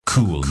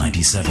Cool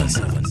 97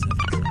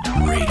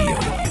 Radio.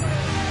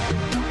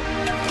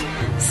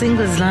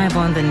 Singles live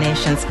on the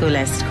nation's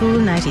coolest Cool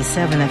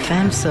 97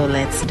 FM. So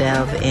let's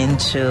delve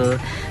into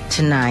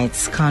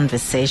tonight's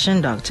conversation.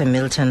 Dr.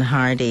 Milton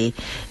Hardy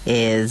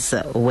is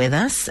with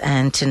us,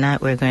 and tonight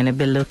we're going to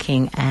be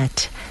looking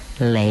at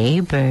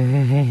labor.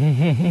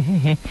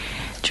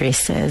 Dre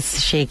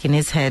says, shaking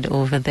his head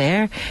over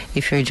there.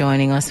 If you're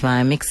joining us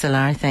via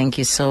Mixlr, thank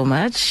you so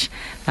much.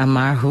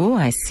 Marhu,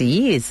 I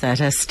see. Is that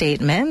a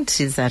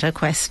statement? Is that a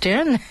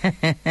question?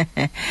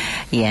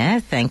 Yeah,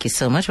 thank you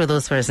so much for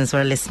those persons who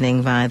are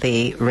listening via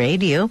the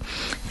radio.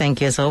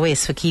 Thank you as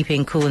always for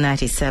keeping Cool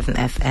 97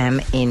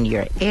 FM in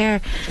your ear.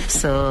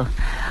 So,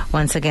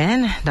 once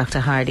again, Dr.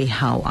 Hardy,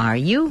 how are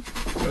you?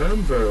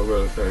 I'm very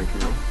well, thank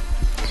you.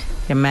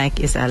 Your mic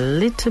is a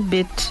little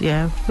bit,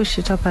 push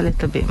it up a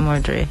little bit more,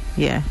 Dre.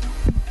 Yeah.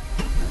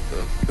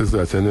 Is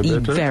that any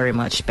better? Very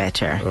much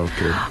better.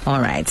 Okay. All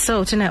right.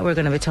 So tonight we're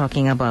going to be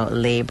talking about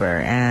labor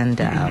and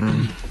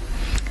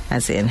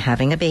as in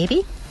having a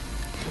baby.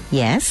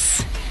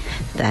 Yes.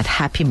 That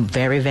happy,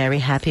 very, very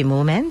happy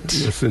moment.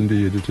 Yes,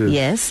 indeed it is.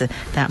 Yes.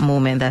 That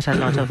moment that a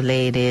lot of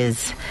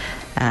ladies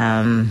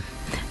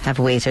have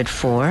waited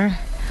for.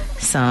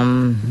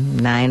 Some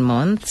 9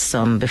 months,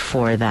 some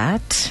before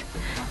that.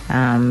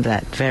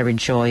 That very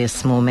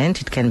joyous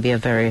moment. It can be a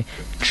very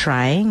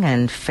trying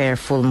and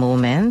fearful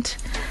moment,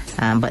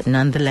 but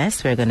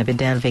nonetheless, we're going to be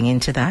delving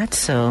into that.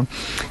 So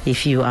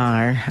if you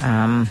are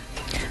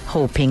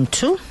hoping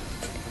to,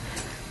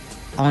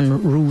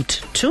 en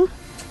route to,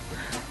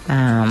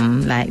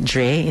 like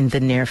Dre, in the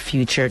near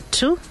future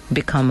to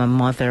become a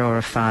mother or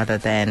a father,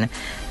 then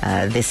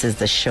this is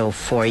the show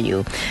for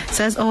you.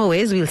 So as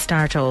always, we'll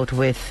start out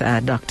with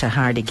Dr.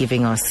 Hardy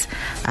giving us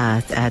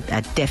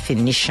a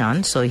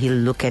definition. So he'll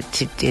look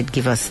at it,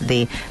 give us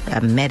the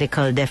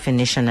medical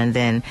definition, and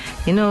then,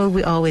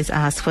 we always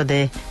ask for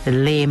the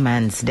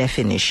layman's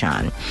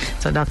definition.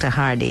 So Dr.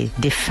 Hardy,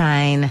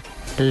 define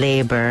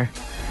labor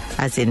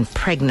as in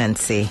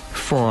pregnancy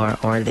for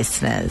our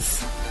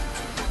listeners.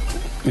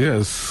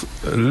 Yes,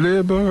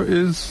 labor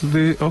is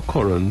the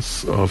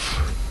occurrence of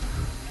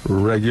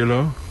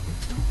regular,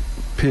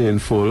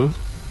 painful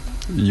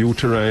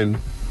uterine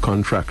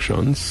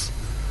contractions,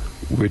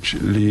 which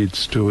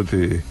leads to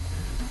the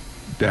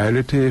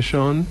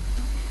dilatation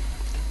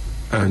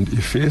and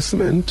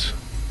effacement.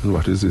 And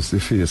what is this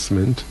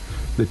effacement?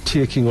 The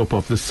taking up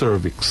of the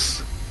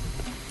cervix,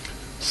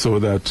 so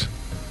that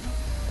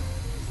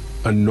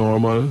a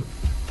normal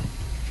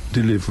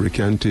delivery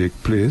can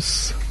take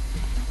place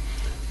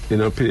in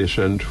a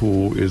patient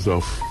who is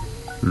of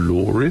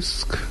low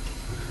risk,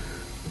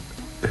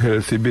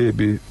 healthy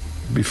baby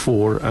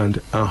before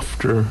and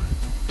after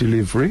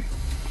delivery,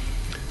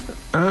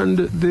 and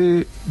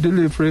the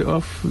delivery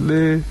of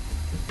the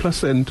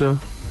placenta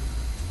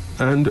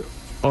and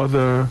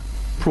other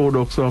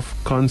products of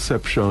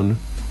conception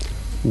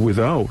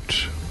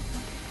without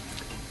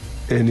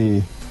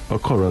any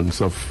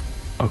occurrence of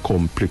a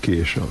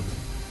complication.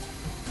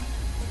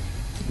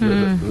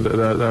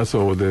 That's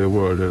how the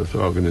World Health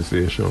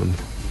Organization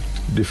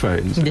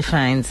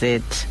defines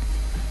it.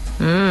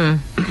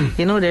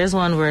 There's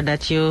one word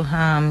that you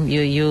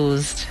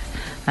used,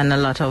 and a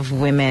lot of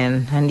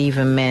women and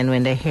even men,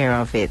 when they hear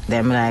of it,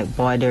 they're like,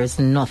 boy, there's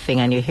nothing.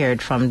 And you hear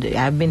it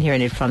I've been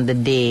hearing it from the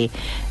day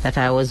that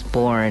I was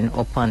born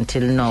up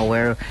until now,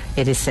 where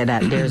it is said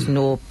that there's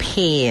no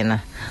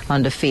pain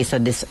on the face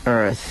of this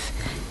earth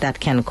that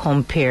can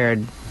compare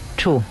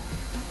to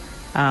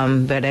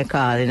what they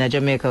call in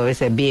Jamaica, we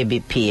say baby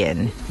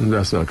pain.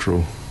 That's not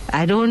true.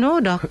 I don't know,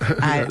 Doc.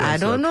 I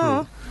don't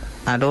know.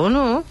 True. I don't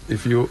know.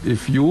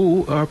 If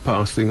you are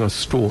passing a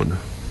stone,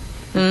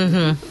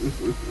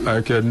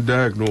 I can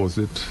diagnose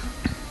it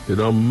in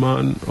a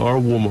man or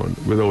woman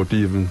without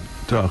even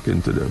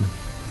talking to them.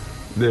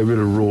 They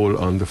will roll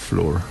on the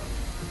floor.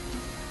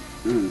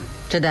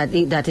 So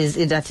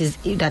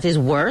that is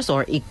worse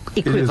or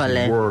equivalent?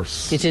 It is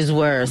worse. It is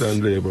worse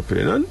than labor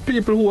pain, and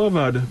people who have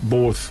had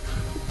both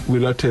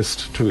will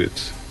attest to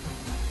it.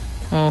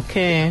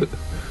 Okay.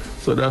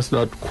 So that's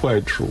not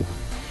quite true.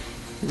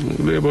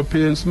 Labor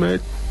pains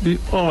might be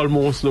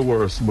almost the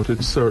worst, but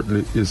it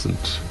certainly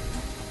isn't.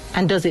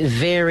 And does it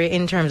vary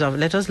in terms of,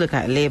 let us look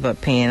at labor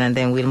pain and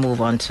then we'll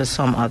move on to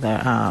some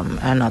other,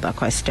 another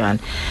question.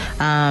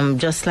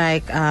 Just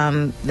like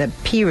the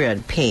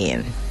period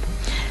pain,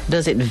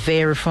 does it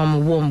vary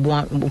from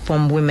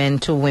women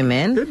to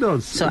women? It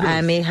does. So I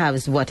may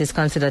have what is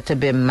considered to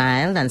be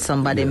mild, and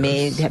somebody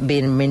may be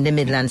in the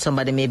middle, and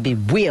somebody may be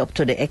way up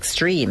to the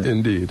extreme.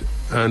 Indeed.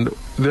 And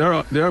there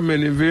are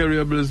many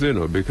variables,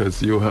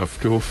 because you have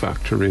to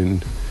factor in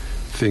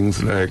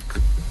things like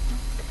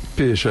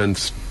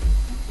patients,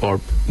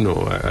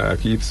 I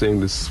keep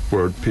saying this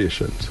word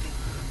patient.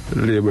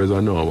 Labor is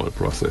a normal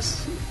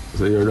process.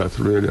 So you're not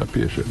really a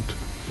patient.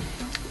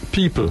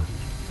 People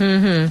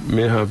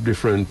may have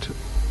different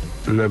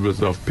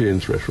levels of pain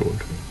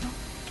threshold.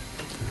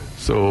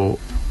 So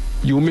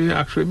you may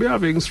actually be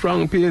having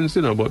strong pains,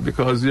 but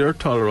because your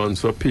tolerance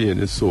for pain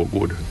is so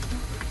good,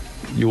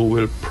 you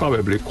will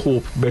probably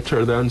cope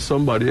better than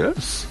somebody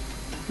else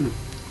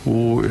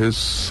who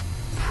is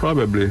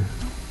probably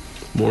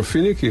more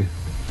finicky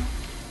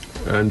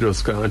and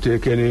just can't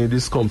take any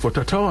discomfort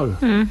at all.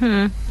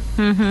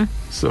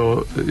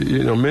 So,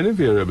 many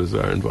variables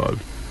are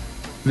involved.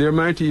 There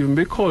might even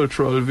be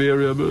cultural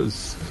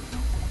variables,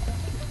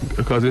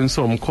 because in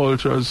some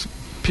cultures,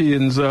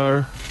 pains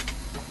are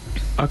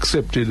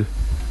accepted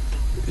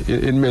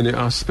in many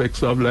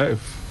aspects of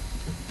life.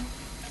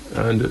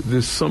 And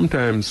this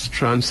sometimes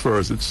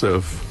transfers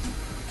itself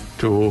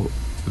to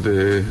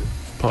the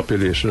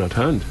population at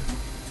hand.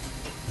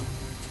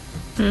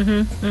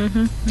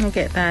 I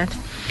get that.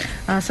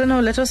 So now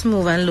let us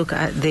move and look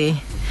at the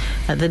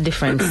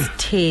different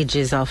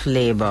stages of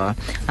labor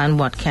and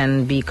what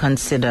can be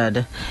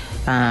considered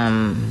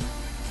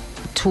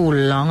too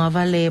long of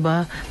a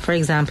labor. For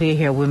example, you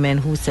hear women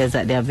who says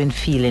that they have been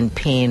feeling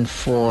pain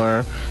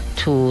for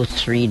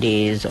 2-3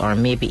 days or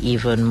maybe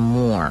even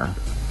more.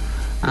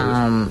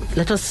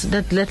 Let us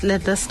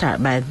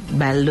start by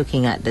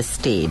looking at the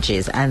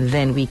stages, and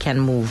then we can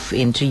move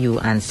into you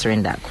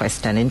answering that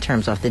question in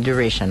terms of the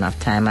duration of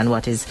time and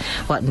what is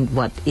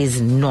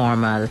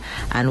normal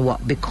and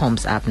what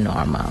becomes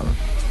abnormal.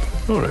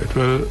 All right.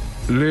 Well,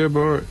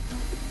 labor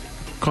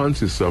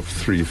consists of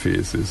 3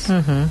 phases.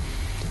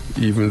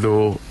 Even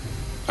though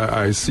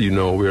I see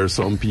now where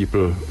some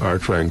people are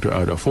trying to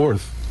add a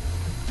 4th,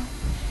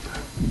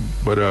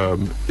 but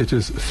it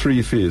is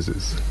 3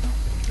 phases.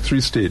 3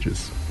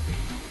 stages.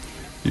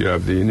 You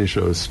have the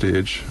initial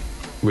stage,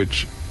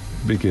 which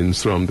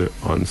begins from the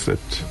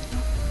onset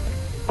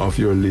of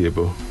your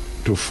labor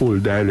to full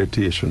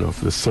dilatation of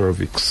the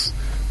cervix.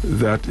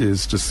 That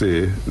is to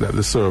say that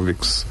the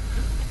cervix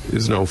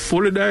is now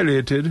fully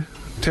dilated,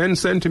 10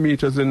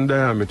 centimeters in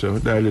diameter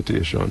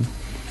dilatation,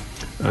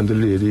 and the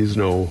lady is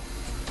now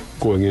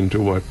going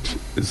into what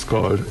is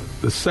called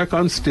the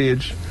second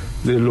stage.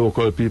 The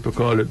local people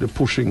call it the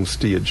pushing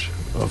stage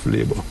of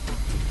labor.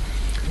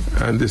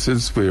 And this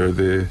is where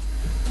the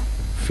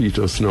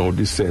fetus now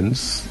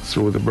descends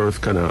through the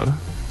birth canal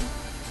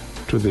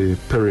to the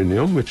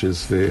perineum, which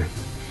is the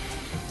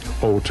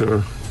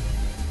outer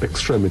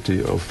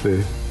extremity of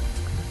the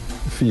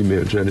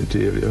female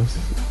genitalia,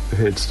 the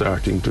head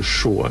starting to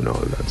show and all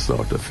that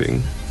sort of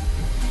thing.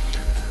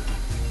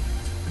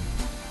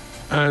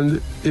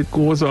 And it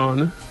goes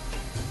on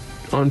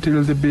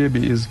until the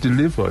baby is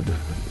delivered,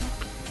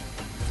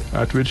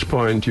 at which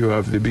point you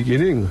have the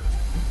beginning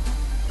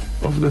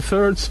of the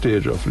 3rd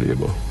stage of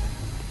labor.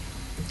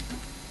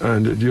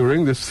 And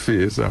during this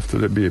phase, after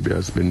the baby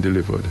has been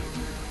delivered,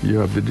 you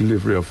have the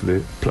delivery of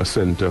the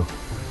placenta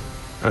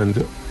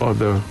and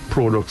other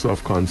products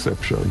of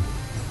conception,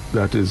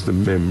 that is the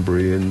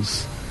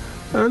membranes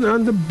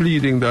and the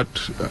bleeding that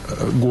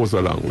goes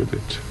along with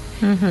it.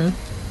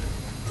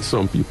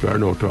 Some people are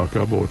now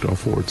talking about a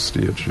 4th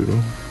stage,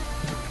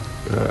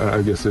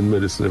 I guess in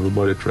medicine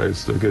everybody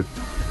tries to get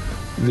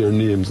their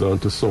names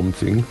onto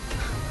something.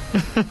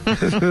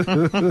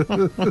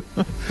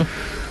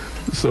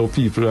 So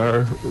people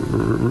are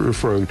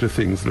referring to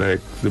things like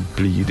the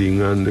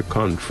bleeding and the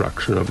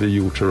contraction of the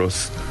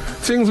uterus,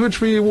 things which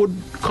we would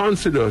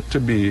consider to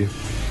be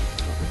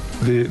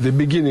the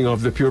beginning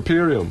of the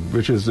puerperium,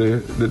 which is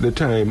the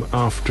time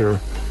after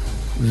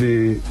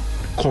the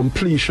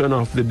completion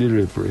of the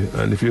delivery.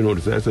 And if you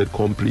notice, I said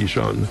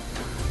completion,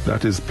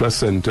 that is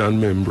placenta and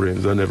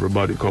membranes and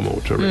everybody come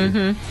out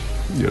already,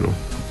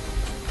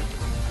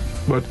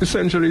 But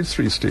essentially it's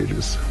 3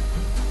 stages.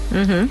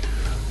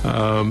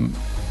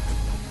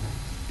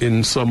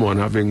 In someone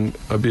having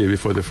a baby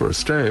for the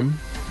first time,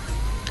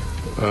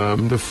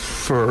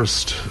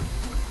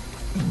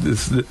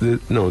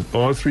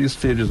 all 3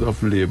 stages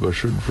of labor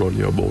should run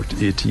you about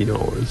 18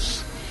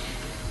 hours,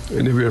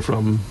 anywhere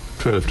from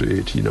 12 to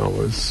 18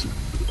 hours.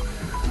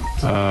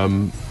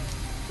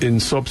 In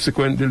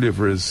subsequent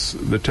deliveries,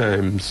 the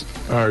times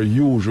are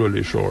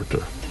usually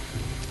shorter,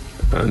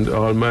 and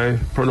all my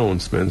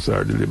pronouncements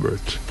are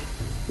deliberate.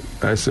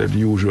 I said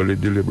usually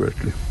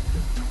deliberately,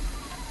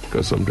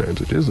 because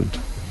sometimes it isn't.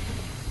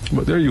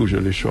 But they're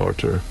usually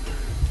shorter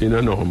in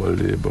a normal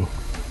labor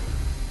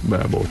by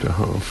about a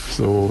half.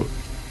 So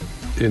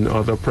in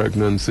other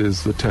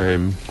pregnancies, the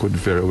time could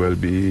very well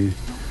be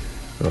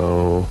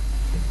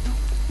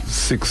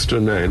 6 to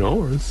 9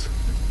 hours.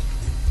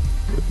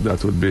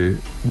 That would be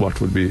what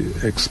would be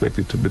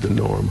expected to be the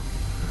norm.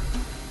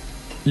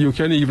 You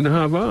can even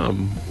have a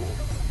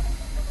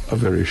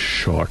very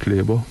short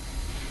labor.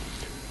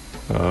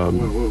 What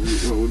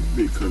would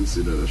be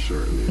considered a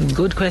short labor?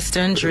 Good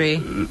question, Dre.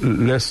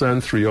 Less than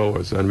 3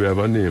 hours, and we have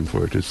a name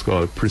for it. It's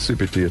called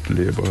precipitate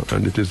labor,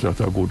 and it is not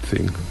a good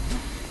thing.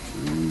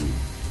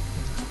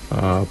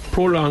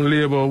 Prolonged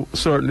labor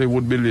certainly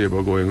would be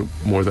labor going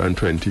more than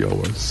 20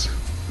 hours.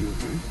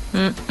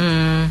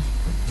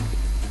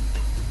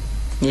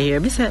 You hear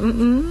me say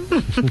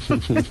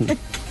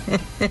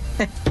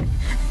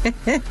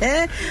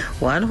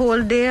One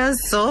whole day or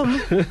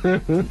some.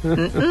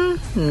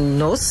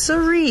 No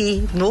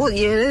siree. No,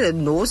 yeah,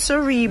 no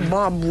siree,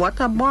 Bob. What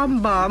a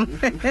bomb.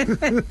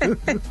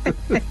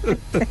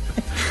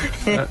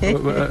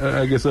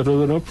 I guess that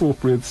was an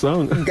appropriate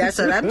song. That's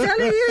what I'm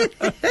telling you.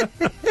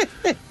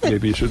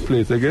 Maybe you should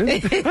play it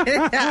again.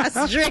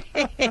 Straight.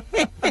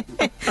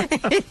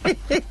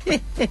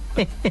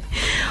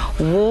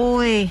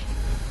 Boy.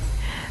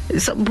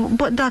 So,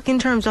 but Doc, in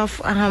terms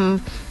of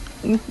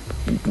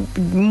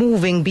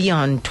moving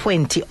beyond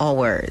 20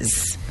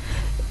 hours,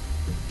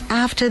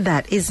 after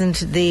that, isn't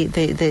the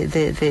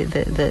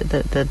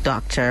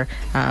doctor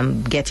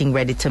getting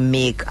ready to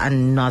make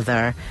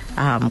another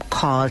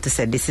call to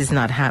say this is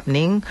not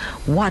happening?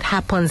 What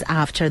happens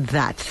after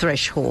that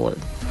threshold?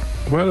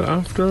 Well,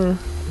 after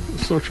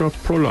such a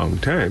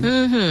prolonged time,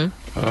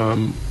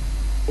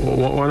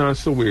 one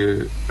has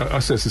to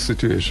assess the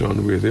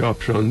situation, weigh the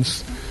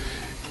options.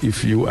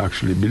 If you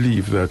actually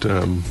believe that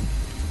a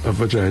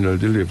vaginal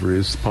delivery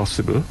is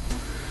possible,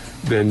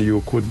 then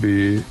you could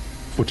be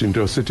put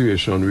into a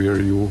situation where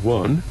you,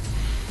 one,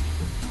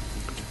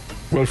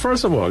 well,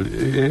 first of all,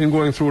 in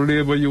going through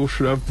labor, you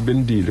should have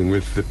been dealing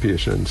with the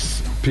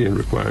patient's pain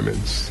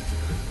requirements,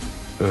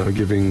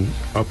 giving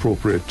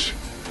appropriate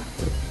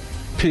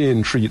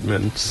pain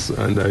treatments,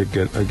 and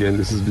again,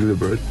 this is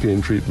deliberate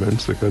pain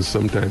treatments, because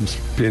sometimes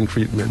pain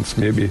treatments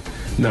may be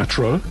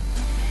natural,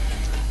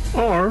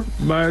 or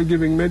by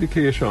giving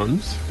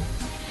medications.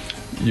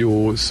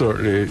 You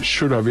certainly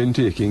should have been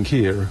taking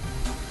care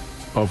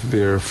of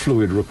their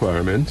fluid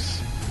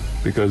requirements,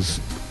 because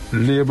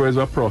labor is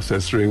a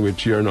process during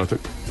which you're not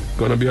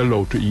going to be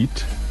allowed to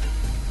eat.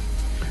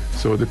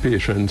 So the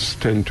patients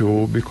tend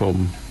to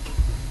become,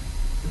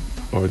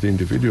 or the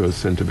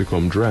individuals tend to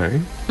become dry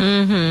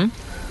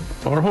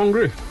or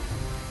hungry.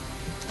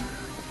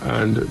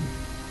 And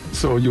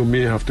so you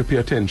may have to pay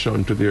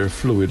attention to their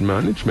fluid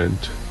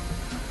management.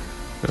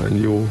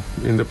 And you,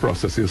 in the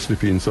process, you'll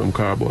slip in some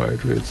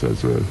carbohydrates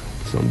as well,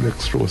 some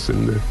dextrose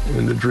in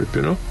the drip,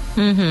 you know.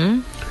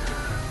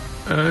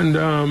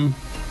 And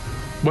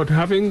but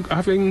having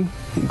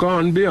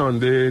gone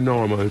beyond the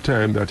normal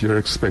time that you're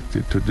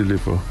expected to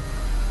deliver,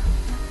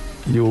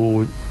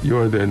 you're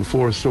then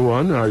forced to,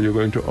 one, are you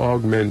going to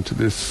augment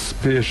this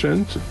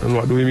patient? And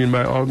what do we mean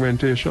by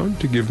augmentation?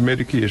 To give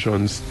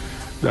medications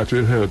that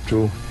will help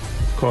to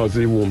cause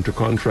the womb to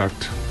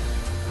contract.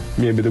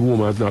 Maybe the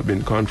womb has not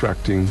been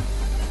contracting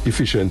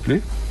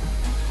efficiently,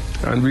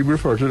 and we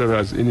refer to that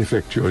as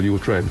ineffectual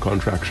uterine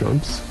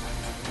contractions.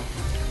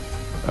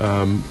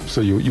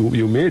 So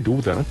you may do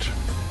that.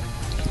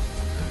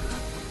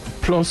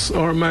 Plus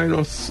or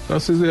minus a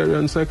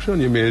cesarean section,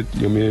 you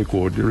may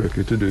go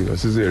directly to doing a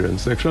cesarean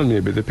section.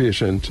 Maybe the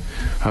patient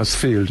has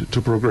failed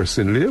to progress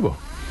in labor.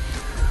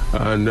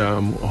 And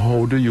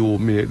how do you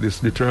make this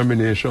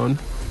determination?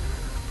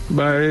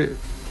 By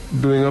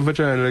doing a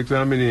vaginal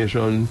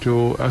examination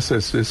to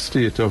assess the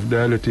state of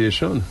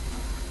dilatation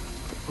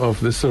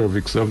of the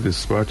cervix of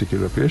this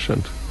particular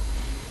patient.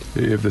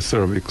 If the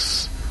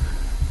cervix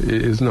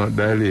is not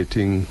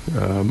dilating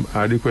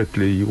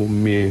adequately, you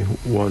may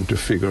want to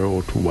figure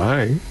out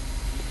why.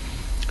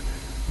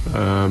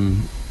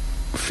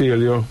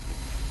 Failure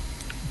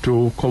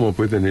to come up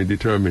with any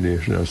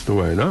determination as to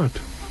why not,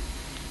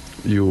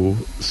 you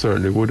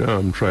certainly would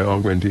try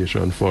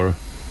augmentation for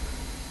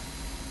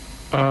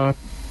a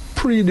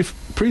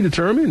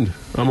predetermined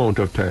amount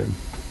of time,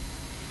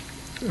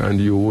 and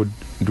you would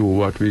do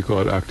what we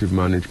call active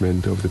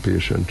management of the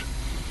patient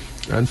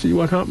and see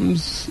what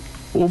happens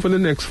over the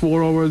next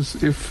 4 hours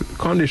if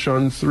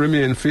conditions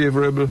remain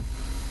favorable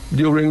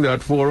during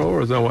that 4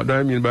 hours. And what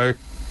I mean by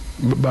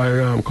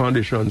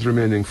conditions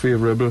remaining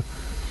favorable,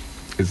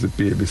 is the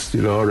baby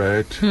still all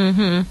right?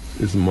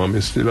 Is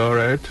mommy still all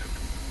right?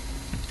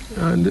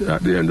 And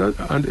at the end of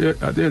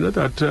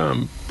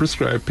that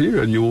prescribed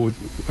period, you would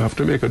have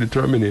to make a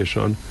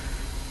determination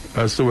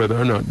as to whether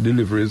or not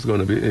delivery is going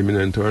to be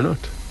imminent or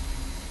not.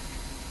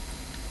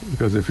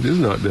 Because if it is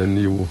not, then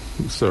you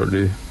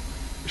certainly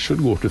should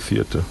go to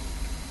theatre.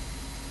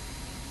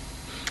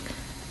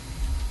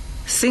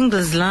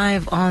 Singles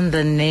live on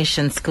the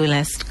Nation School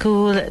at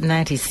School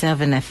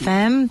 97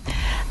 FM.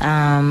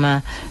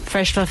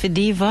 Fresh Fluffy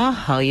Diva,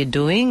 how you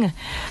doing?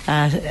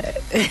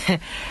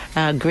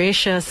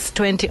 Gracious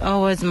 20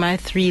 hours, my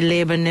 3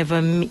 labors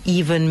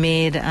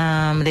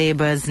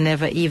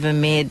never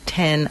even made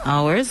 10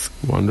 hours.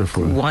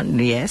 Wonderful.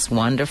 Yes,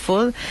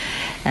 wonderful.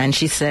 And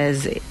she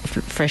says,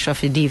 Fresh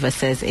Fluffy Diva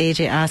says,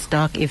 AJ asked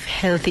Doc if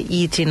healthy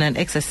eating and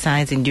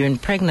exercising during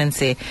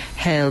pregnancy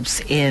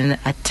helps in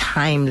a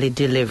timely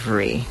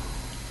delivery.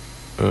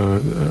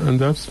 And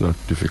that's not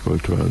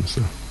difficult to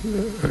answer.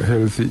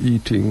 Healthy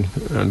eating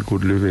and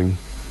good living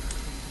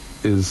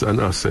is an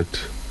asset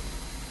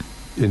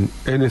in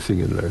anything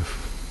in life.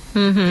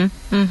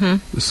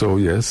 So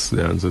yes,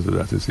 the answer to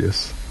that is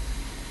yes.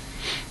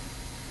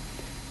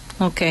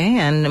 Okay,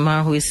 and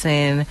Marhu is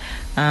saying,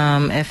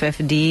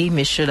 FFD,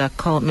 me should have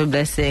count me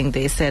blessing.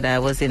 They said I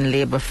was in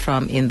labor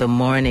from in the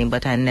morning,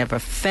 but I never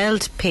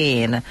felt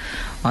pain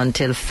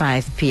until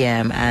 5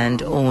 p.m.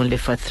 and only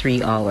for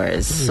 3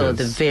 hours. So Yes.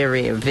 the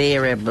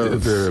variables. The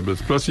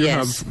variables. Plus you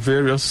have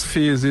various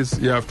phases.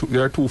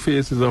 There are 2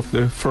 phases of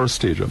the first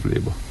stage of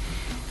labor.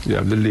 You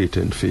have the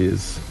latent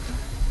phase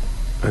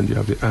and you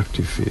have the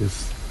active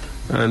phase.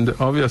 And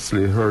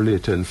obviously her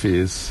latent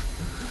phase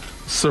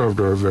served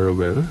her very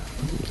well.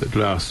 It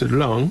lasted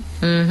long.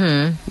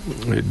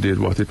 Mm-hmm. It did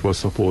what it was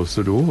supposed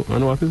to do.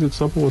 And what is it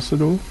supposed to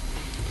do?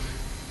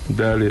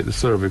 Dilate the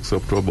cervix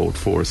up to about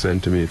 4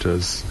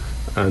 centimeters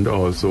and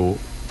also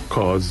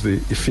cause the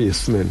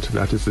effacement,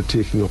 that is the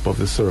taking up of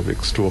the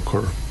cervix, to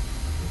occur.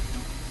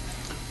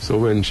 So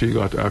when she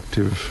got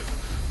active,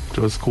 it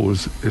was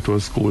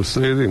cool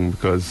sailing,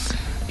 because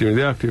during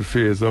the active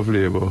phase of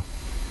labor,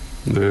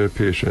 the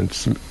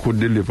patients could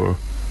deliver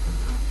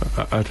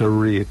at a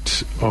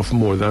rate of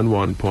more than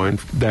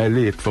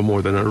dilate for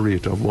more than a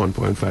rate of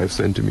 1.5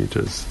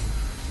 centimeters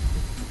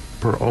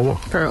per hour.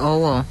 Per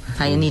hour.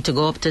 And you need to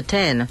go up to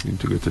 10. You need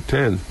to get to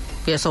 10.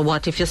 Yeah, so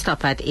what if you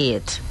stop at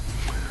 8?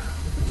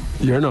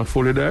 You're not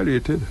fully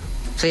dilated.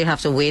 So you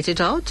have to wait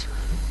it out?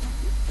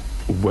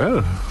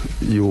 Well,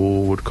 you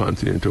would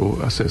continue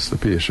to assess the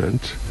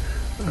patient,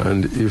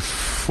 and if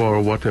for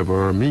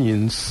whatever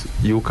means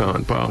you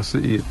can't pass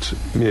the 8,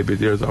 maybe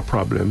there's a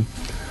problem,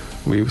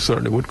 we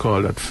certainly would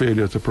call that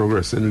failure to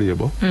progress in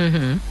labor.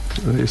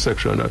 Mm-hmm. And you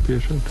section that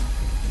patient.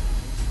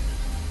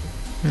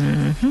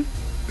 Mm-hmm.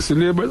 See,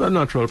 labor is a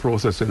natural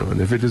process,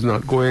 and if it is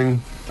not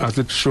going as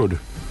it should,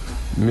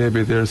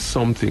 maybe there's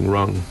something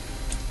wrong.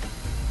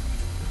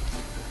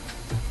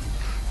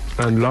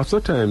 And lots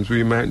of times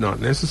we might not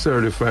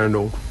necessarily find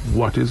out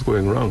what is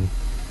going wrong,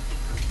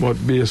 but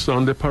based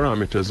on the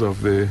parameters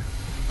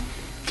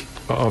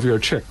of your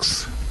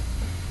checks,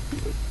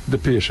 the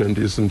patient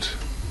isn't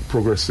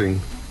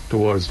progressing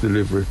towards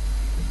delivery,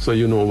 so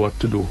you know what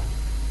to do.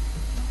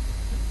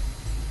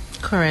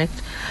 Correct.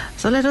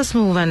 So let us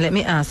move and let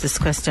me ask this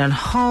question.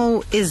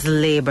 How is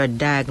labor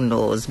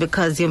diagnosed?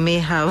 Because you may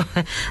have,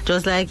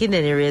 just like in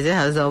any race, you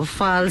have some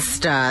false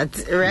start,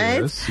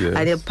 right? Yes.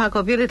 And you pack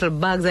up your little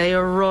bags and you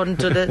run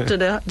to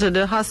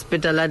the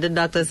hospital, and the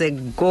doctor say,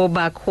 go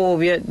back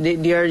home,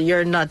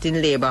 you're not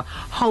in labor.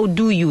 How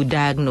do you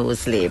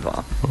diagnose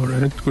labor? All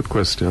right, good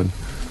question.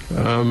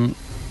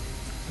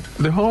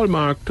 The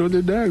hallmark to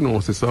the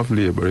diagnosis of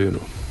labor,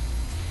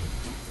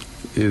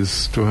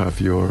 is to have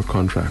your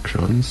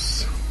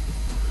contractions,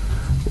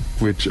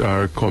 which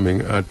are coming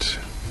at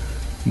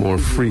more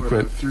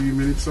frequent. 3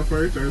 minutes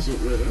apart or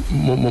something like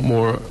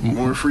that?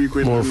 More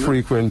frequent. More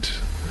frequent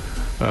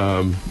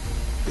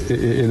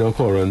in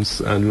occurrence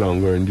and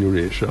longer in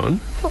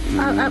duration.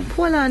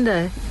 Hold on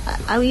there.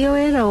 Are you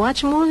ready to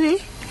watch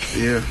movie?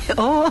 Yeah.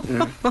 Oh.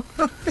 Yeah.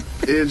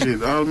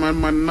 AJ, all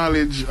my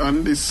knowledge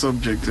on this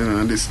subject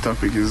and this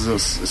topic is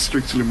just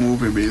strictly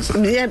movie based.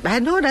 Yeah, I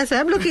know, that's why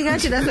I'm looking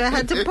at you. That's why I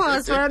had to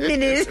pause for a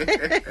minute.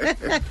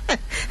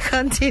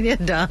 Continue,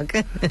 Doc.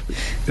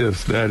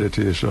 Yes,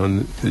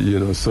 dilatation,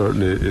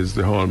 certainly is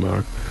the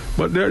hallmark.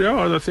 But there are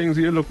other things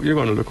you're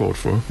going to look out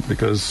for,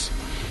 because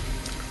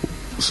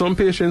some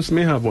patients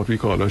may have what we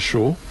call a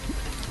show,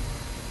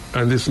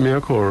 and this may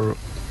occur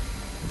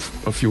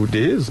a few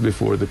days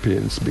before the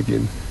pains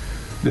begin.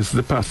 This is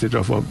the passage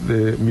of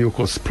the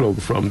mucus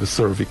plug from the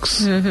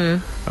cervix,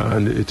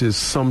 and it is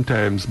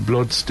sometimes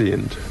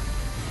blood-stained.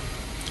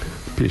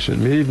 The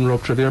patient may even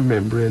rupture their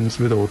membranes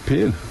without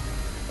pain,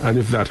 and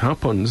if that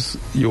happens,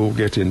 you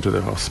get into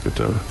the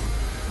hospital,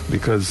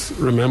 because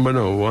remember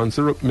now, once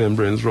the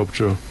membranes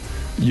rupture,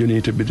 you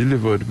need to be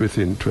delivered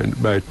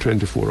by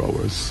 24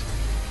 hours,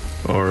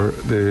 or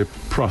the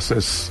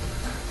process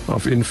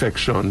of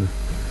infection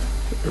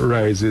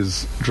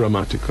rises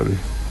dramatically.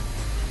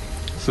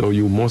 So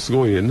you must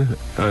go in,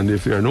 and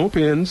if there are no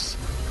pains,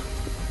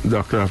 the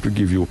doctor have to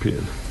give you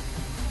pain.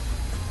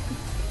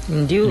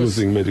 Induce.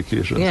 Using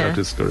medication, that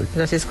is correct.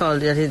 That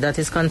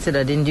is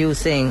considered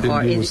inducing.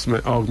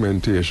 Inducement,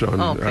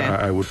 augmentation, okay.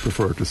 I would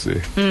prefer to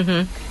say.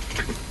 Mm-hmm.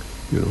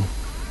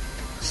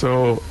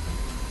 So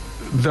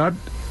that,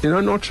 in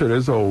a nutshell,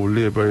 is how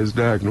labor is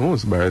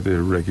diagnosed, by the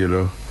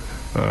regular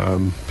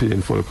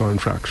painful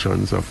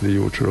contractions of the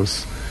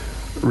uterus,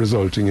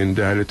 resulting in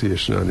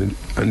dilatation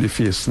and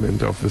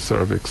effacement of the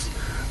cervix.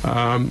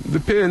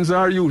 The pains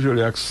are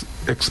usually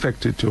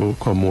expected to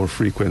come more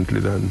frequently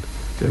than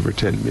every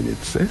 10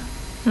 minutes.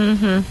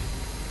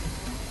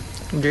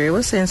 Jerry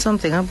was saying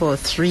something about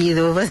 3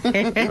 over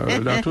there.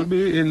 That would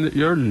be in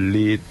your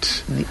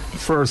late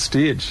first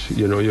stage.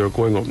 You're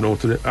going up now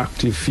to the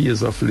active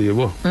phase of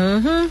labor.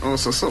 Oh,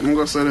 so something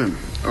goes on then.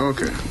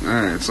 Okay, all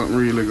right, something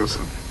really goes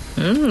on.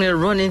 You're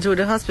running through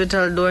the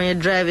hospital door and you're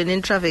driving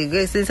in traffic.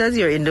 Since as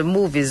you're in the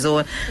movie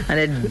zone and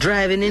you're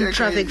driving in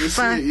traffic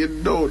fast. You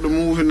doubt the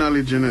movie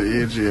knowledge,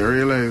 AJ. I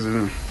realize,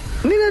 Me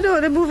don't know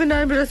the movie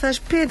knowledge, but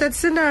just paint that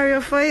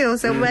scenario for you.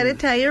 So by the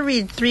time you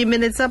read 3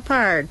 minutes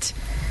apart,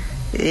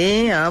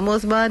 Yeah,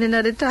 almost born in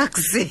the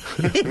taxi.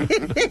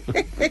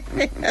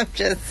 I'm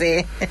just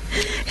saying.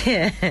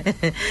 Yeah.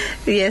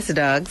 Yes,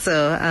 dog.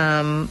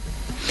 So,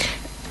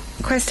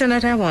 question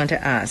that I want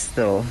to ask,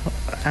 though,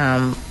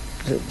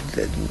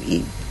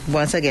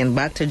 once again,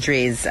 back to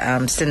Dre's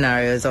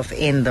scenarios of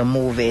in the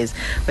movies,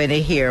 when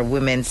they hear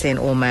women saying,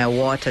 "Oh, my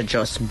water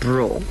just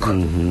broke,"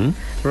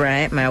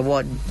 right? My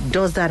water.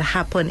 Does that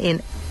happen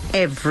in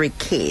every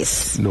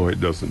case? No,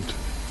 it doesn't.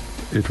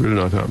 It will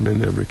not happen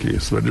in every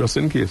case, but just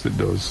in case it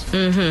does,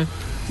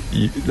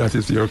 that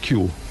is your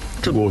cue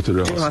to go to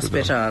the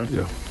hospital.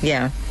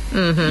 Yeah.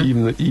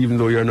 Even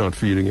though you're not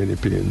feeling any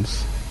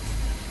pains,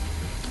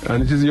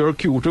 and it is your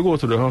cue to go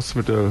to the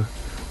hospital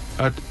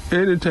at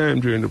any time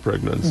during the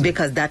pregnancy.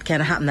 Because that can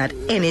happen at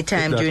any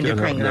time during the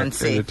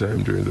pregnancy. Any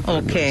time during the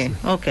pregnancy.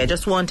 Okay.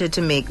 Just wanted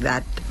to make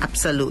that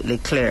absolutely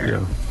clear.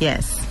 Yeah.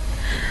 Yes.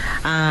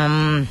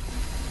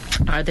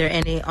 Are there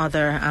any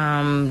other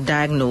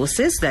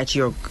diagnoses that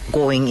you're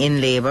going in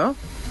labor?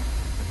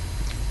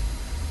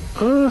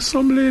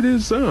 Some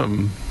ladies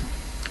will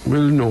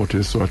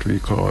notice what we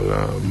call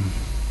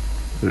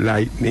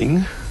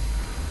lightning.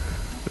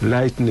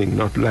 Lightning,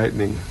 not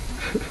lightning.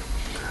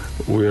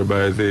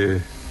 Whereby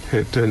the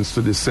head tends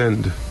to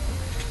descend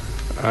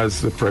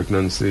as the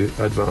pregnancy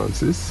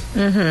advances.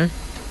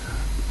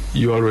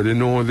 You already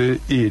know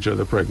the age of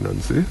the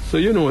pregnancy, so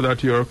you know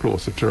that you're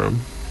close to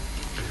term.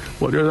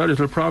 But there's a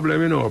little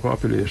problem in our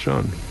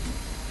population,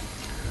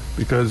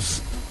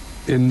 because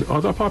in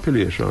other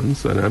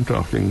populations, and I'm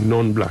talking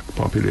non-black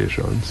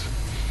populations,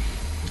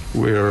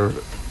 where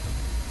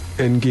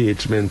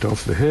engagement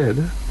of the head,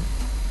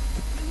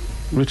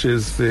 which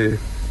is the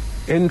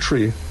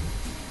entry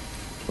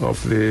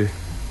of the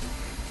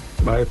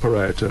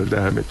biparietal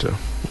diameter,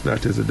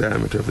 that is the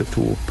diameter of the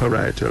two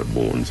parietal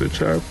bones,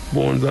 which are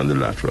bones on the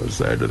lateral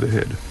side of the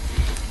head,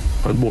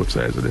 on both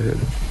sides of the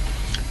head,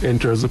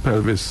 enters the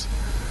pelvis.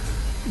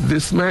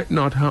 This might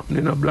not happen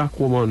in a black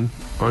woman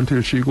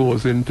until she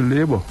goes into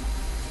labor,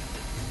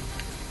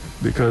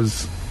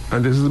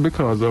 and this is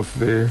because of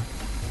the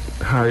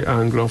high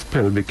angle of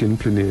pelvic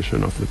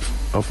inclination of the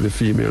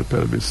female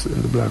pelvis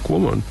in the black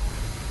woman.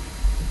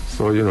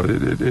 So, you know,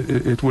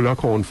 it will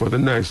account for the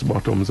nice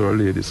bottoms our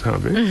ladies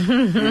have.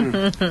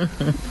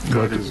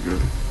 That is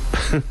good.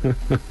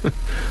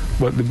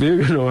 But the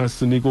baby now has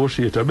to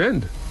negotiate a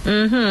bend.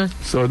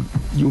 So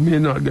you may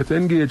not get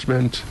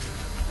engagement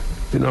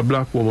in a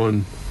black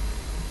woman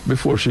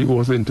before she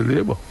goes into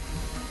labor.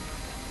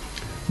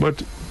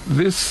 But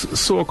this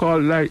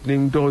so-called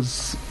lightning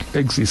does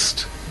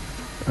exist,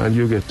 and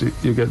you get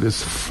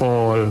this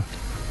fall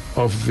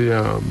of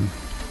the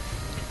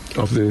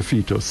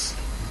fetus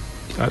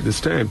at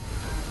this time.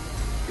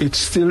 It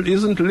still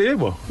isn't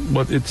labor,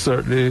 but it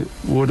certainly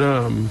would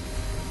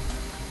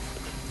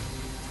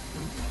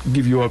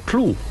give you a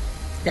clue.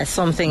 That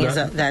something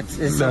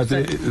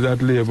that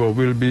labor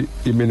will be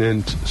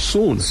imminent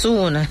soon.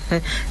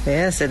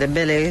 Yes, so the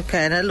belly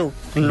kind of look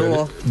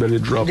low. Belly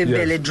drop.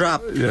 Belly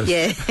drop.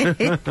 Yes.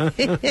 Yeah.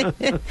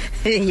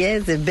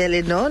 Yes, the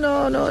belly.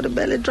 No, the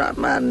belly drop,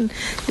 man.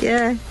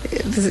 Yeah,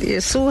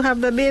 you soon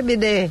have the baby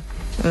there.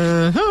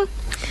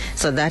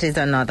 So that is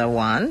another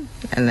one,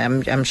 and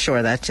I'm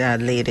sure that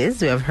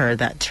ladies, you have heard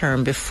that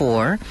term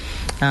before.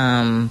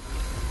 All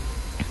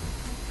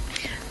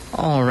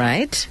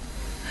right.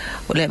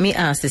 Well, let me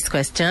ask this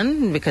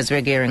question because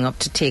we're gearing up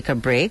to take a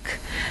break.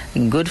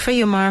 Good for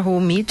you,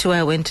 Marhu. Me too.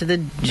 I went to the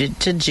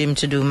gym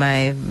to do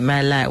my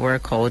light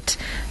workout.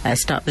 I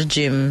stopped the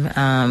gym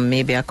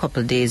maybe a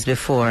couple days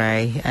before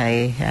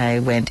I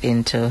went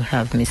in to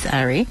have Miss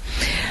Ari.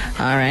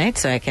 All right,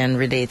 so I can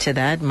relate to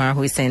that.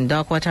 Marhu is saying,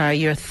 Doc, what are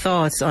your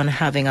thoughts on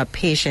having a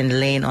patient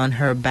laying on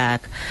her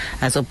back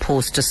as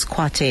opposed to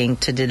squatting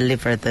to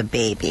deliver the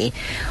baby?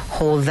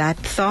 Hold that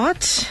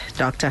thought,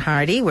 Dr.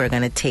 Hardy. We're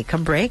going to take a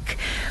break.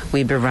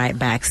 We'll be right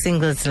back.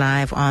 Singles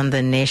Live on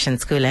the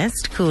Nation's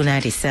Coolest, Cool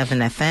 97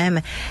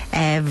 FM.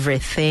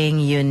 Everything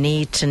you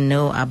need to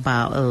know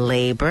about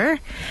labor.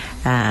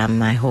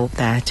 I hope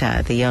that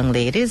the young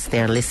ladies,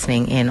 they're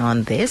listening in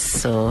on this.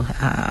 So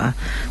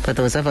for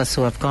those of us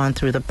who have gone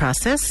through the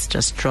process,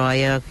 just draw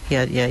your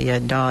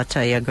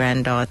daughter, your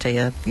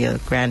granddaughter, your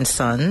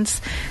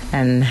grandsons,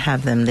 and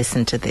have them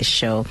listen to this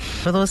show.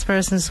 For those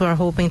persons who are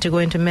hoping to go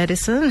into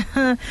medicine,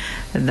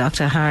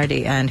 Dr.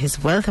 Hardy and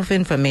his wealth of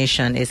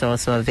information is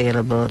also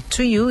available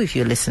to you if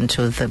you listen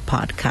to the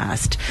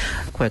podcast.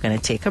 We're going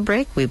to take a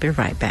break. We'll be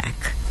right back.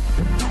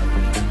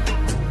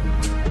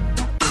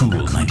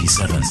 Cool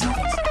 97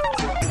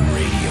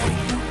 Radio.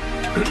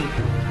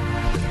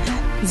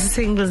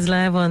 Singles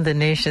Live on the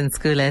Nation's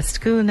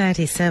Coolest, Cool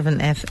 97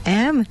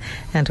 FM.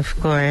 And of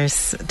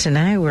course,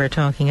 tonight we're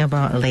talking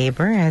about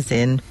labor, as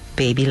in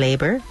baby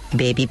labor,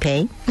 baby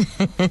pay.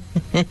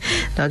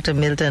 Dr.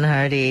 Milton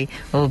Hardy,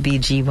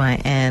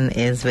 OBGYN,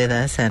 is with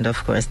us. And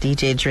of course,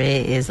 DJ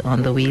Dre is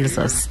on the wheels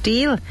of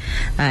steel.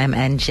 I'm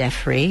Ann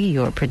Jeffrey,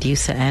 your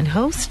producer and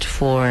host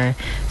for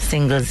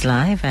Singles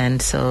Live.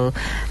 And so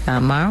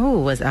Maru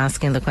was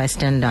asking the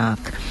question, Doc,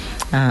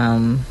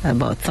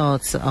 about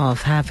thoughts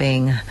of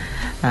having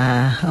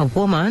a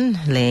woman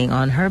laying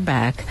on her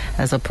back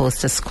as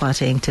opposed to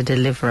squatting to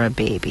deliver a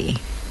baby?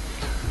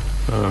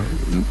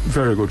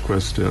 Very good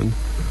question.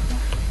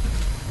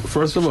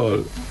 First of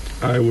all,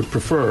 I would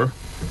prefer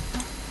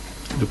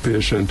the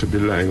patient to be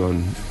lying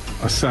on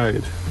a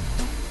side,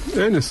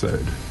 any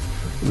side.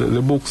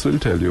 The books will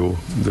tell you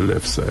the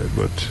left side,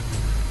 but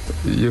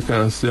you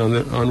can't stay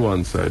on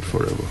one side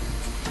forever.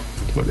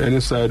 But any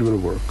side will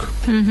work.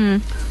 Mm-hmm.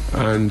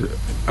 And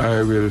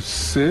I will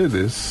say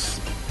this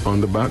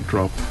on the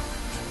backdrop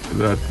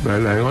that by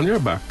lying on your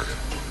back,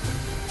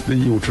 the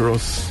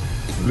uterus,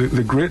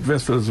 the great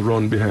vessels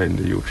run behind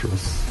the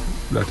uterus.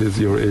 That is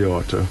your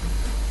aorta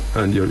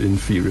and your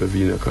inferior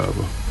vena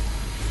cava.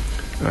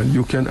 And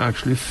you can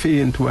actually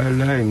faint while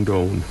lying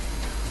down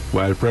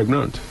while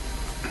pregnant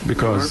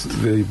because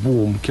the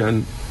womb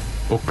can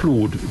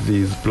occlude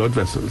these blood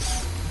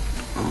vessels.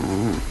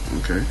 Oh,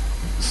 okay.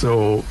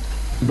 So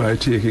by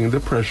taking the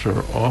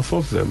pressure off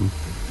of them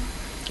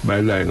by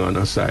lying on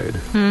a side,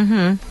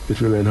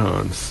 it will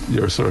enhance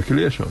your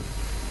circulation.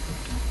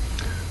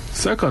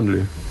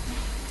 Secondly,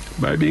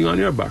 by being on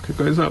your back,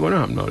 because it's not going to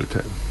happen all the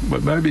time,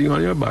 but by being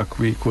on your back,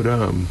 we could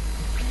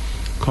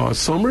cause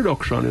some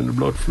reduction in the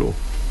blood flow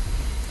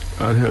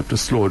and help to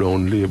slow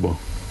down labor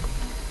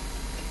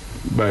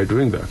by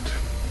doing that.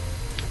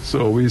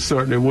 So we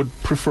certainly would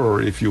prefer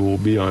if you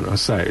be on a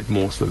side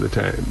most of the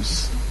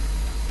times.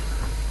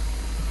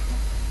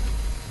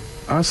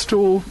 As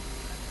to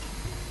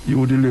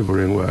you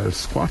delivering while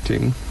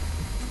squatting,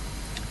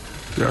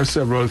 there are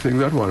several things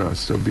that one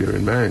has to bear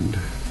in mind.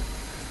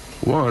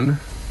 One,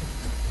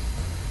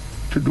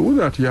 to do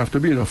that you have to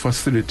be in a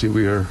facility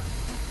where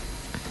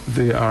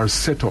they are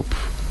set up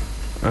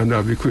and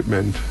have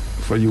equipment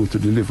for you to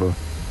deliver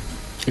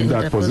in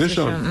that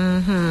position.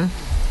 Mm-hmm.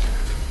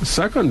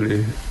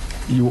 Secondly,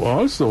 you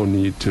also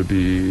need to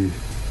be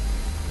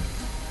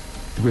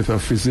with a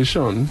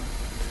physician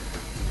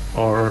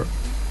or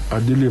a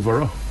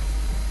deliverer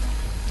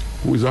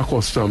who is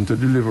accustomed to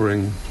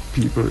delivering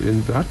people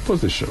in that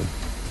position.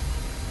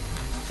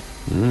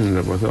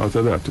 Never thought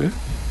of that, eh?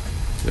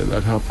 Yeah,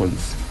 that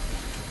happens.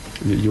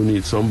 You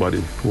need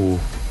somebody who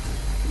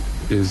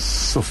is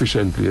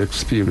sufficiently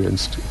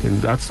experienced in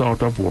that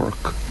sort of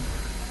work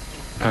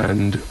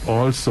and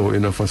also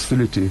in a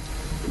facility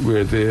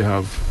where they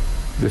have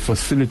the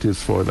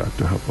facilities for that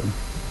to happen.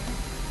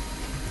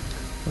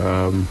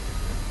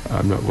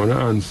 I'm not going to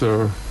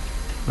answer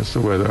as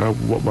to whether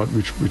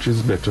which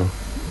is better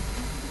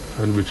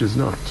and which is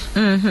not.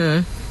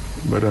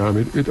 Mm-hmm. But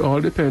it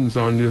all depends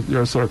on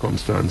your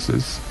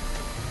circumstances.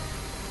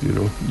 You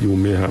know, you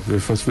may have the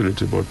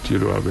facility, but you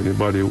don't have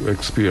anybody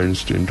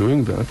experienced in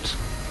doing that.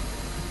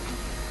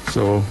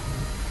 So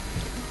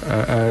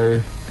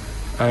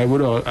I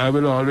would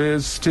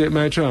always take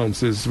my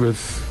chances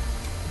with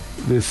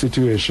the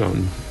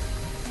situation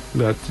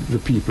that the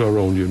people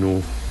around you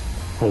know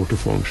how to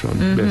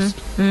function best.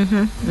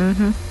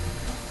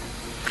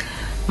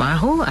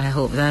 Maho, I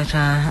hope that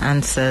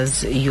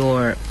answers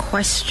your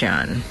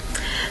question.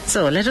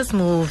 So let us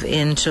move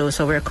into,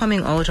 so we're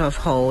coming out of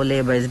how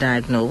labor is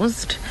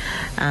diagnosed,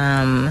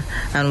 and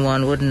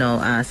one would know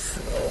as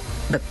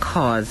the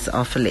cause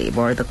of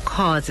labor, or the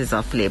causes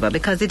of labor,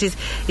 because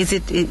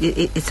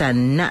it's a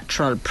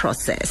natural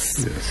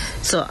process.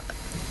 Yes. So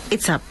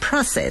it's a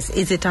process.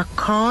 Is it a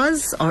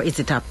cause or is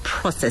it a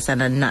process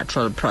and a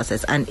natural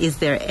process? And is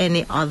there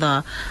any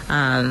other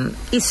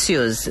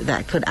issues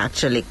that could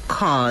actually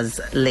cause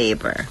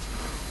labor?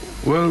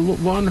 Well,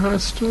 one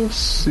has to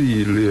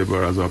see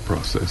labor as a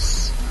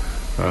process.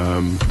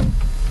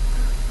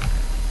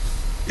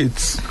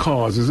 Its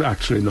cause is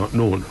actually not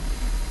known.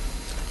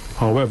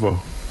 However,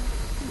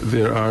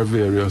 there are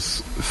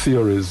various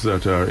theories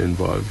that are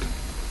involved.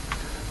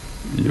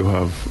 You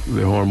have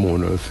the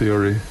hormonal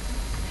theory,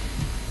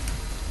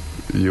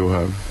 you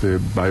have the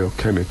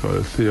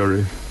biochemical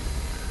theory,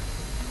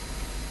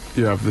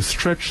 you have the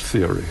stretch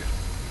theory,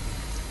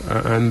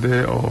 and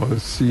they all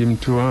seem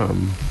to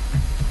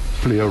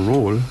play a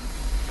role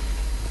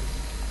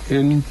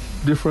in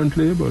different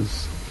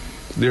labors.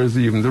 There's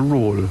even the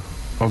role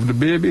of the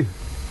baby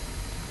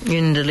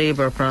in the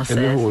labor process,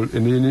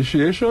 in the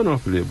initiation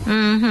of labor.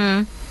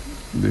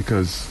 Mm-hmm.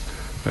 Because,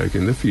 like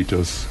in the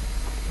fetus,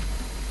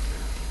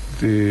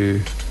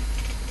 the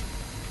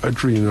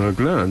adrenal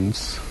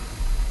glands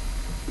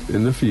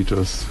in the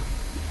fetus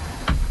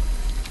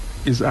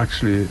is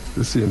actually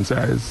the same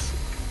size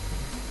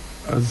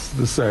as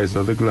the size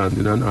of the gland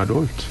in an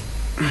adult.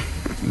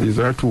 These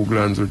are two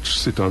glands which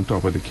sit on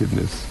top of the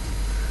kidneys.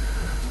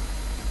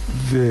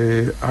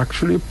 They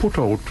actually put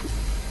out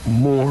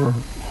more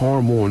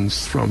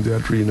hormones from the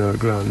adrenal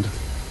gland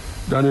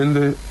than in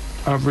the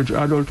average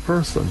adult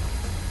person.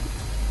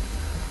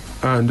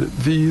 And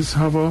these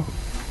have a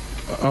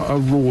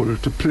role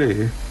to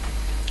play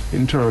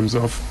in terms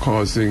of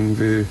causing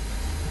the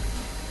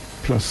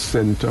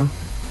placenta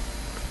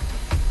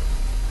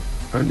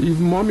and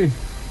even mommy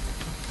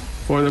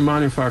for the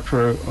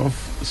manufacture of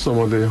some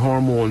of the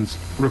hormones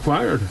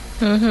required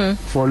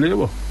for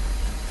labor.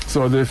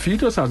 So the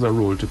fetus has a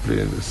role to play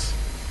in this.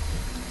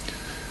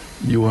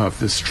 You have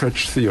the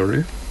stretch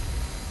theory,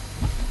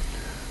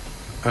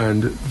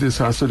 and this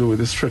has to do with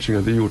the stretching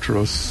of the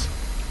uterus.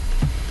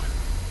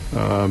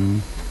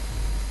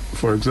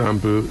 For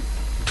example,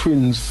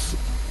 twins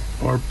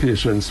or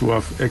patients who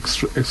have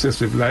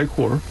excessive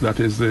liquor, that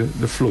is the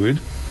fluid,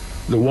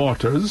 the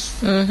waters,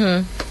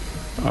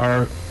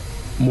 are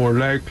more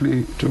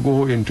likely to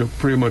go into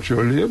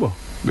premature labor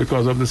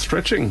because of the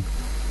stretching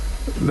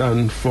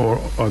than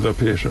for other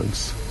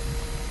patients.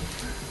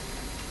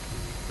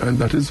 And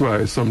that is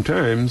why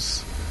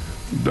sometimes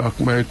doc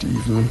might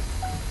even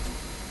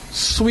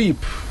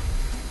sweep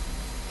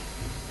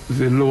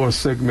the lower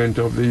segment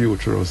of the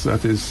uterus,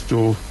 that is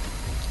to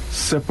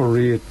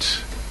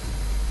separate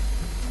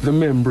the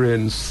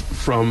membranes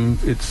from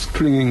its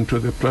clinging to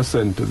the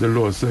placenta, the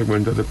lower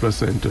segment of the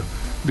placenta,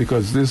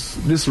 because this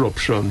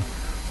disruption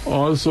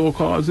also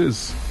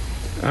causes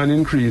an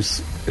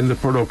increase in the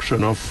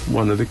production of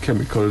one of the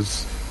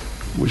chemicals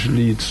which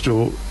leads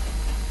to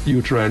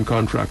uterine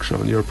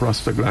contraction, your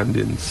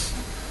prostaglandins,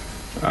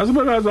 as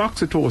well as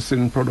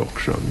oxytocin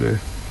production, the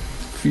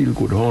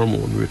feel-good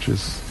hormone which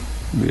is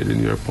made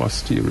in your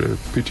posterior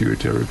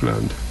pituitary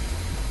gland,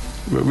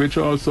 which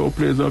also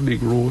plays a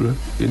big role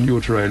in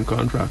uterine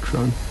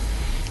contraction.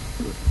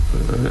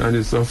 And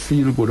it's a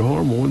feel-good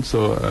hormone,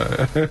 so...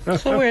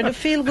 So where the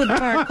feel-good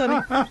part come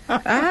in?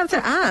 I have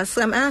to ask.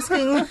 I'm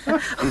asking,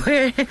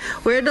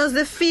 where does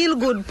the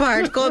feel-good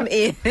part come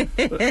in?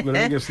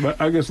 But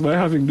I guess by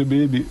having the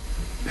baby...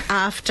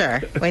 After,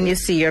 when you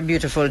see your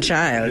beautiful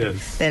child,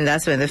 yes, then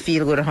that's when the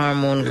feel-good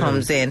hormone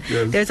comes in.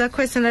 Yes. There's a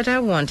question that I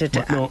wanted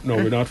to ask. No,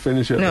 we're not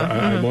finished yet. No.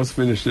 I must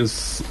finish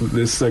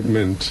this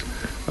segment.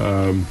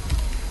 Now,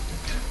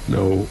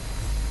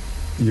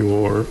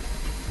 you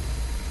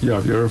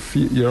have your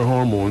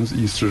hormones,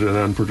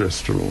 estrogen and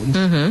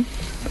progesterone,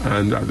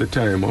 and at the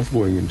time of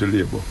going into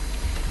labor,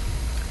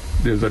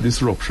 there's a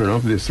disruption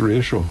of this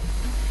ratio,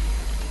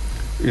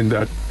 in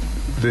that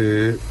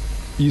the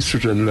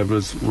estrogen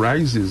levels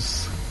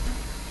rises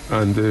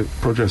and the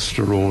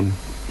progesterone,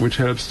 which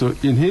helps to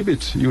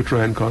inhibit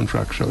uterine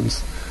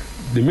contractions,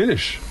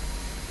 diminish.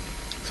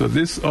 So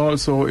this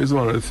also is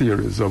one of the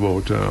theories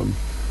about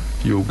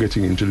you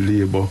getting into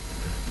labor,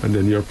 and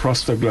then your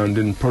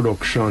prostaglandin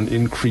production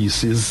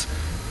increases,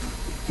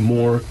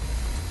 more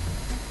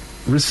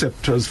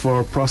receptors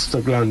for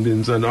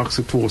prostaglandins and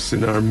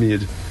oxytocin are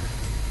made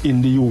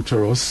in the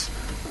uterus,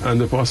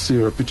 and the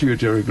posterior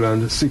pituitary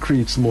gland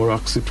secretes more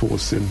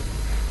oxytocin.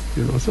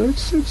 So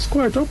it's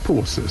quite a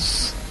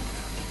process.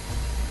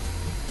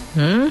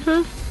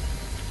 Yeah.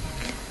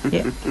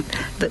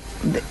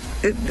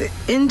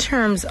 In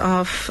terms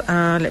of,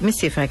 let me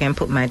see if I can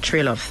put my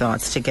trail of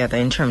thoughts together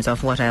in terms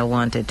of what I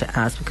wanted to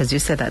ask, because you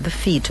said that the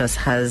fetus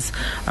has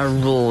a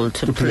role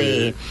to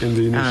play in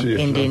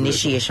the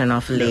initiation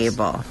of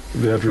labor.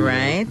 Yes.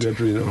 Right? The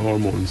adrenal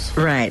hormones.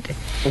 Right.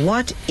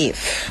 What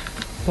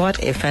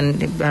if,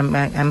 and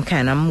I'm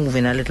kind of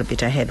moving a little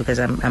bit ahead because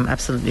I'm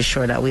absolutely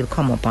sure that we'll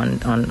come up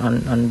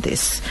on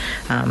this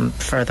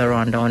further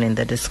on down in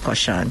the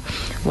discussion.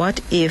 What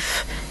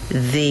if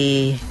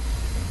the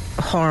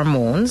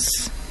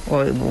hormones,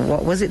 or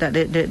what was it that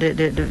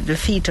the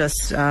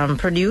fetus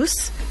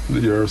produce?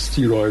 Your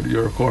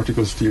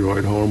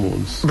corticosteroid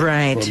hormones.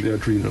 Right. From the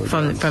adrenal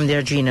gland. From the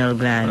adrenal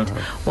gland.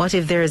 What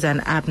if there is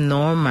an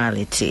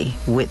abnormality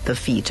with the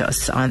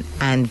fetus and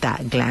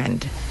that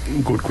gland?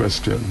 Good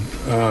question.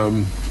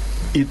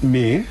 It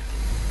may,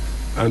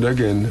 and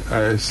again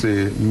I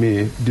say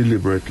may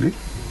deliberately,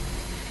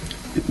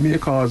 it may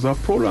cause a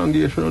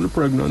prolongation of the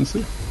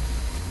pregnancy.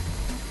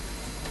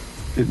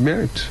 It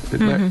might.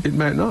 It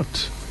might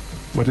not,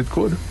 but it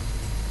could,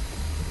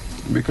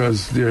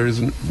 because there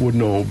would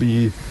now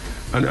be,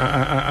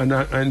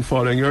 and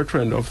following your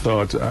trend of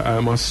thought,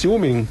 I'm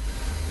assuming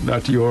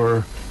that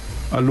you're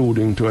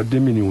alluding to a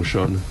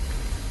diminution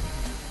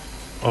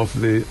of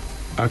the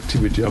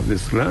activity of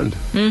this gland.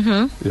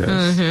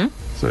 Yes.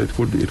 So it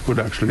could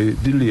actually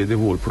delay the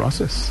whole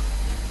process.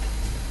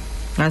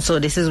 And so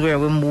this is where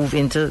we move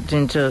into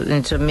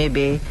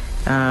maybe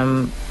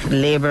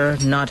labor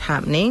not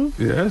happening.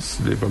 Yes,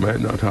 labor might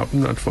not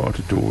happen at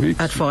 42 weeks.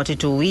 At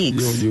 42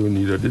 weeks. You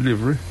need a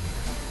delivery,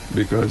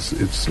 because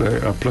it's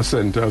like a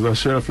placenta has a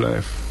shelf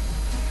life.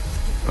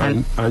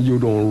 And you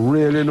don't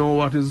really know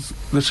what is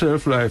the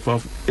shelf life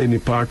of any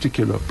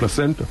particular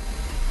placenta.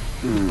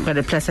 But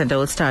the placenta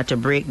will start to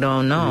break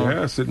down now.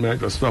 Yes, it might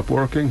just stop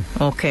working.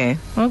 Okay.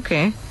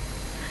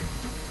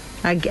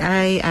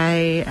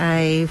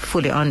 I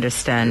fully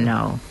understand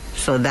now.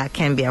 So that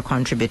can be a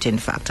contributing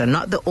factor.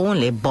 Not the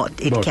only, but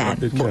it can.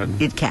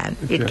 It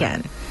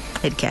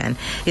can.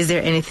 Is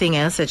there anything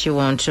else that you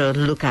want to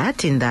look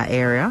at in that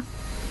area?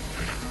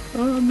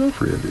 Not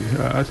really.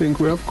 I think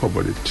we have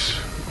covered it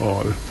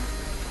all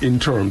in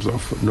terms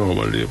of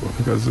normal labor.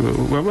 Because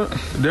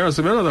there's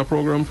another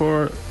program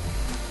for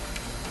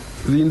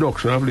the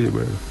induction of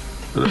labor.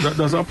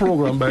 That's a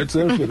program by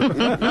itself.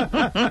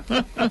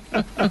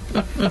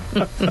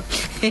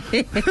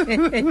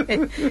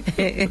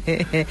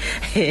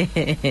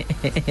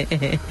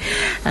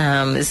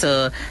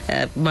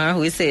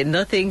 Marhu said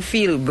nothing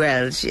feel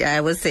well.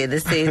 I would say the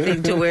same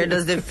thing to where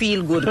does the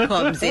feel good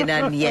comes in,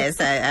 and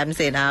yes, I'm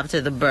saying after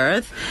the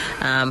birth.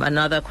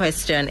 Another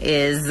question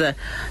is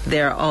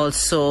there are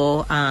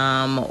also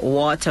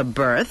water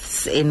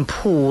births in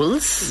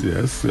pools.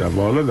 Yes, we have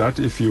all of that.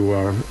 If you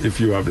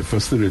have the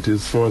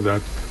facilities for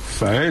that,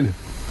 fine.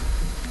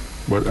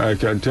 But I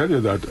can tell you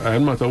that I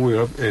am not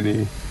aware of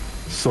any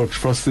such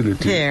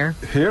facility here.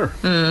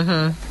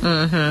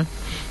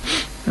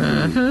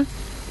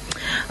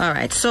 All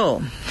right,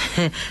 so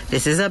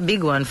this is a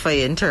big one for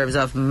you in terms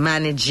of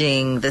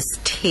managing the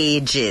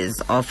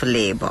stages of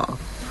labor.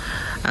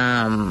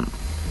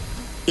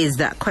 Is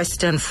that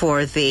question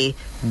for the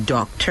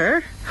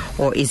doctor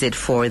or is it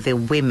for the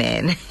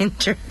women in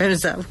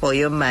terms of how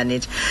you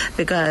manage?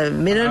 Because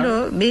me don't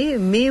know,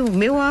 me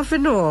want to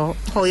know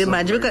how you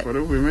manage. Because for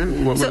the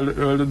women, well,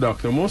 the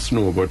doctor must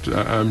know, but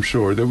I'm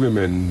sure the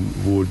women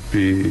would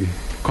be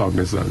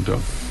cognizant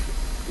of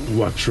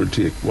what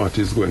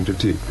is going to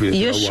take place.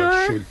 You sure?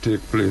 What should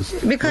take place.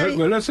 Because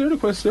well, let's hear the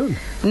question.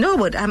 No,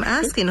 but I'm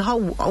asking how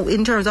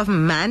in terms of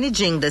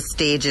managing the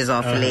stages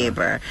of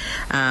labor.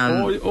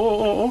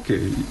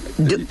 Okay.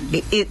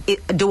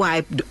 Do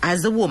I,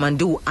 as a woman,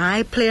 do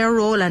I play a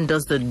role, and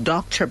does the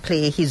doctor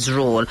play his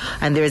role?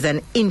 And there's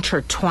an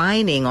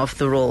intertwining of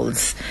the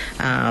roles.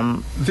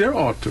 There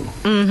ought to.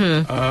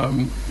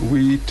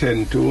 We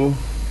tend to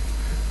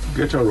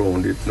get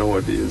around it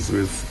nowadays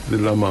with the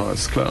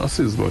Lamaze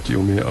classes, but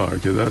you may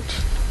argue that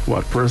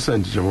what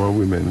percentage of our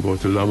women go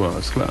to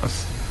Lamaze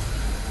class?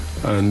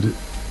 And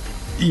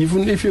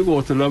even if you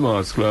go to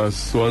Lamaze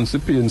class, once the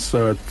pain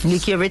starts, you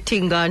keep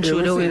everything gone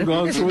through the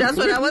window. That's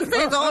what I was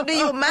saying. So how do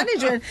you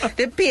manage when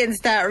the pain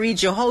start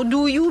reach you? How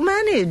do you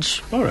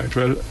manage? All right,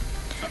 well,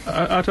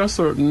 at a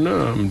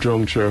certain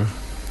juncture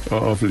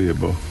of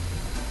labor,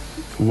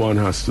 one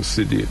has to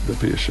sedate the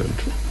patient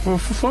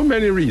for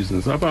many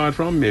reasons, apart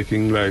from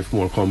making life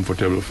more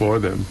comfortable for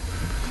them.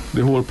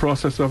 The whole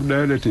process of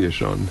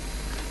dilatation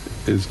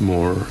is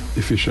more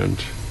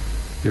efficient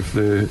if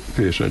the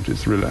patient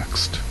is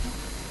relaxed.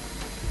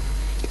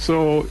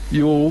 So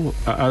you,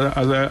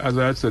 as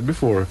I had said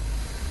before,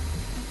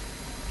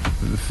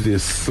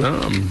 this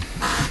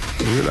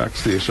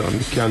relaxation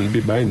can be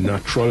by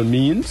natural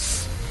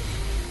means.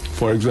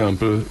 For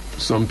example,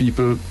 some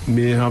people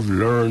may have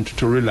learned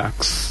to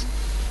relax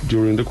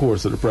during the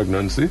course of the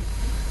pregnancy,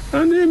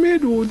 and they may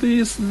do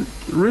these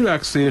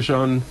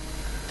relaxation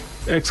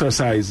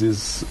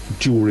exercises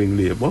during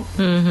labor.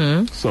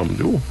 Some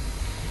do.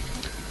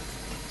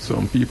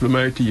 Some people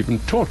might even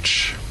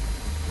touch.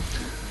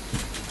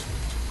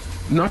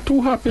 Not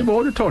too happy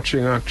about the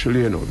touching,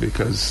 actually,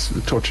 because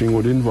the touching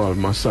would involve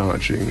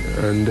massaging,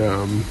 and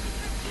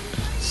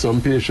some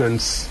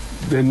patients,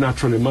 they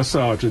naturally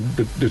massage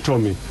the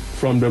tummy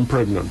from them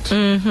pregnant.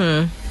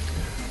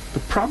 The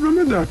problem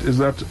with that is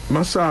that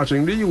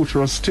massaging the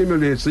uterus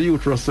stimulates the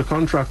uterus to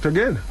contract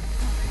again.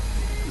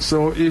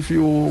 So if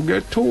you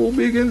get too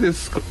big in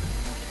this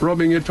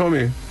rubbing your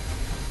tummy,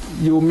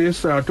 you may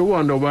start to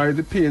wonder why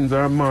the pains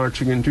are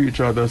marching into each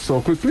other so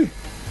quickly.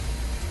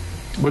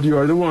 But you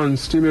are the one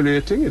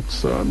stimulating it,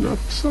 so I'm not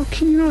so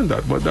keen on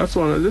that. But that's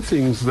one of the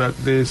things that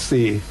they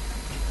say,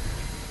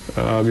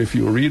 if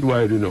you read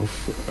wide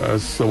enough,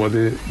 as some of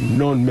the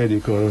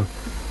non-medical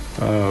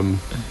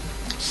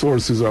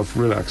sources of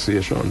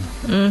relaxation.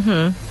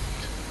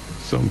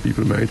 Some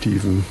people might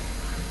even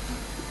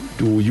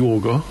do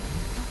yoga.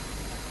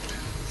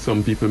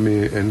 Some people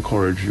may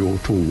encourage you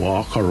to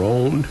walk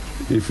around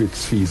if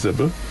it's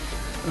feasible.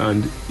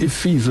 And if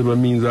feasible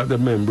means that the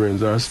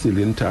membranes are still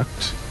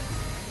intact.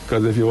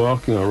 Because if you're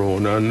walking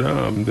around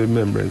and the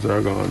membranes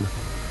are gone,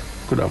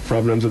 could have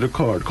problems with the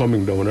cord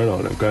coming down and all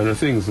that kind of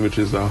things, which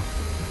is a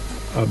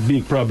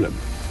big problem,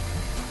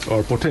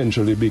 or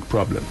potentially big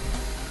problem.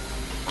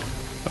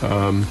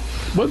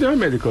 But there are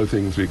medical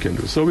things we can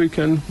do. So we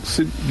can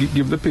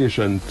give the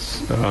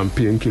patients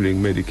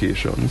pain-killing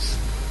medications.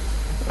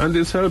 And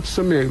this helps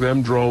to make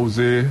them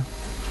drowsy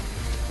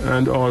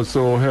and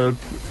also help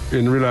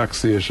in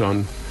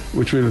relaxation,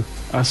 which will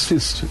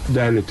assist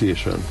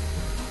dilatation.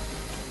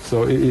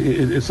 So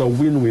it's a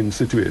win-win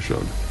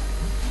situation.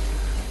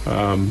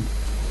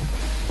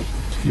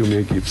 You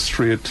may give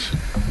straight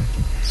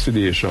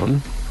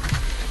sedation.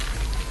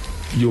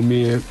 You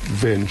may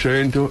venture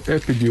into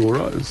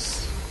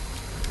epidurals.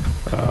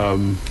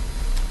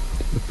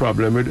 The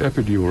problem with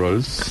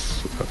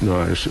epidurals,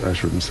 no, I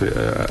shouldn't say,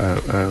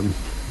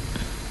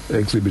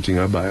 exhibiting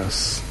a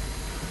bias.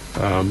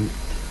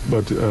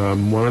 But two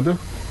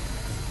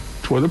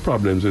of the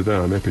problems with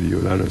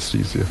epidural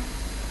anesthesia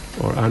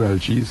or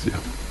analgesia,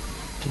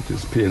 which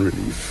is pain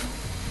relief,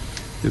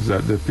 is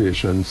that the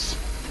patients,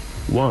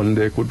 one,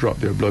 they could drop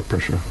their blood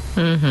pressure,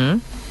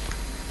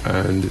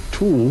 and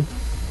two,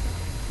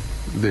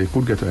 they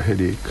could get a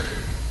headache.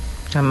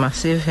 A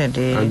massive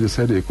headache. And this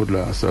headache could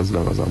last as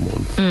long as a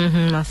month.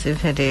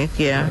 Massive headache,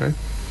 yeah. Right?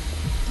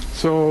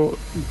 So,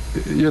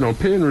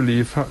 pain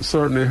relief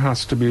certainly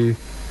has to be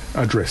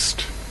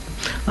addressed.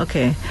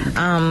 Okay.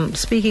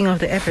 Speaking of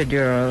the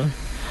epidural,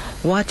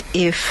 what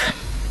if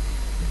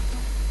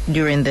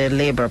during the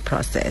labor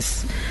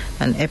process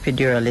an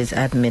epidural is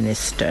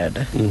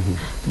administered,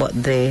 but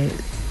the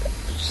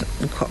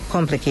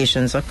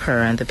complications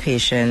occur and the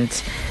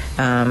patient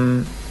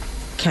can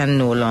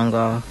no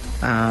longer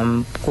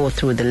go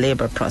through the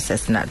labor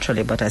process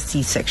naturally, but a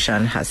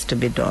C-section has to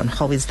be done?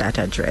 How is that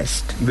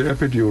addressed? The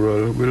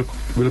epidural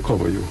will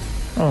cover you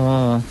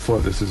for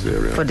the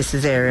cesarean. For the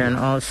cesarean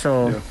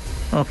also. Yeah.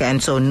 Okay,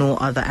 and so no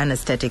other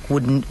anesthetic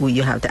would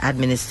you have to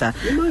administer?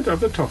 You might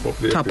have to top up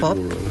the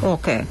epidural.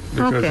 Okay.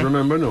 Because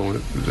remember now,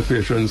 the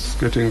patient's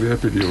getting the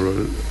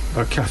epidural,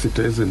 a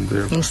catheter is in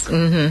there.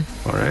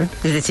 All right?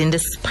 Is it in the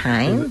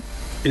spine?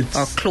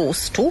 Or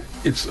close to?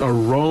 It's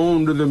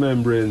around the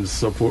membranes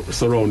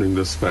surrounding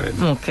the spine.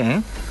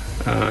 Okay.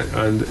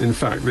 And in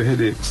fact, the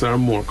headaches are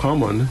more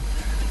common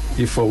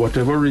if for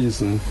whatever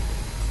reason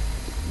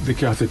the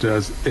catheter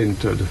has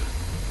entered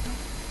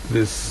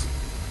this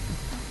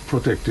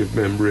protective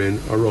membrane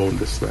around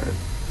the spine.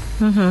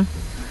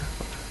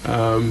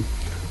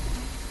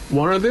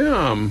 One of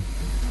the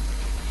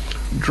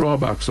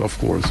drawbacks, of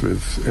course,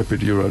 with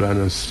epidural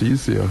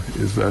anesthesia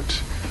is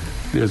that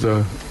there's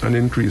an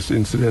increased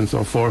incidence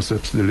of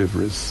forceps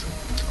deliveries.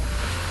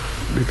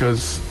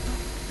 Because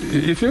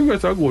if you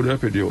get a good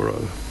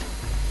epidural,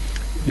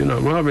 you're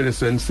not going to have any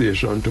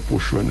sensation to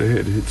push when the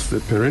head hits the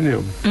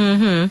perineum.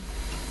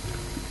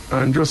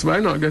 And just by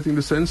not getting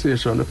the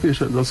sensation, the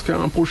patient just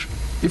can't push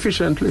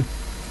efficiently,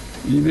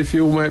 even if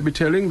you might be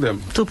telling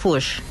them to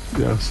push.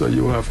 Yeah, so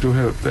you have to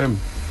help them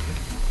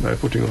by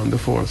putting on the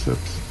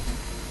forceps.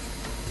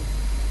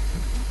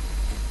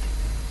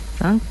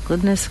 Thank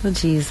goodness for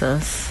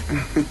Jesus.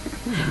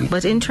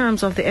 But in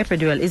terms of the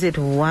epidural, is it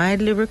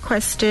widely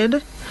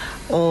requested,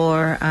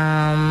 or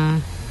I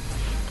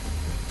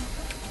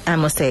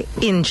must say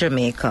in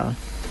Jamaica?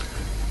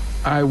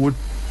 I would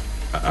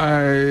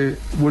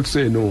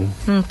say no.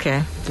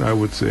 Okay. I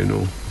would say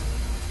no.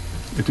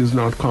 It is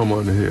not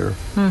common here.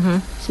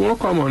 It's more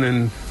common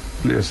in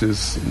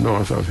places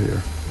north of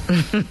here.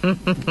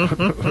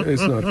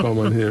 It's not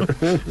common here.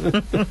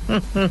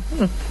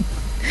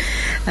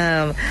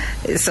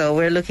 So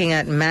we're looking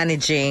at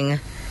managing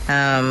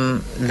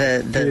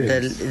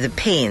the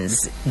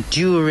pains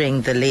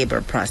during the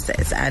labor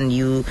process, and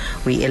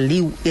we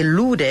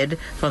alluded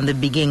from the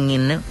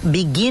beginning.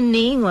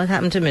 What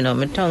happened to me now?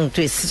 My tongue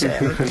twist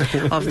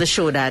of the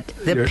show that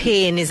the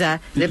pain is a.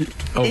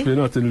 Hope you're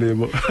not in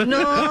labor.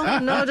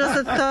 No, just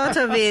the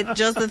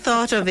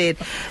thought of it.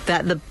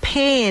 That the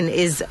pain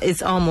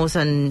is almost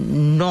a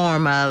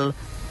normal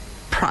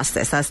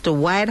process. As to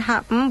why it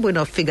happened, we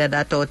don't figure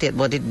that out yet,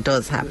 but it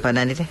does happen,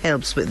 and it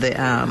helps with the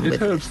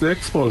helps the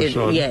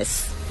expulsion.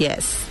 Yes.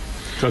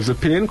 Because the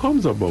pain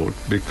comes about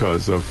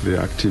because of the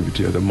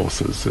activity of the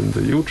muscles in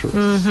the uterus.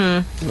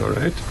 All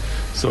right,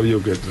 so you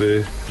get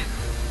the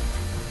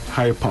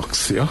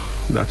hypoxia,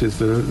 that is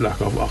the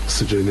lack of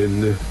oxygen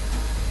in the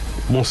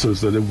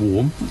muscles of the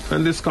womb,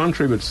 and this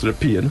contributes to the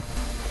pain.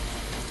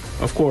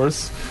 Of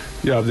course,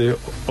 you have the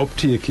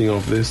uptaking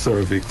of the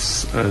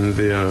cervix and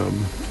the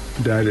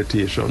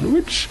dilatation,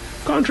 which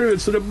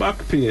contributes to the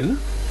back pain.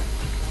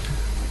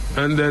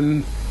 And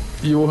then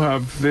you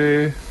have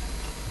the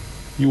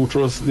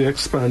uterus, the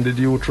expanded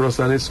uterus,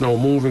 and it's now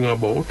moving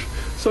about.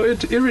 So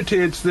it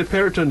irritates the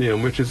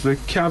peritoneum, which is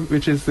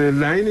the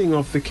lining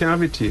of the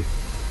cavity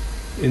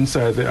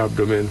inside the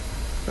abdomen.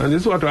 And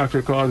this is what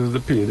actually causes the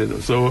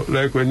pain. So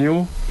like when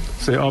you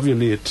say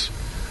ovulate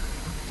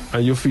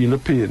and you feel the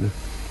pain,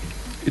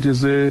 it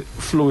is the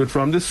fluid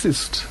from the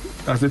cyst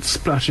as it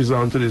splashes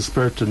onto this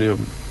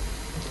peritoneum,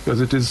 because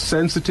it is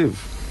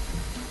sensitive,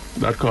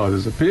 that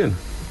causes the pain.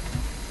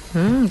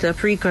 The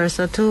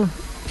precursor too.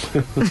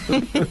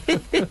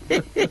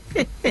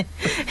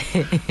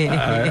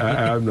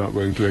 I'm not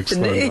going to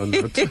expand on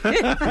that.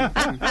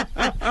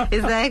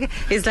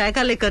 It's like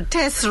a little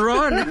test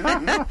run.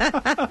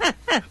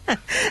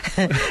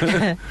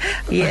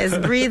 Yes,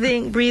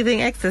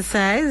 breathing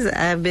exercise,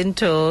 I've been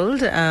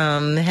told,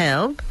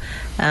 help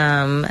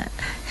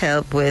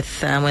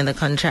with when the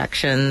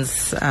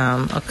contractions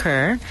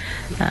occur.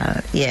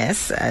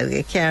 Yes,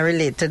 I can't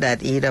relate to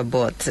that either,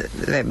 but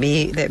let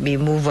me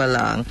move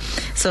along.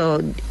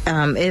 So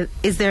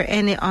is there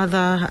any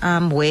other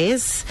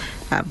ways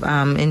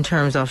in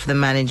terms of the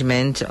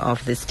management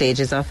of the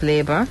stages of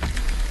labor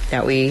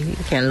that we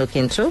can look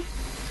into?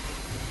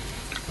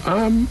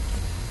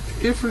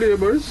 If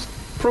labor is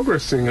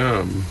progressing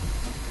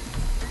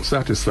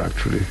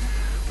satisfactorily,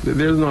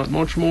 there's not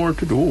much more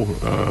to do.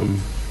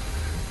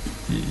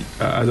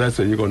 As I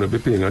said, you're going to be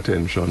paying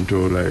attention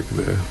to like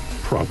the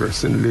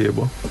progress in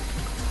labor,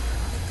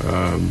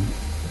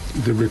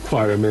 the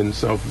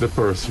requirements of the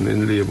person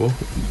in labor.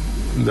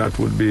 That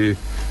would be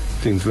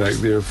things like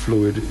their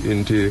fluid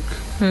intake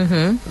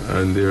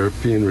and their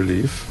pain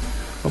relief.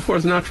 Of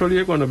course, naturally,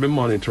 you're going to be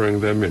monitoring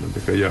them,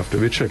 because you have to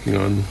be checking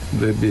on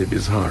the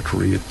baby's heart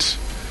rate.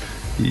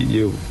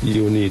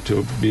 You need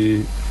to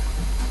be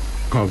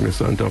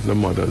cognizant of the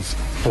mother's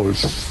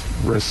pulse,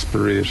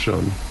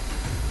 respiration,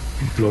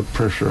 blood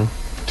pressure,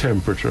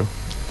 temperature,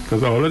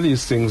 because all of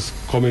these things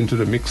come into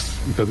the mix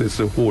because it's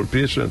a whole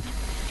patient.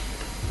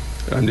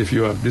 And if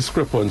you have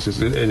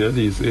discrepancies in any of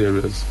these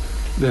areas,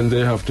 then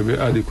they have to be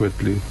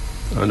adequately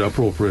and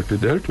appropriately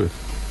dealt with.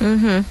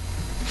 Mm-hmm.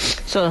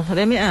 So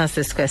let me ask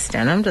this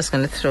question. I'm just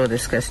going to throw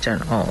this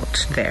question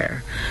out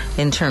there.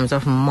 In terms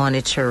of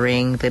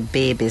monitoring the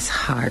baby's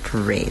heart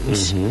rate,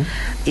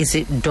 is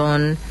it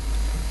done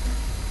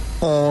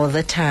all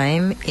the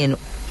time in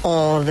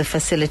all the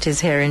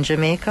facilities here in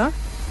Jamaica?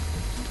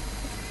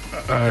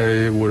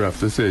 I would have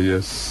to say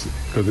yes,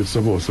 because it's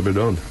supposed to be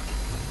done.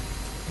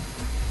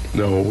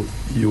 Now,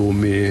 you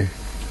may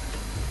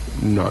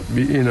not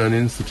be in an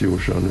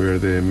institution where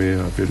they may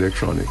have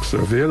electronic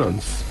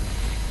surveillance.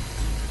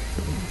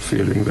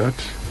 Failing that,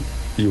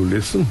 you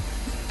listen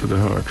to the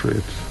heart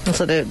rate.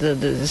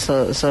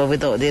 So, so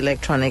without the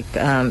electronic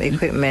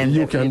equipment,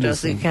 you can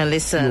listen. You can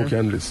listen. You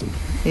can listen.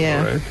 Yeah.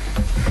 All right?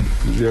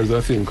 There's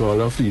a thing called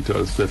a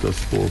fetal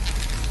stethoscope,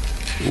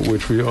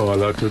 which we all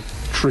have to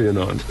train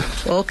on.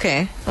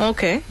 Okay.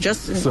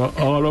 So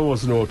all of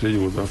us know how to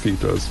use a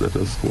fetal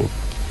stethoscope.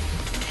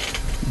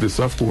 This,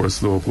 of course,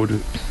 though,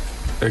 could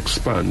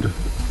expand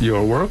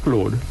your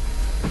workload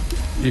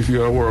if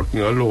you are working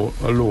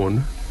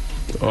alone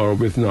or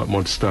with not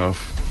much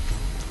staff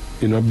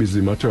in a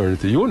busy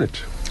maternity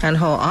unit. And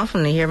how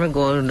often, here we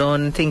go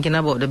down thinking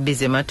about the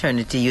busy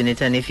maternity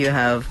unit, and if you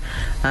have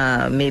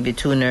maybe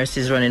 2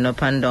 nurses running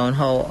up and down,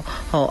 how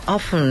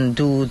often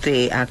do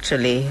they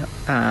actually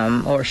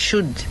or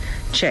should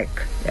check,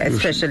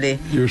 especially?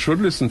 You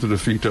should listen to the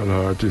fetal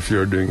heart if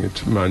you're doing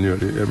it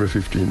manually every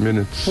 15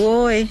 minutes.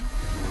 Boy.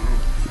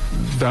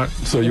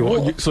 So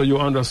you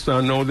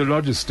understand now the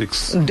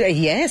logistics.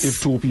 Yes.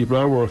 If 2 people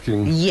are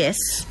working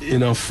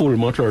in a full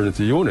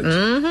maternity unit,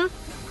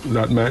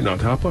 that might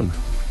not happen.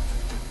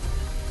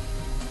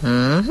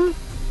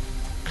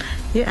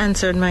 You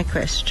answered my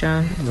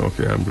question.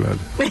 Okay, I'm glad.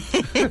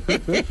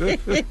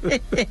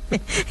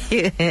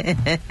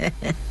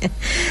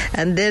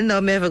 And then now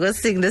I'm ever going to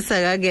sing the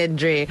song again,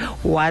 Dre.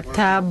 What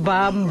a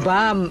bam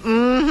bam.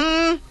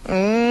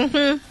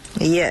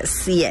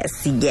 Yes.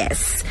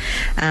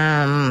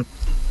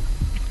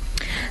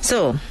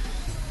 So,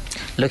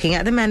 looking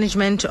at the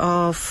management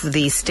of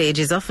the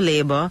stages of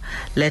labor,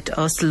 let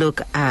us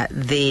look at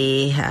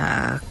the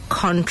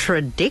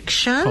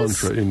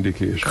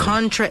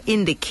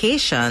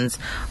contraindications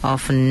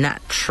of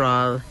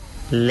natural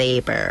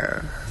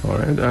labor. All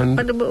right. And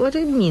but what do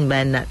you mean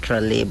by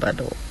natural labor,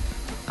 though?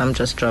 I'm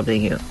just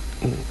troubling you.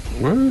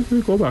 Well, if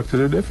we go back to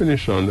the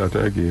definition that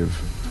I gave,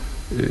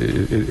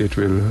 it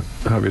will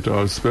have it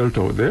all spelled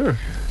out there.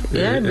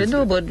 Yeah, but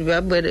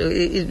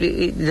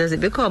does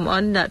it become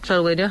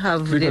unnatural when you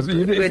have with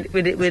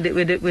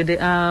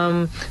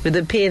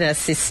the pain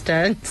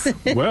assistance?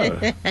 Well,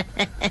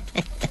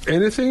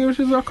 anything which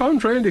is a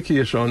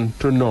contraindication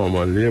to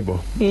normal labor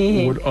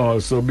would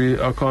also be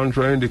a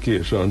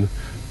contraindication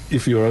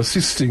if you're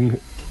assisting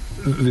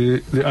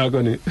the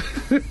agony.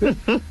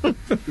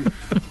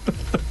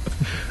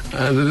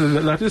 And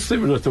that is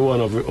similar to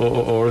one of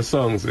our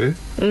songs, eh?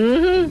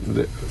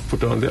 They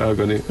put on the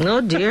agony.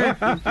 Oh, dear.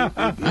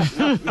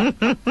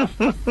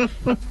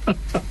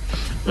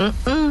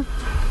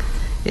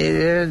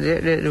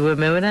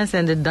 Remember when I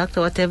said the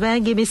doctor, whatever I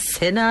give me,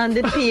 send on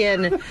the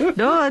pain.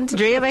 Don't,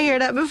 Dre, you ever hear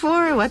that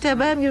before?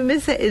 Whatever I give me,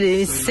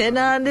 send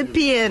on the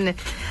pain.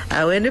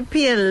 And when the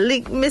pain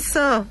lick me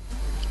so,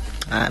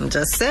 I'm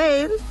just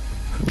saying,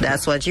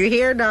 that's what you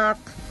hear, Doc.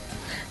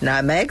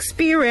 Not my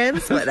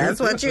experience, but that's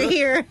what you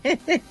hear.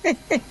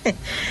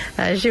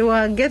 And she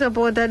want to get up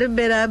out of the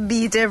bed and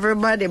beat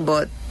everybody,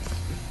 but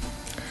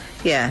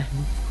yeah.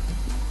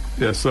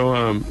 Yeah, so,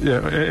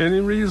 any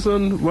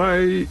reason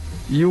why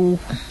you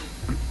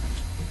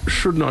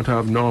should not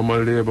have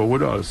normal labor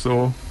would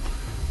also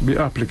be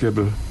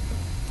applicable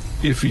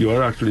if you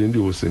are actually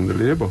inducing the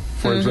labor.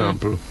 For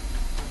example,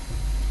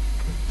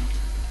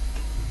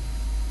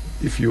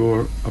 if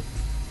you're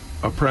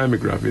a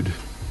primigravide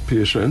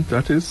patient,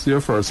 that is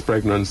your first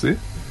pregnancy,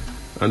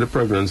 and the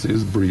pregnancy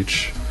is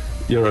breech,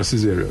 you're a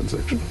cesarean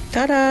section.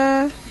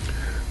 Ta-da!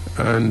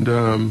 And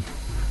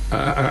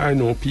I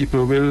know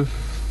people will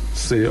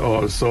say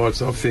all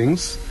sorts of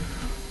things.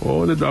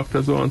 Oh, the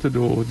doctors want to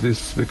do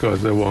this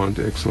because they want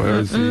X, Y,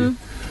 or Z.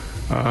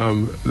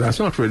 That's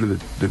not really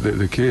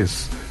the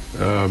case.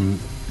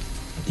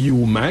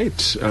 You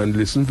might, and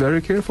listen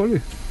very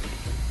carefully,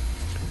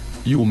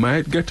 you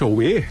might get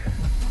away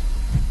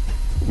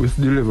with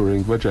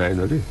delivering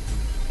vaginally.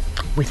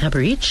 With a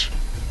breech?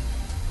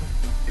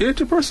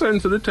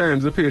 80% of the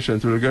times the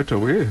patient will get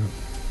away,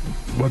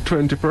 but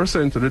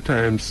 20% of the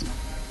times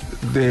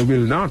they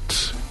will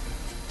not.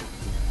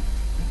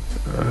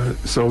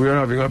 So we're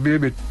having a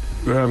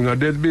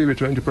dead baby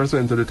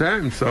 20% of the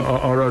time, so,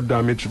 or a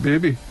damaged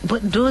baby.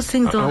 But those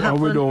things don't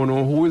happen. We don't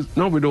know who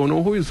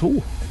is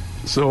who.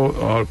 So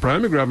all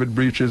primigravide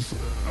breaches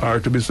are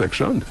to be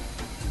sectioned.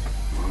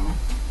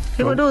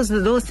 Yeah, but those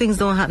things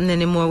don't happen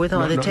anymore with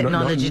all the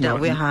technology that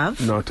we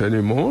have. Not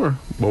anymore,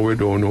 but we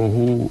don't know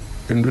who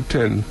in the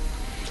 10.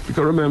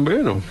 Because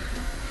remember,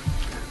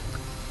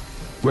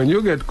 when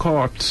you get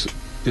caught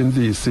in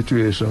these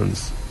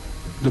situations,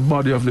 the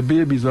body of the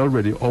baby is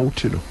already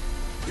out, you know.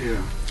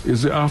 Yeah.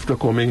 It's the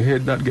aftercoming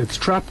head that gets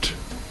trapped.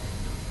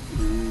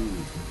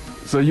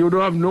 So you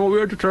don't have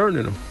nowhere to turn,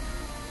 you know.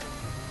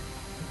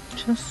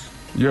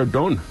 You're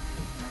done.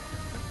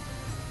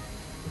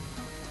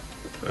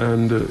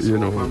 And, you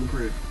know,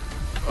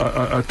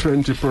 a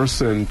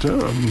 20%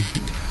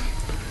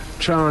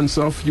 chance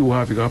of you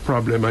having a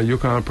problem, and you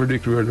can't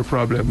predict where the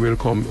problem will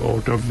come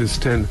out of this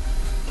 10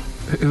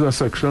 is a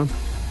section.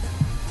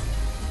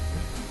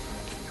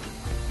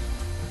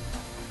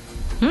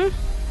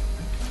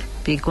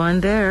 Big one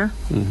there.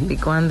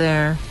 Big one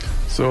there.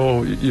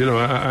 So, you know,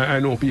 I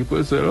know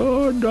people say,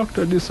 oh,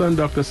 doctor this and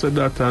doctor said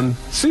that, and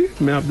see,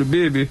 me have the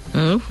baby.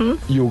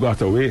 You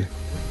got away.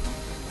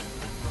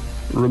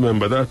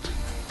 Remember that.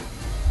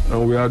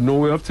 And we had no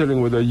way of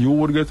telling whether you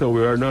would get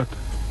away or not.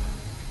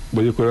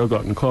 But you could have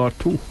gotten caught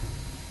too.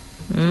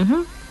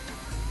 And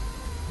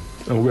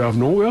we have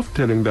no way of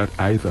telling that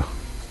either.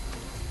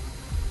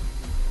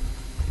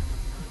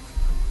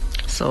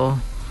 So,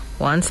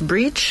 once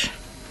breach,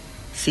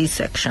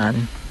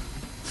 C-section.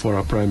 For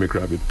a primary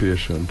gravid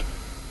patient.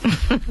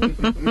 It's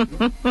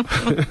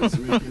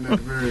making that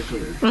very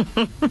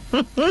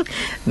clear.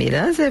 Me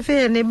don't say for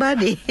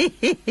anybody.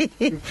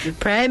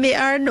 Primary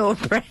or no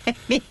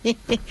primary.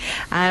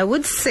 I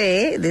would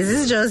say, this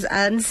is just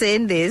Anne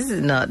saying this,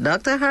 not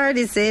Dr.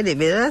 Hardy saying it.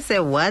 Me don't say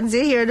once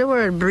you hear the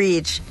word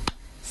breach,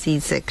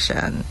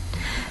 C-section.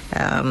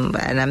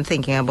 And I'm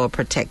thinking about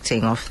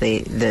protecting of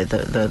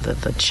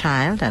the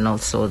child and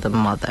also the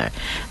mother.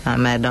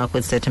 My doc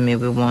would say to me,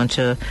 we want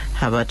to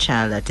have a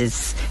child that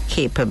is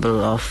capable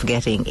of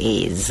getting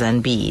A's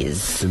and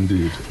B's.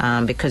 Indeed.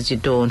 Because you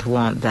don't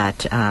want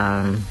that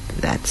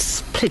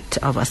split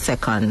of a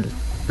second,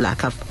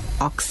 lack of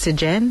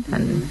oxygen,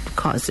 and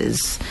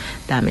causes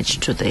damage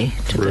to the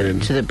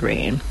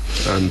brain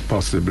and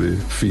possibly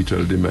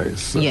fetal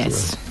demise.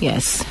 Yes, well.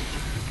 Yes.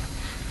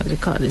 What do you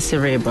call it?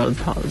 Cerebral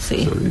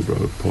palsy.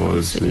 Cerebral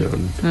palsy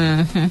and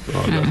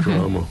all that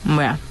drama.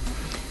 Yeah.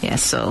 Yeah,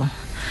 so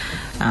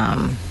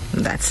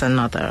that's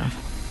another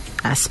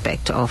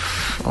aspect of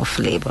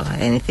labor.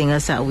 Anything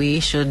else that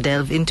we should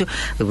delve into?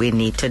 We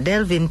need to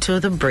delve into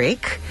the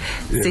break.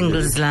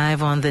 Singles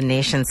live on the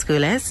Nation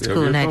School S,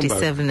 Cool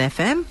 97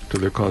 FM. To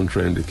the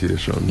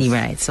contraindications.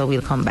 Right, so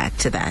we'll come back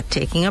to that.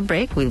 Taking a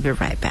break, we'll be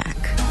right back.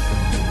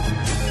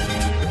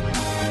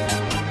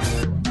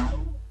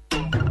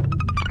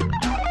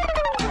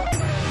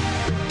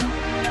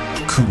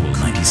 Cool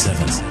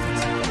 97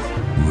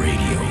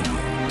 Radio.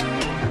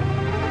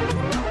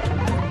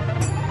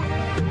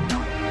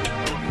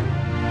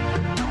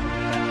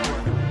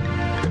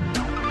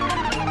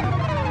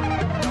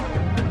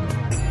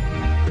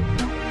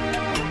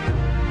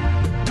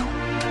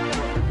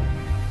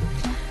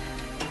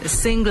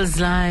 Singles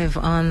live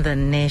on the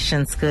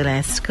Nation School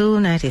at School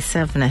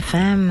 97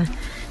 FM.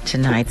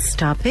 Tonight's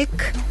topic,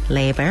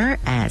 labor,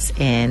 as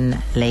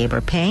in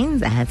labor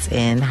pains, as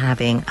in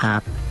having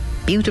a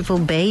beautiful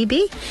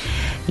baby.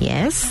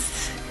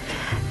 Yes.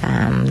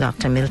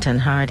 Dr. Milton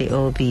Hardy,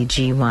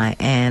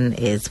 OBGYN,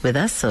 is with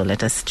us, so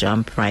let us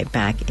jump right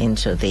back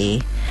into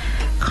the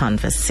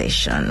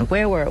conversation.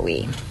 Where were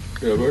we?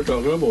 Yeah, we're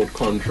talking about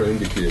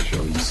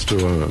contraindications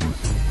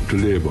to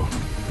labor.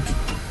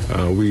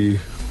 We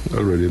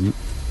already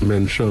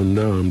mentioned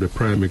the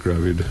primary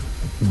gravid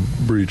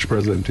breech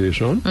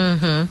presentation.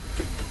 And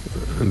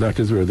that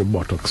is where the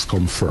buttocks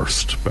come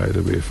first, by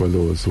the way, for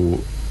those who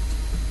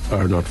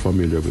are not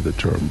familiar with the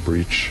term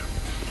breech.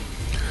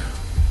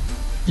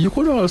 You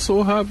could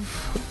also have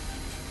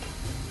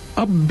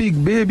a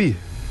big baby.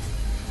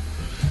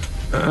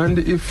 And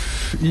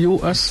if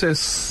you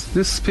assess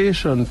this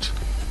patient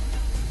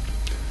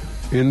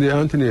in the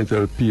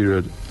antenatal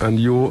period and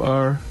you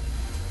are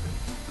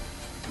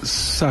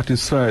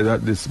satisfied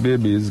that this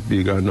baby is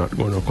big and not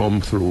going to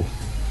come through,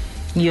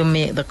 you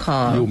make the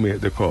call.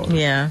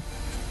 Yeah.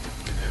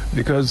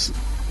 Because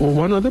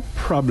one of the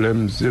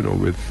problems,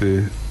 with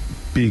the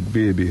big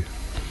baby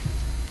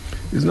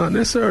is not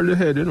necessarily the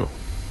head,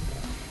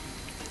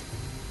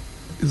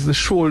 It's the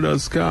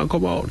shoulders can't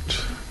come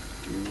out.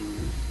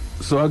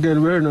 So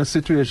again, we're in a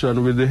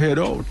situation with the head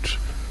out.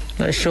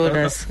 The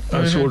shoulders.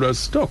 Shoulders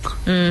stuck.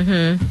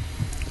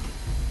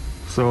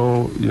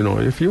 So,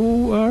 if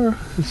you are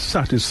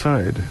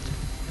satisfied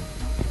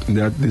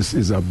that this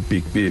is a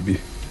big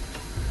baby,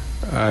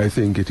 I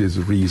think it is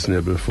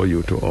reasonable for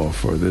you to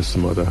offer this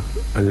mother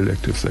an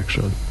elective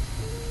section.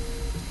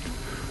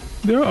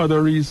 There are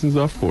other reasons,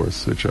 of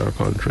course, which are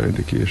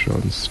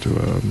contraindications to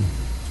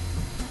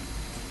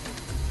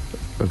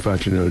a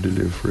vaginal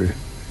delivery.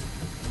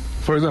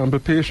 For example,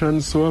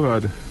 patients who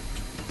have had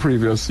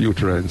previous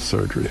uterine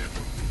surgery.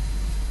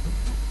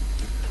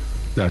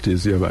 That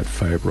is, you have had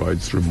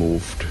fibroids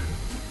removed.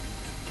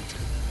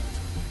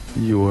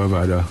 You have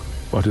had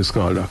what is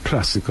called a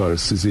classical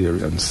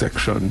cesarean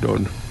section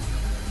done,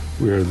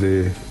 where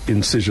the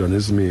incision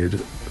is made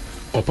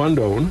up and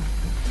down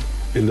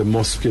in the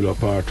muscular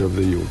part of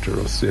the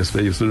uterus. Yes,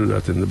 they used to do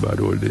that in the bad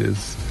old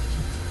days.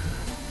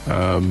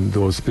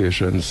 those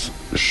patients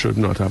should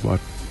not have a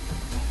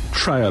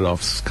trial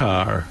of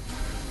scar,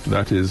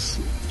 that is,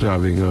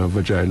 having a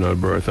vaginal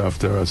birth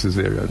after a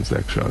cesarean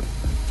section.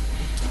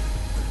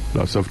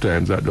 Lots of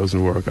times that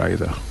doesn't work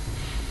either.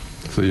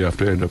 So you have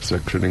to end up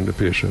sectioning the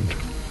patient.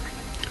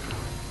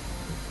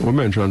 We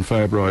mentioned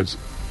fibroids.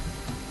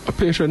 A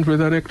patient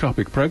with an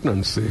ectopic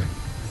pregnancy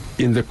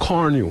in the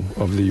cornu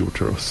of the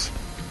uterus.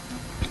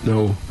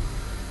 Now,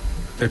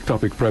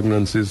 ectopic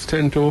pregnancies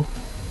tend to,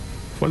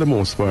 for the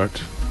most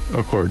part,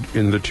 occur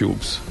in the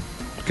tubes.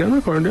 It can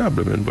occur in the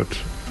abdomen,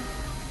 but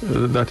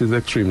that is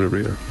extremely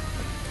rare.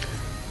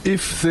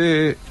 If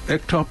the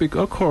ectopic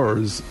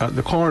occurs at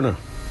the corner,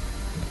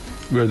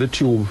 where the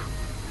tube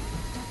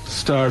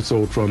starts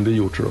out from the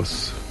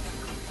uterus,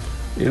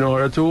 in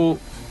order to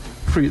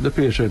treat the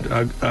patient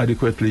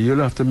adequately, you'll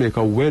have to make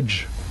a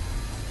wedge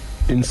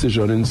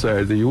incision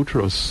inside the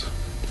uterus.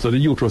 So the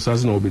uterus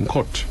has now been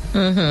cut.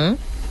 Mm-hmm.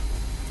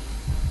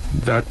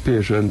 That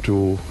patient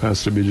too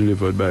has to be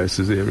delivered by a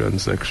cesarean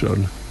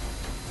section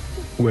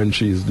when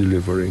she's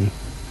delivering,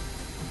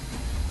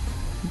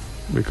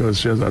 because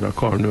she has had a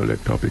corneal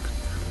ectopic.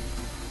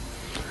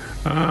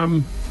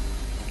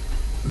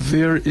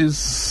 There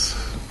is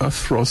a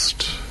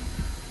thrust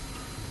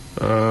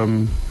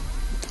in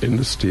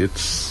the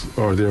States,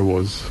 or there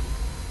was,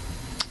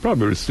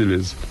 probably still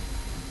is,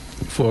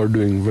 for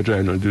doing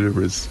vaginal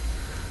deliveries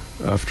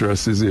after a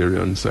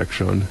cesarean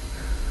section.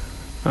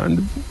 And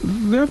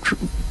they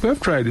have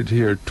tried it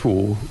here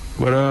too,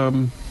 but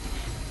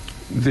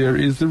there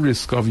is the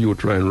risk of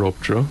uterine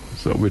rupture,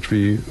 so which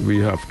we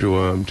have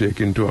to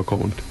take into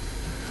account.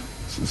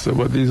 So,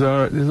 but these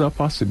are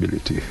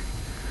possibility.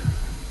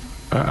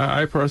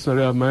 I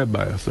personally have my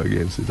bias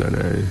against it, and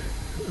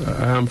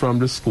I am from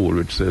the school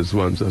which says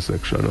once a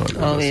section,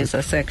 always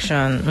a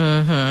section.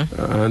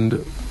 Mm-hmm. And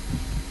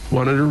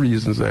one of the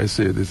reasons I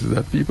say this is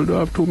that people don't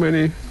have too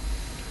many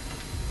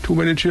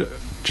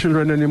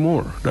children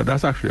anymore.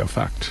 That's actually a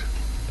fact.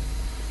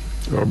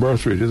 Our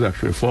birth rate is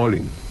actually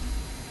falling.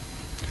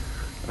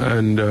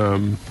 And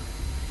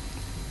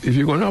if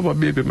you're going to have a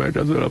baby, might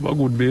as well have a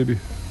good baby.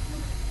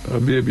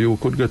 A baby who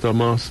could get a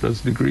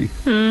master's degree.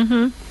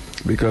 Mm-hmm.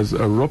 Because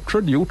a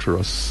ruptured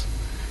uterus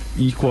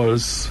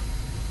equals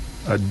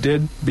a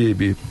dead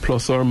baby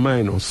plus or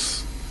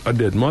minus a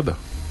dead mother.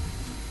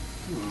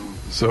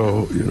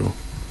 So,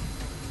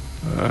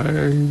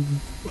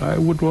 I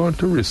would want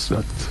to risk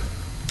that.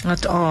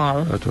 At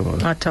all.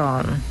 At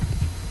all.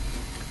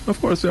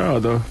 Of course, there are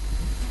other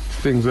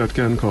things that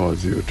can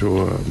cause you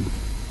to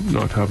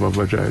not have a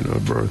vaginal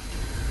birth.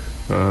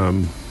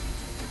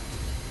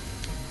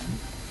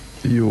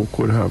 You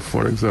could have,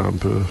 for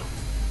example,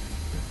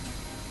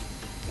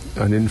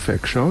 an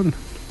infection.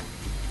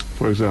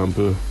 For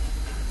example,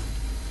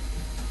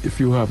 if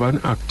you have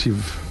an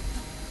active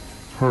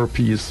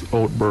herpes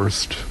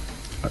outburst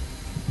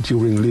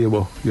during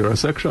labor, you're a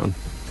section.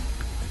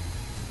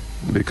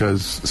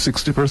 Because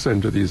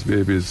 60% of these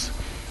babies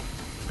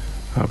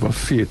have a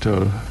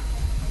fatal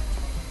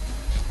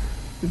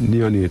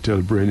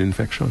neonatal brain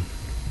infection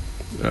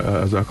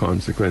as a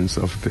consequence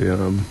of the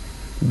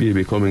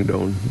baby coming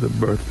down the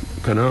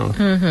birth canal.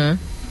 Mm-hmm.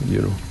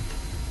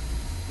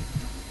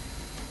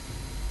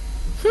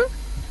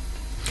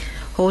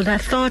 Hold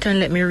that thought and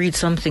let me read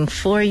something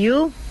for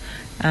you.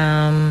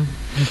 Man,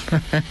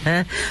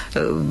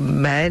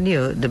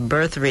 the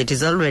birth rate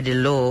is already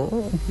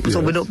low,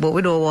 so yes.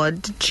 we don't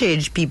want to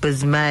change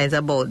people's minds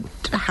about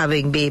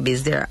having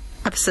babies. They're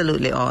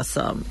absolutely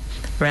awesome,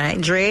 right,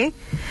 Dre?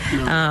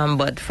 No.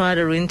 But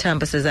Father in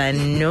Tampa says, I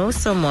know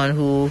someone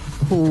who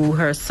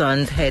her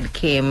son's head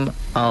came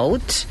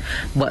out,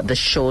 but the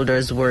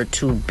shoulders were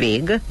too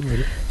big,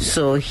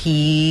 so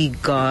he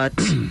got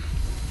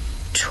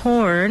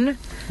torn.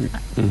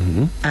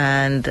 Mm-hmm.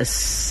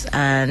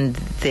 And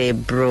they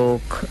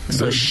broke.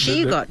 So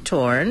she got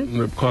torn.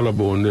 The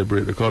collarbone, they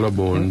break the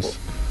collarbones,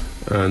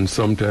 and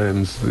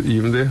sometimes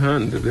even the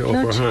hand, the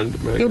upper hand.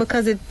 Yeah,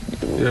 because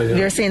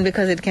you're saying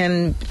because it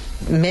can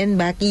mend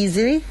back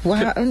easily. What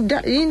happened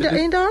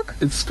in dog?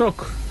 It's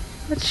stuck.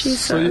 But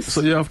Jesus.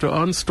 So you have to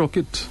unstuck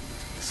it.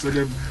 So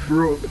they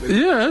broke.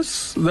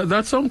 Yes,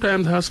 that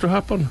sometimes has to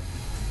happen.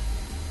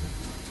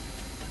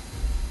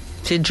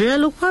 See, Dre,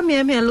 look for me,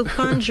 and look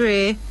for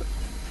Dre.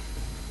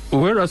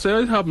 Where I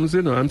say it happens,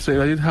 I'm saying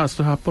that it has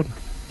to happen.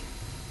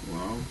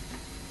 Wow.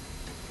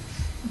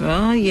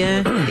 Oh,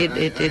 yeah. I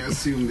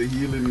assume the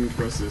healing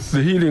process.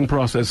 The healing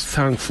process,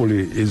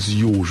 thankfully, is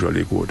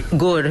usually good.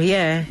 Good,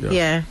 yeah.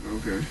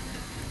 Okay.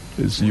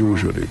 It's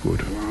usually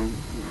good. Wow.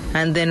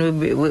 And then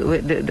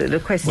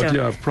the question. But you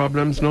have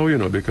problems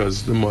now,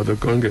 because the mother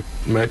could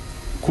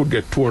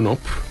get torn up.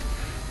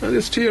 And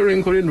this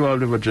tearing could involve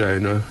the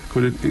vagina.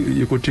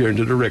 You could tear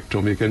into the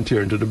rectum, you can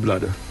tear into the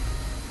bladder.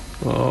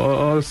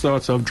 All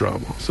sorts of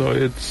drama. So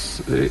it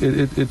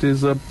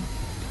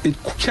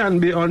can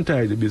be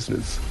untidy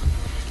business,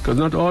 because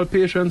not all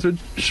patients with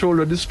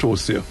shoulder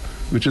dystocia,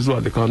 which is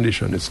what the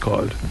condition is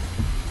called,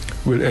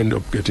 will end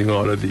up getting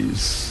all of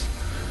these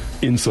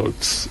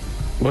insults.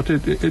 But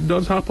it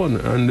does happen,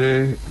 and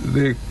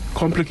the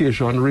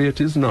complication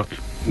rate is not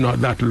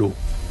not that low.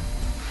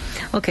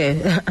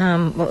 Okay,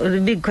 a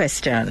big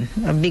question.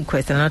 A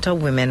lot of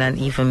women and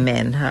even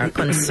men are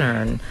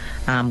concerned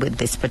with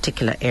this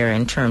particular area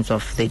in terms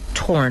of the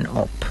torn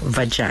up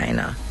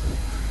vagina.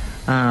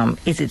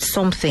 Is it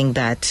something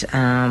that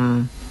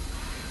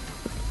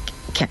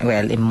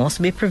it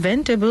must be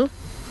preventable?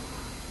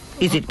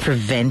 Is it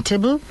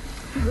preventable?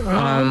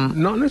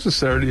 Not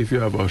necessarily if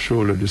you have a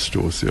shoulder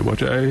dystocia,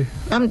 but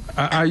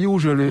I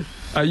usually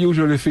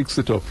fix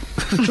it up.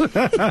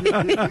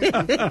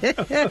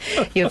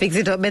 You fix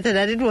it up better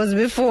than it was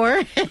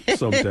before.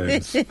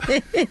 Sometimes.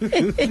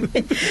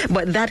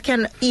 But that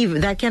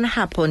can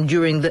happen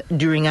during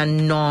a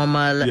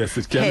normal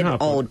head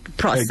out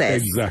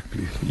process.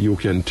 Exactly. You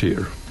can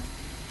tear.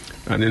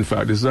 And in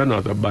fact, this is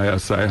another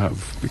bias I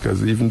have,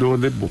 because even though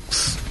the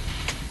books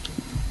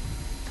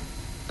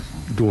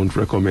don't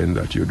recommend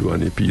that you do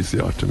an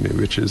episiotomy,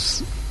 which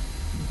is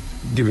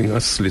giving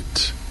a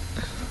slit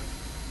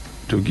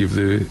to give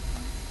the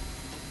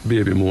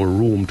baby more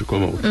room to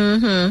come out.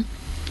 Mm-hmm.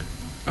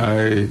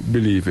 I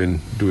believe in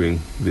doing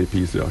the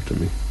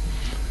episiotomy.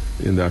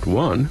 In that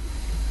one,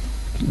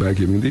 by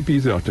giving the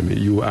episiotomy,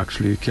 you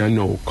actually can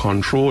now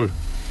control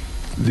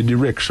the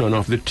direction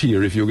of the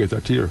tear if you get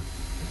a tear.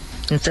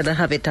 Instead of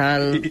have it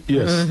all...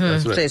 Yes,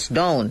 that's right. So it's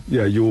down.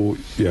 Yeah,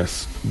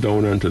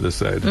 down and to the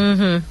side.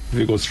 Mm-hmm. If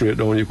you go straight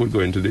down, you could go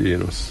into the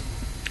anus,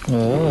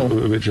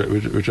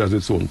 which has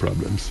its own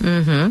problems.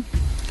 Mm-hmm.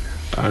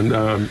 And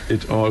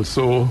it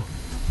also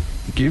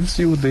gives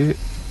you the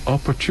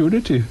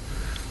opportunity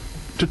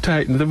to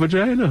tighten the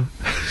vagina.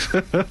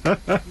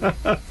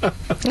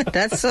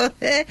 That's so.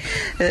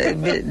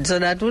 So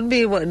that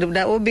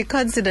would be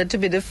considered to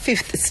be the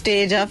 5th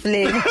stage of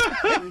labor.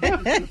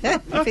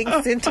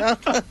 Fix it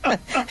up,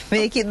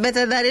 make it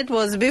better than it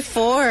was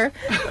before.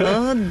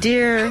 Oh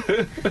dear.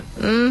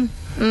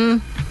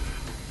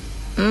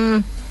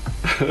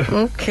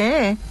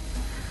 Okay.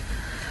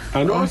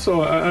 And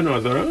also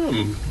another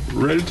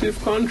relative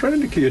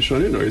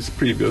contraindication, is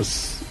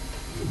previous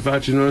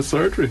vaginal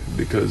surgery,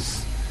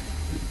 because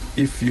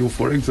if you,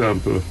 for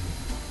example,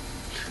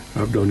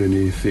 have done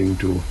anything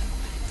to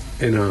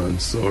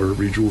enhance or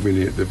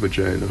rejuvenate the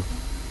vagina,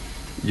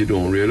 you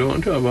don't really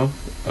want to have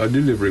a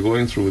delivery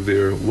going through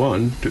there,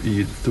 one, to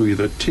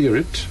either tear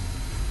it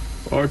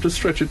or to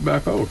stretch it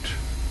back out.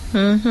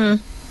 Mm-hmm.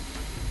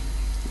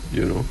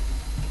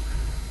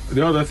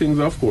 The other things,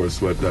 of course,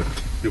 that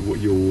you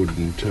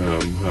wouldn't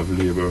have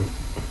labor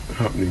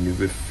happening is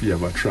if you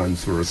have a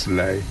transverse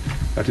lie.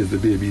 That is, the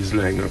baby is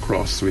lying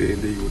across way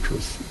in the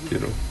uterus,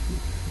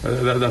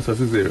 That's a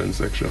cesarean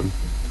section.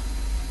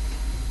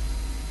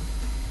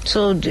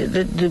 So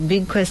the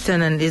big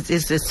question is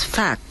this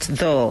fact,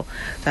 though,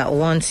 that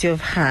once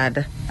you've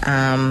had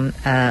a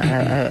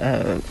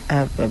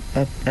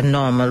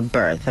normal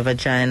birth, a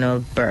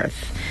vaginal birth,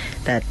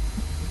 that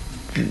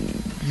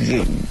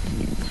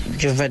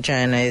your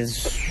vagina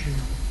is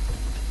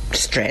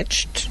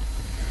stretched.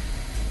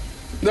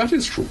 That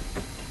is true.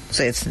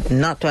 So it's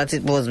not what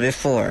it was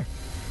before.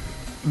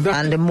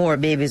 And the more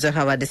babies you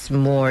have, the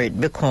more it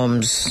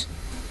becomes.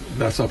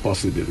 That's a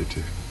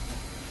possibility.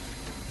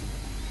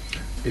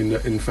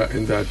 In fact,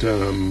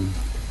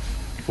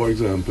 for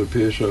example,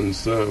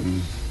 patients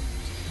who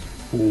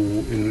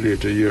in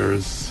later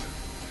years,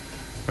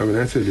 when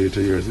I say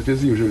later years, it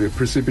is usually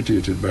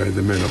precipitated by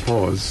the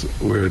menopause,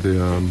 where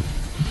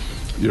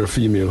your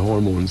female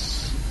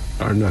hormones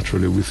are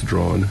naturally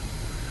withdrawn,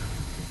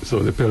 so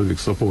the pelvic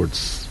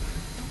supports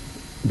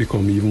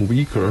become even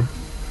weaker.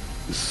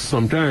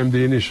 Sometimes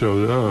the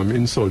initial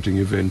insulting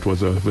event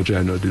was a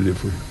vaginal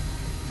delivery.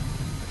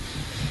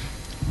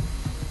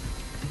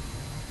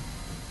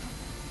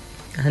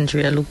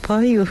 Andrea, look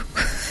for you.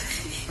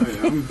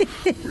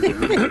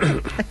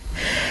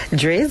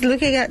 Dre's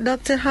looking at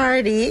Dr.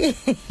 Hardy.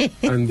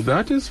 And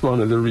that is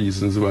one of the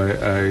reasons why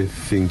I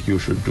think you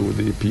should do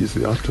the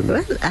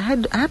episiotomy.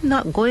 Well, I'm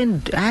not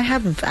going.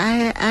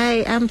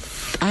 I am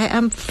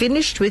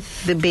finished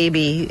with the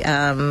baby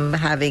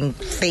having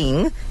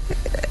thing.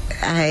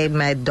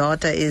 My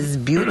daughter is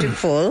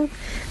beautiful.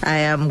 I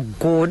am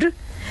good.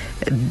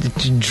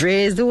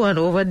 Dre is the one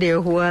over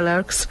there who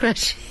are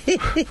scratching.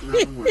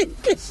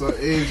 So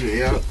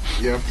AJ,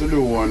 you have to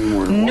do one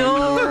more.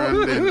 No.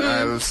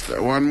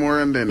 One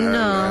more and then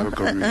I'll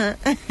come in.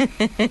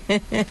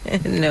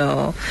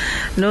 No,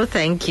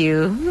 thank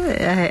you.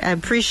 I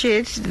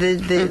appreciate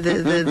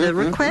the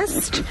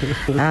request,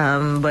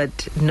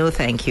 but no,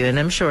 thank you. And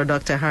I'm sure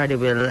Dr. Hardy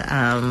will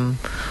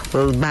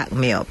back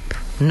me up.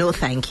 No,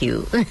 thank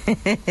you.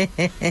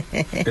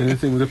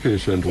 Anything the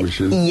patient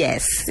wishes.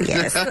 Yes.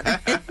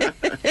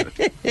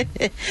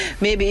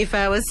 Maybe if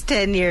I was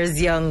 10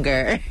 years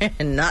younger,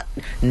 not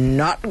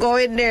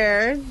going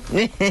there.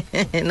 You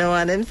know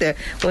what I'm saying?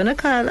 When I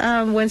call,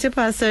 once you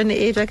pass certain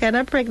age, what kind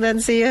of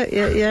pregnancy,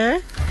 yeah?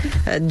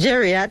 A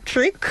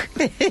geriatric?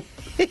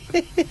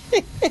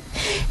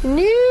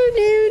 No.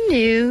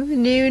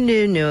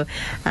 new.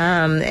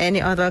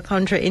 Any other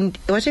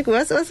what's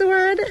the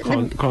word?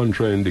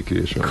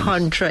 Contraindications.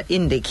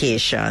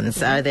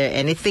 Contraindications. Are there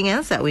anything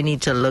else that we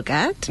need to look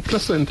at?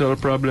 Placental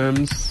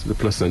problems. The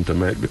placenta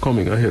might be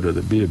coming ahead of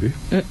the baby.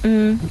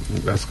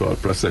 That's called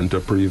placenta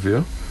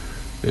previa.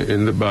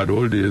 In the bad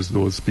old days,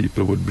 those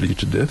people would bleed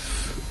to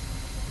death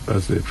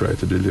as they try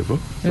to deliver.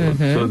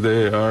 So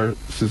they are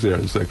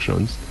cesarean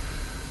sections.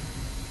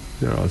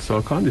 There are also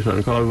a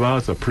condition called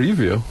vasa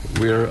previa,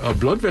 where a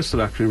blood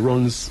vessel actually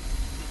runs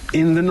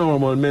in the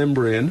normal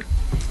membrane,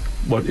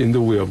 but in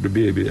the way of the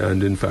baby.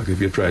 And in fact, if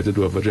you try to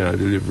do a vaginal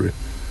delivery,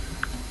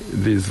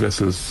 these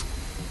vessels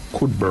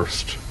could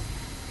burst.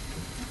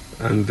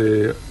 And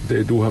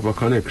they do have a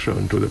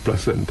connection to the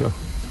placenta.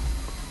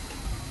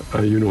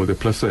 And the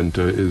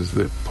placenta is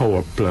the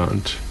power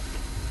plant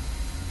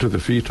to the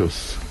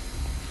fetus,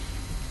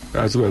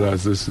 as well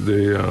as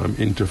the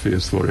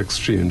interface for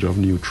exchange of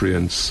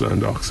nutrients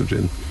and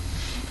oxygen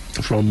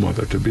from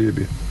mother to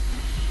baby.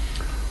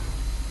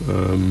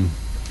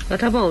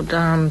 What about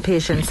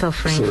patients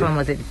suffering from,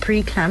 was it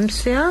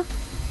preeclampsia?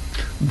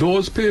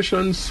 Those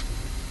patients,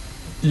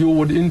 you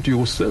would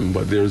induce them,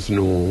 but there's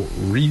no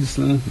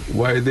reason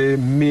why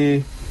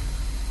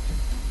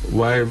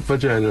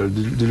vaginal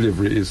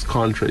delivery is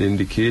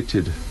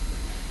contraindicated.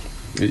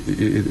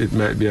 It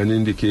might be an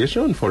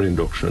indication for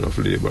induction of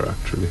labor,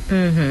 actually.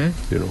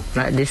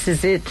 Right, this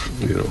is it.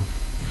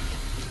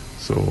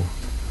 So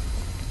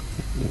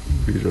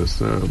we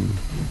just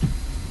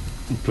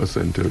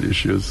placental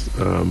issues.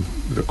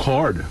 The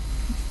cord,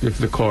 if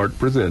the cord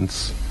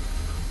presents,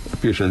 a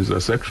patient's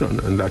dissection,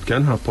 and that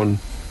can happen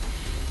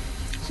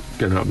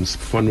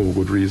for no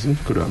good reason,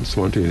 could happen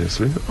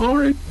spontaneously,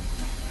 or it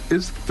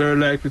is very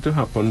likely to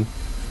happen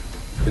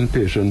in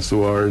patients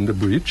who are in the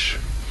breech,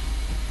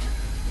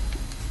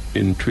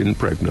 in twin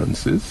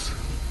pregnancies,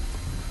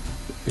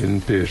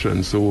 in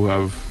patients who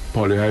have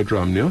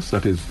polyhydramnios,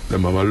 that is,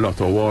 them have a lot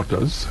of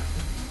waters.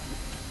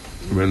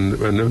 When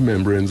the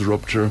membranes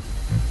rupture,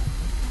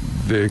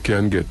 they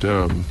can get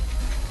the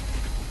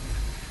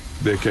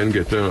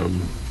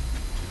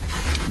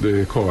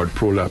cord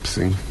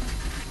prolapsing.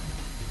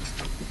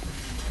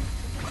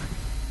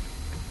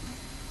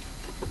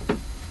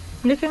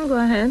 You can go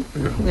ahead.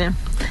 Yeah.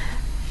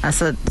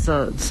 So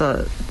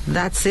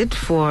that's it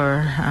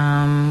for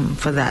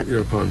that.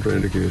 Your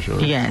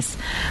contraindication. Yes.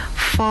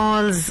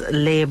 False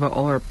labor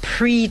or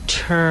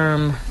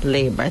preterm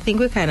labor. I think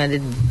we kind of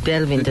did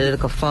delve into the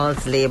look of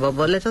false labor,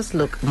 but let us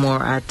look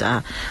more at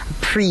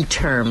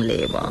preterm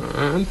labor.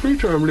 And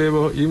preterm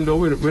labor, even though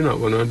we're not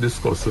going to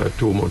discuss that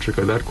too much,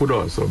 because that could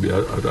also be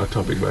a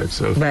topic by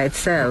itself.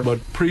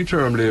 But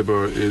preterm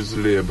labor is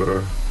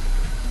labor.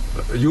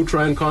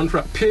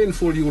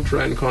 Painful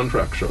uterine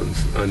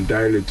contractions and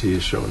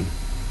dilatation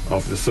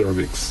of the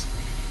cervix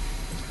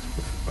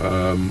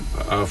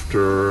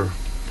after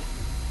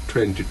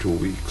 22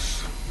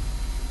 weeks.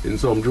 In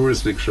some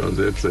jurisdictions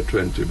they've said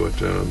 20,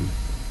 but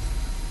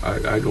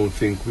I don't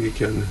think we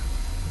can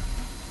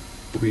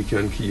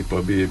keep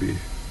a baby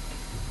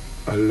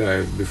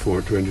alive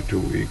before 22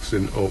 weeks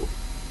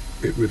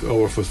with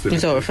our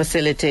facilities. With our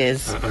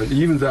facilities. And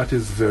even that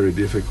is very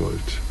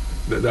difficult.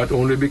 That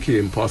only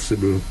became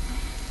possible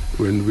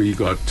when we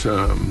got,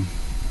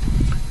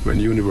 when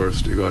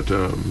university got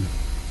a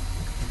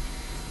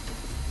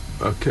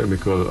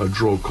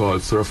drug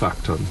called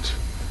surfactant,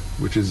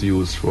 which is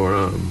used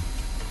for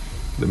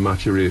the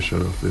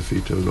maturation of the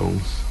fetal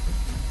lungs.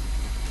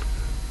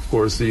 Of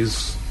course,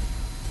 these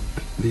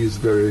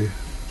very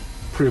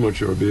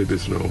premature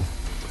babies now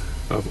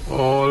have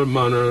all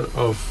manner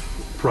of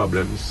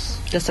problems.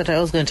 That's what I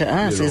was going to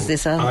ask. Is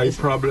this eye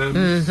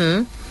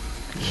problems?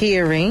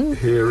 Hearing,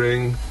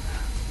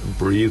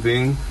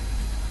 breathing,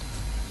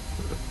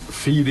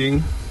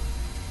 feeding.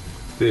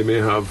 They may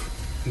have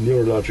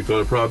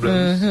neurological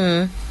problems.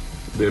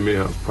 They may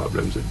have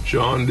problems with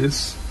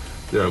jaundice.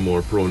 They are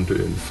more prone to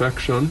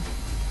infection.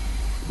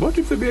 But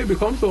if the baby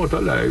comes out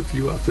alive,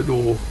 you have to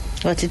do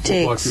what it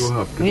takes. What you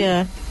have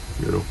to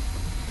do.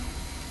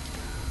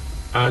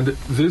 And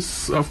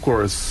this, of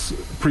course,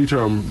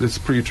 preterm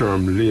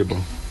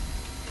labor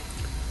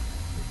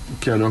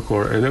can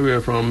occur anywhere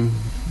from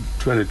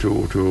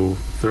 22 to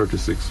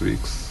 36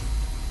 weeks,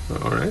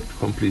 all right,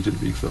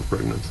 completed weeks of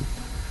pregnancy.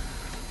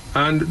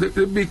 And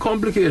the big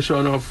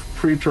complication of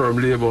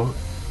preterm labor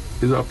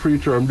is a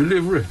preterm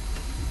delivery,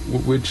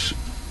 which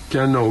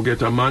can now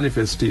get a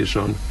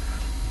manifestation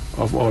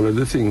of all of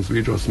the things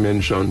we just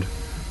mentioned,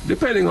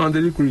 depending on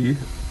the degree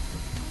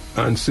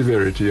and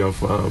severity of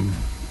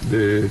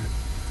the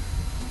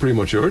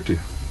prematurity.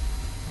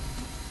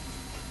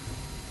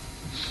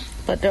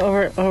 But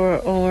or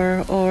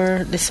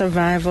the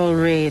survival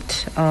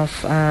rate of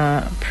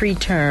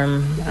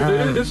preterm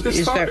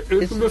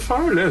it's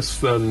far less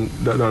than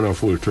a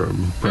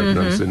full-term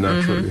pregnancy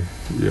naturally.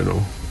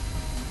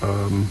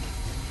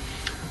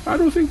 I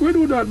don't think we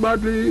do that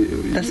badly.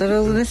 That's what I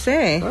was going to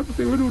say. I don't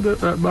think we do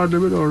that badly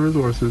with our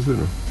resources.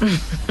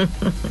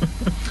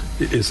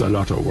 It's a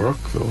lot of work,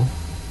 though.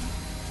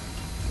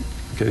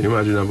 Can you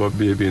imagine have a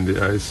baby in the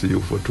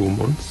ICU for 2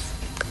 months?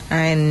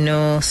 I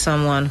know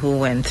someone who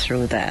went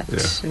through that.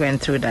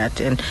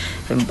 And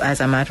as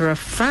a matter of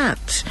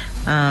fact,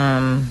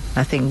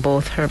 I think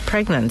both her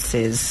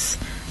pregnancies,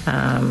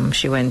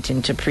 she went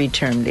into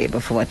preterm labor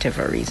for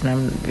whatever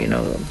reason.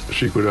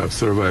 She could have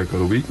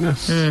cervical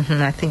weakness.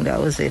 I think that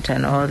was it.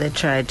 And all they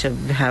tried to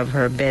have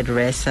her bed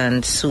rest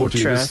and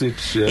suture.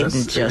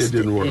 It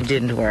didn't work. It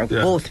didn't work.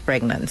 Yeah. Both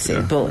pregnancies.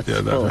 Yeah. Both.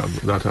 Yeah,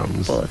 that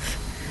happens.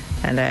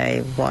 Both. And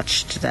I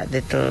watched that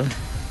little...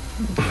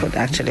 could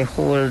actually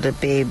hold the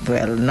babe,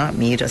 well, not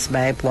me, just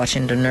by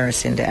watching the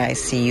nurse in the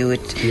ICU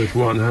with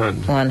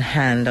one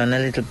hand on a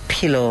little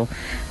pillow,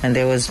 and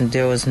there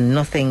was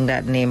nothing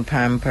that named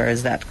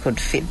Pampers that could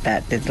fit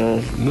that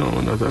little. No,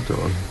 not at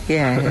all.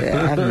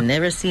 Yeah, I've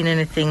never seen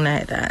anything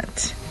like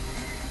that.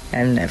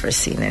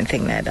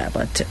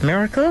 But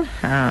miracle,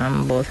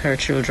 both her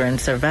children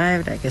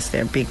survived. I guess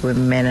they're big with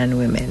men and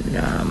women,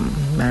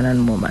 man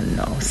and woman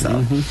now.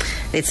 So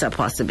it's a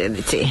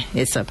possibility.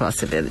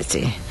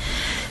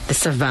 The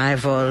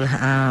survival,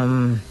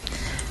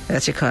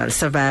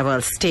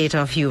 survival state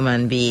of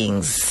human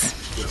beings.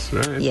 That's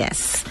right.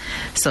 Yes.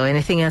 So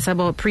anything else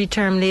about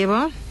preterm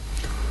labor?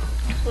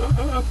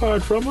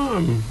 Apart from,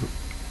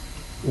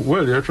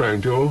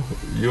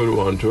 you'll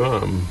want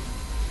to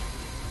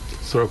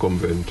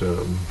circumvent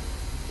a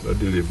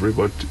delivery,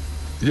 but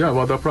you have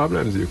other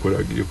problems. You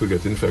could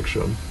get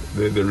infection.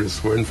 The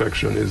risk for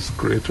infection is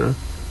greater.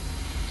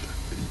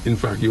 In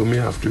fact, you may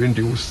have to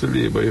induce the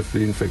labor if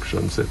the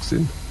infection sets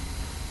in,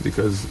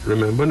 because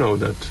remember now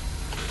that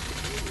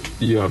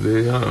you have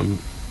the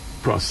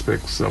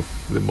prospects of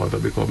the mother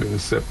becoming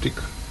septic.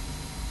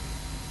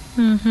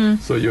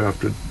 So you have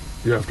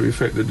to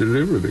effect the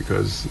delivery,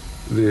 because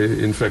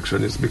the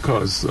infection is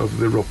because of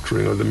the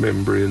rupturing of the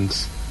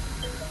membranes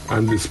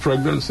and this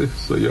pregnancy.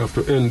 So you have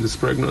to end this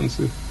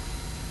pregnancy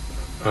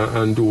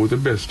and do the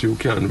best you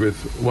can with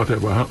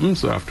whatever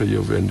happens after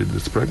you've ended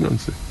this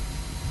pregnancy.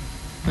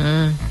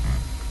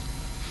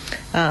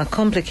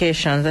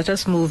 Complications. Let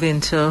us move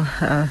into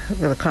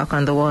the clock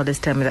on the wall is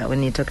telling me that we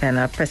need to kind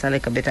of press a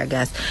little bit of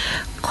gas.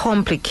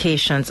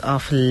 Complications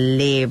of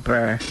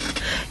labor.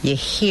 You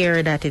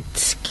hear that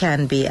it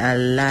can be a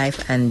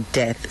life and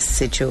death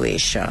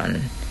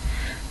situation.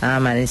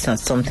 And it's not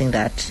something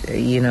that,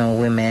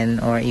 women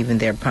or even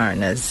their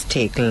partners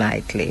take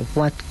lightly.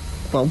 What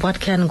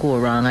can go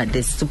wrong at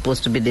this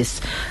supposed to be this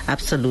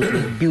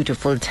absolutely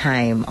beautiful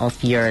time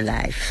of your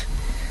life?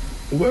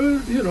 Well,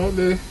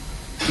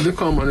 the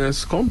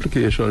commonest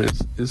complication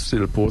is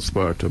still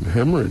postpartum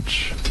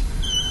hemorrhage.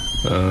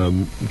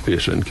 The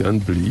patient can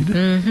bleed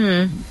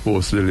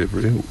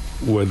post-delivery,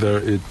 whether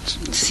it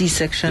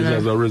C-section is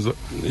as a result,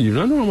 even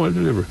a normal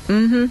delivery.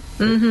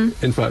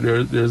 In fact,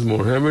 there's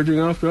more hemorrhaging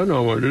after a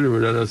normal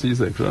delivery than a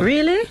C-section.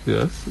 Really?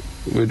 Yes,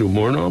 we do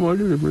more normal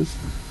deliveries,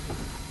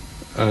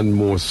 and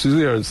most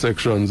cesarean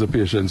sections, the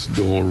patients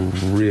don't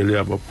really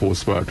have a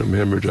postpartum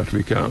hemorrhage that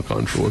we can't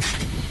control.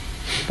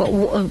 But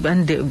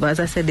as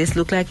I said, this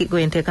look like it's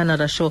going to take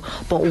another show.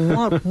 But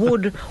what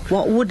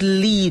would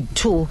lead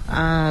to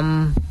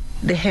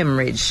the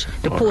hemorrhage,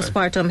 the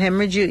postpartum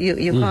hemorrhage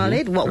you call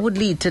it? What would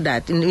lead to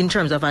that in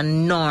terms of a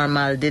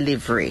normal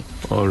delivery?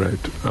 All right.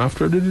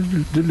 After the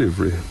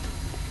delivery,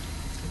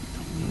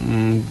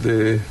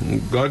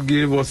 God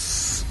gave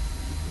us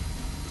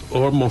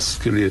our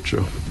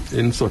musculature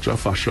in such a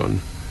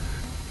fashion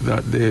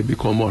that they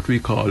become what we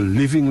call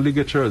living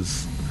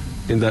ligatures,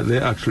 in that they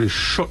actually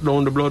shut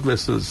down the blood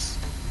vessels.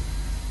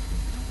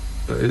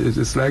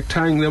 It's like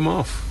tying them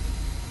off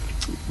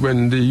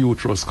when the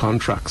uterus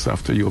contracts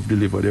after you've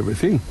delivered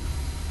everything.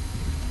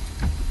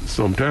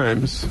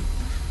 Sometimes,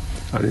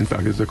 and in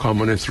fact it's the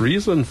commonest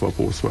reason for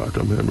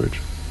postpartum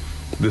hemorrhage,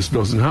 this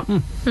doesn't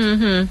happen.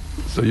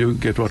 So you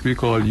get what we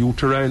call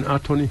uterine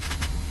atony,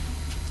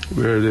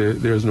 where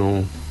there's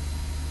no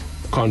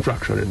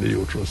contraction in the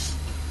uterus.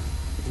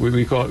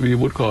 We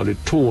would call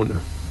it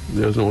tone.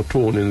 There's no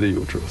tone in the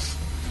uterus.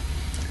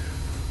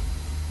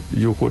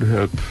 You could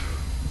help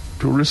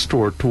to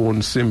restore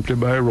tone simply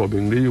by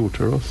rubbing the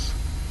uterus,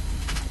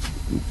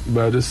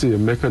 by the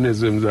same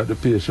mechanism that the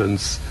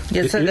patients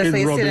in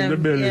rubbing the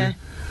belly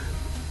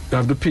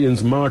have the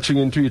pains marching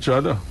into each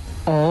other.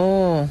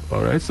 Oh.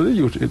 All right, so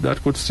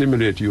that could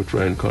stimulate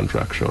uterine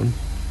contraction.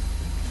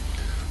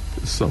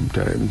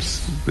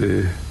 Sometimes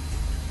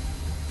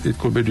it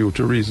could be due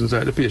to reasons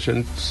like the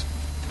patient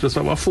just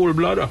have a full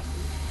bladder.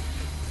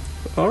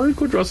 Or it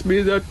could just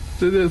be that,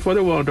 for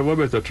the want of a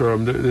better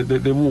term,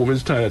 the womb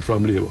is tired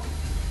from labor.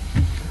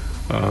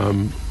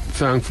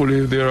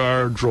 Thankfully, there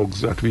are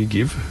drugs that we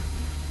give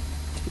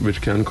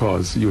which can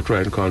cause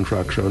uterine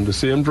contraction. The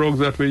same drugs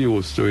that we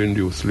use to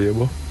induce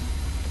labor.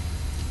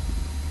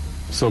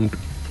 Some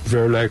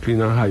very likely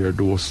in a higher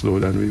dose, though,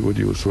 than we would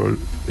use for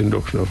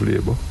induction of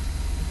labor.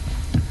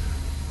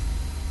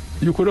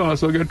 You could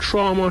also get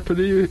trauma to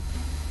the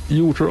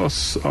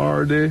uterus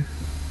or the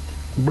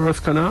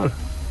birth canal.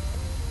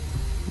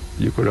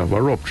 You could have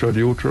a ruptured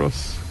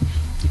uterus.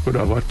 You could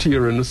have a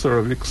tear in the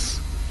cervix.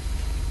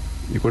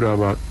 You could have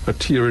a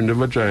tear in the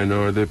vagina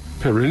or the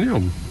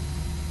perineum.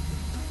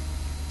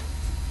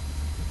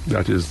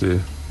 That is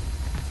the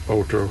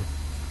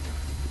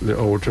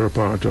outer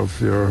part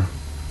of your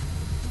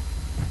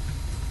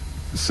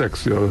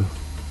sexual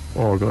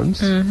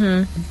organs.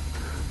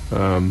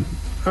 And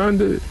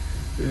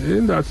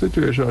in that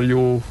situation,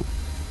 you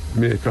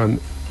make an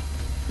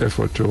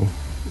effort to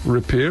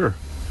repair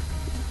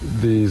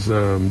these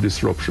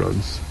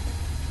disruptions.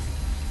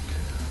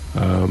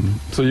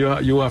 So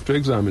you have to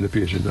examine the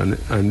patient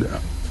and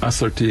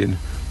ascertain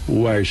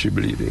why she's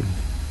bleeding.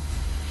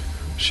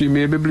 She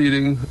may be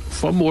bleeding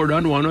for more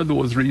than one of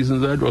those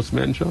reasons I just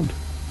mentioned.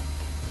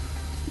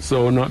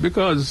 So not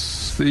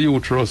because the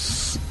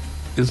uterus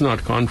is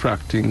not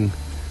contracting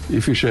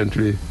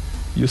efficiently,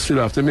 you still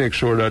have to make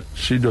sure that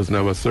she doesn't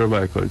have a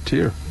cervical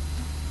tear.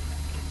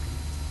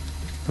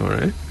 All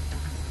right?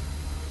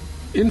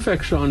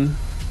 Infection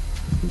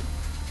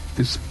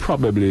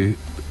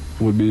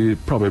would be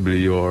probably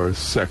your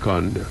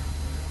second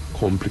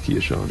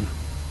complication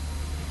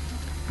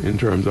in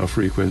terms of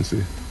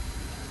frequency.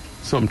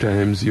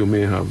 Sometimes you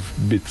may have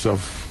bits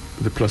of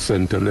the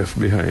placenta left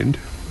behind.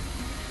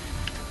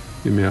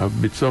 You may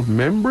have bits of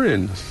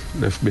membranes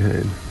left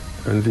behind.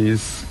 And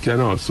these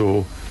can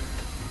also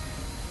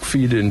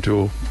feed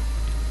into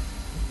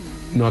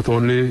not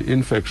only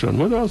infection,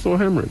 but also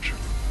hemorrhage.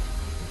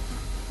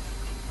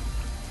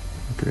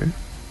 Okay.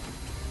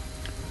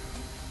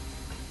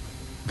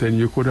 Then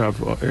you could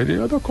have any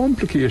other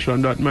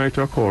complication that might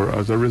occur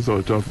as a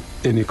result of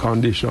any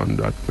condition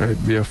that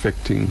might be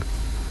affecting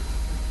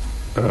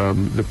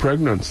the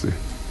pregnancy.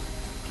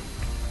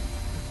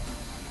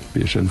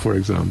 Patient, for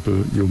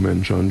example, you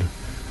mentioned,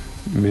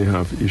 may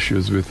have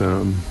issues with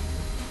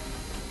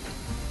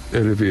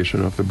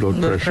elevation of the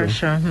blood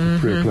pressure.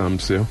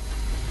 Preeclampsia,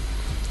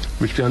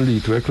 which can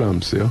lead to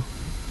eclampsia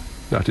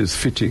that is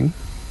fitting,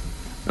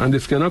 and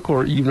this can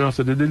occur even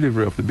after the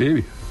delivery of the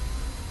baby.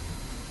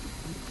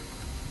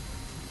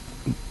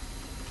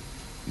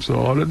 So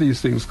all of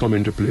these things come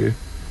into play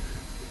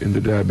in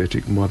the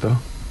diabetic mother.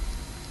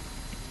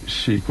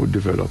 She could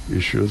develop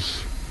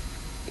issues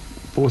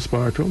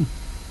postpartum.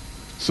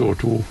 So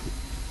too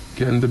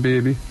can the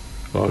baby,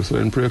 also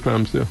in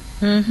preeclampsia.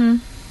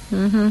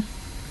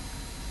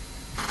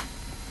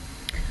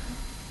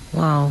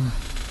 Wow.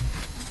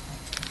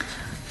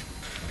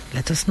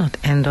 Let us not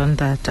end on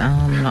that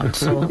not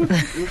so.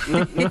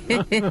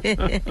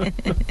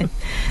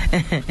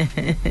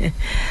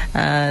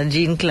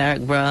 Jean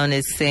Clark Brown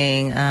is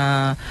saying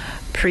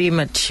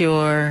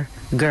premature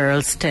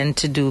girls tend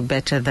to do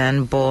better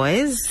than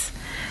boys.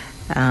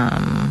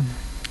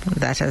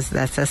 That's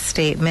a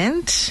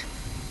statement.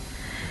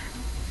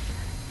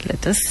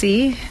 Let us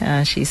see.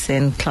 She's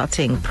saying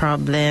clotting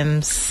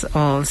problems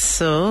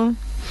also.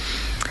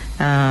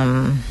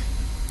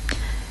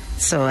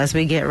 So as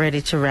we get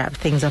ready to wrap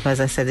things up, as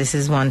I said, this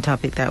is one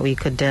topic that we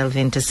could delve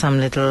into, some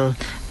little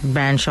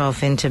branch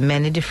off into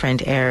many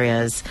different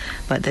areas,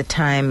 but the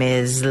time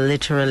is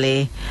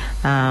literally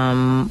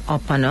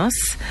up on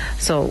us.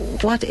 So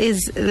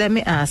let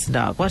me ask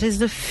Doc, what is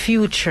the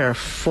future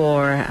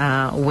for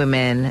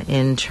women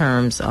in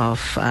terms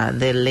of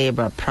the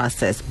labor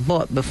process?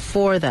 But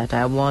before that,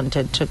 I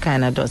wanted to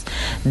kind of just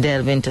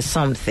delve into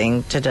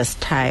something to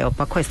just tie up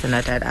a question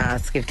that I'd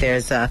ask, if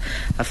there's a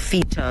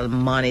fetal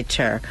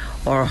monitor,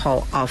 or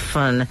how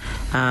often,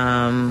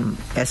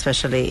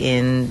 especially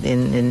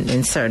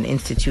in certain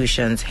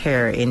institutions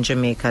here in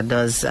Jamaica,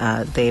 does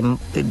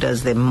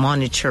the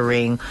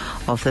monitoring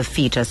of the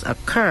fetus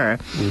occur?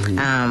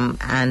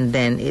 And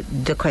then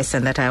the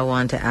question that I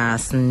want to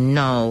ask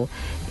now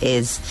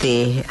is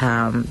the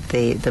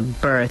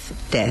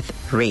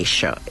birth-death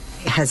ratio.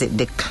 Has it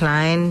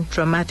declined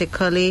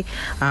dramatically?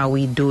 Are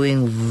we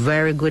doing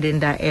very good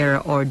in that area,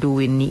 or do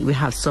we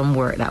have some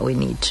work that we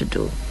need to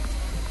do?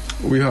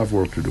 We have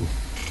work to do.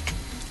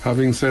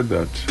 Having said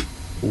that,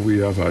 we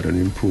have had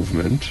an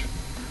improvement,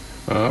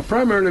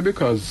 primarily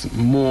because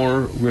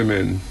more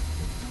women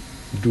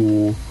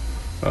do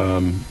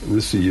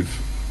receive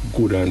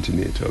good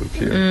antenatal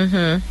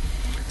care.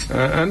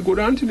 And good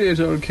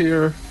antenatal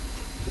care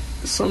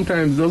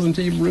sometimes doesn't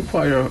even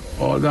require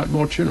all that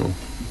much,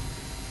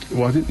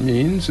 What it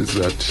means is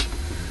that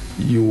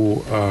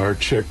you are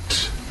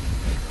checked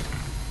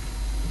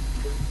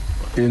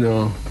in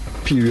a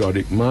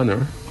periodic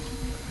manner.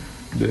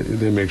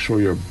 They make sure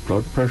your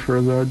blood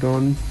pressures are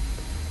done,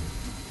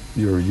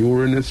 your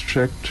urine is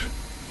checked,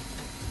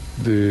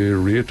 the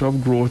rate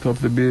of growth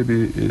of the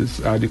baby is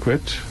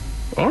adequate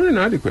or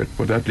inadequate,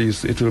 but at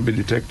least it will be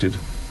detected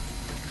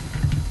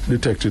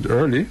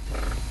early.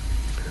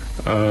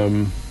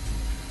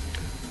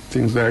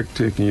 Things like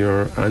taking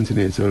your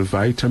antenatal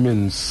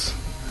vitamins,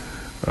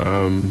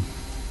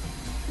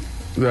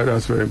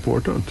 that's very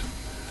important.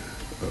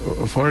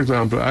 For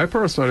example, I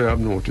personally have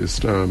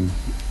noticed a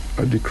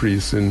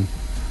decrease in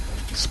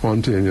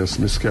spontaneous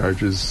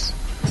miscarriages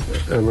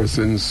ever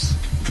since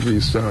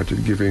we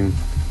started giving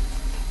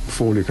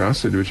folic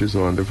acid, which is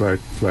one of the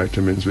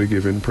vitamins we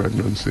give in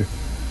pregnancy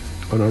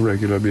on a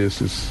regular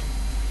basis.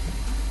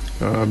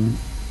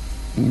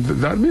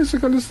 That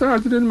basically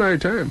started in my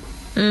time.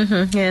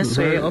 Yes,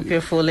 so you up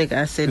your folic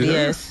acid.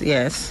 Yeah.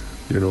 Yes.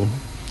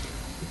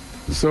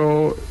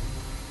 So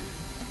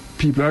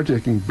people are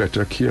taking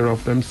better care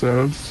of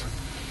themselves.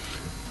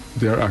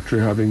 They are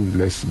actually having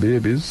less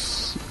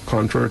babies,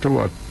 contrary to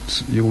what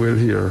you will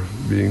hear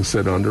being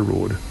said on the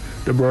road.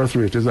 The birth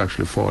rate is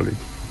actually falling.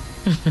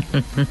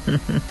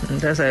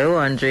 That's why I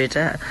want you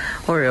to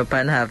hurry up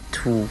and have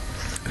 2.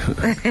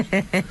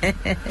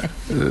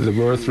 The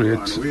birth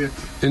rate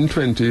in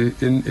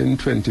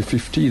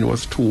 2015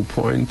 was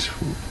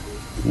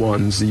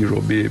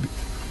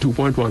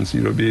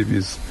 2.10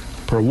 babies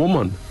per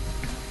woman.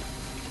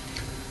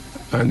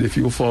 And if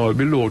you fall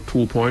below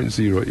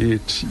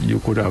 2.08, you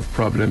could have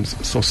problems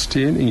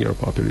sustaining your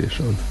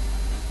population.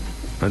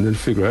 And the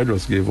figure I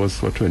just gave was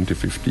for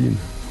 2015.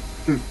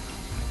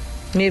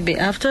 Maybe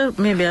after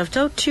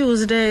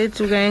Tuesday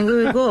it's going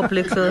to go up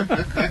little.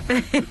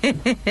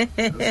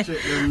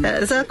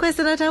 So a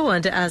question that I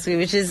want to ask you,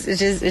 which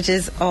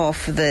is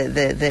off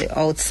the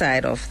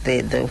outside of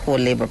the whole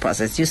labor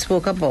process. You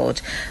spoke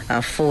about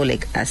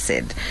folic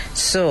acid.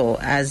 So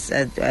as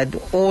an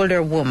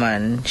older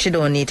woman, she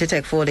don't need to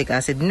take folic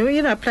acid. No,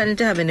 you're not planning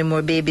to have any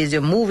more babies.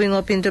 You're moving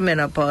up into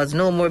menopause.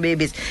 No more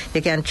babies.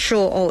 You can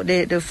throw out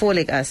the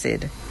folic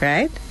acid,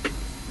 right?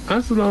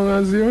 As long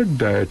as your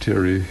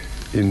dietary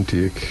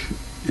intake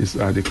is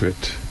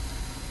adequate.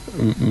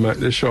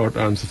 The short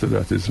answer to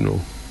that is no.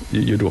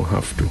 You don't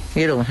have to.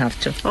 You don't have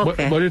to.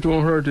 Okay. But it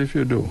won't hurt if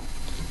you do.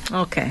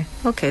 Okay.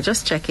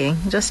 Just checking.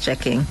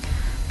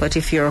 But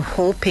if you're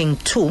hoping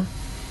to...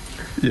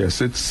 Yes,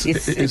 it's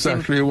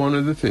actually one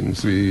of the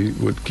things we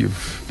would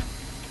give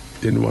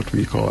in what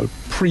we call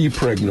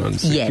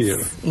pre-pregnancy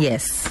care.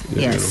 Yes.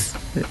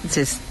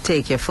 Just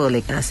take your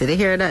folic acid. You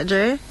hear that,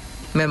 Jerry?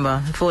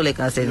 Remember, folic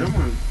acid. Yeah,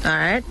 man. All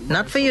right?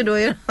 Not for you, do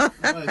you?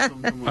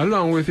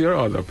 Along with your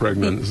other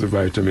pregnancy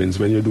vitamins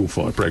when you do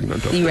fall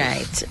pregnant.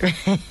 Right.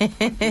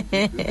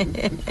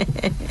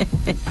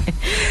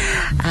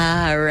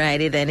 All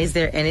righty then. Is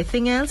there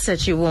anything else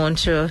that you want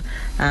to...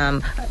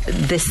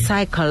 the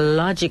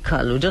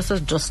psychological...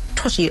 Just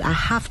touch it. I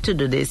have to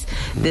do this.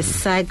 The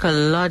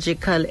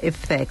psychological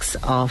effects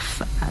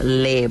of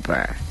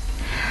labor.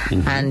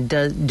 Mm-hmm. And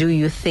do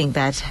you think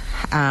that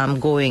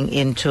going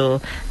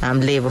into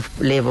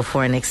labor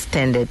for an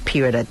extended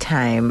period of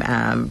time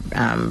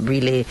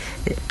really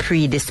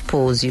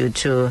predispose you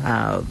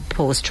to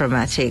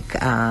post-traumatic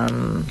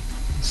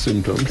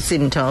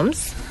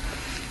symptoms?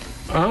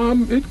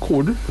 It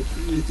could.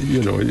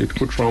 It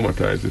could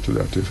traumatize you to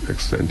that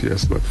extent,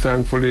 yes. But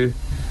thankfully,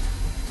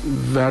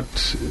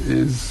 that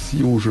is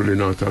usually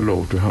not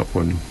allowed to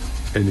happen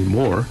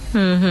anymore,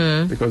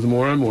 because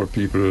more and more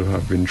people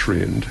have been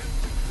trained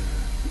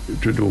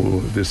to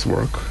do this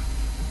work.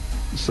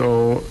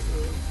 So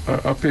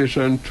a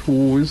patient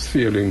who is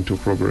failing to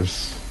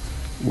progress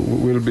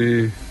will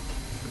be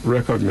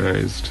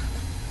recognized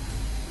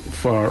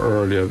far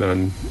earlier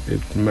than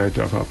it might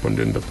have happened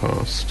in the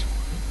past.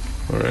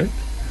 All right?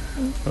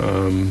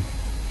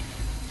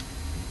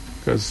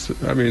 Because,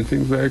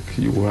 things like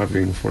you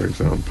having, for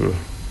example,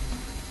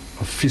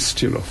 a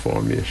fistula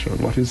formation.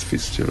 What is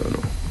fistula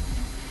now?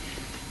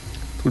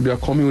 It would be a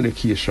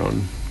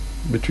communication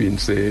between,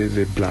 say,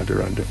 the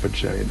bladder and the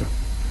vagina,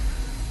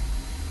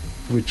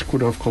 which could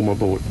have come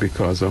about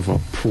because of a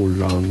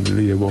prolonged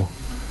labor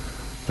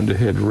and the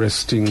head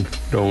resting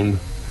down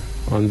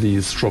on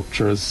these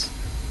structures,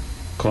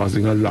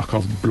 causing a lack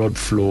of blood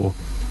flow.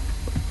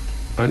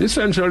 And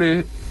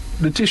essentially,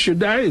 the tissue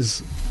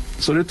dies.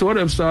 So the two of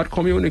them start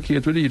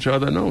communicate with each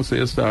other now. So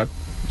you start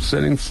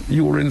sending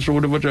urine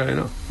through the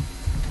vagina.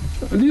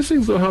 And these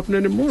things don't happen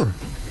anymore.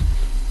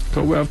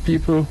 So we have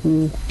people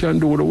who can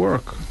do the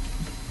work.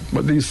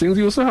 But these things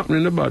used to happen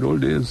in the bad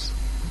old days.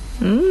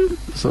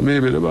 So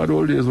maybe the bad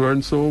old days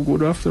weren't so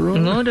good after all.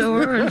 No, they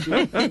weren't.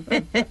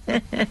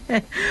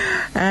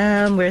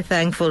 We're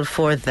thankful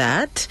for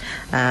that.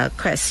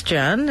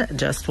 Question,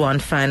 just one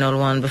final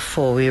one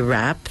before we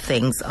wrap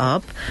things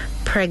up.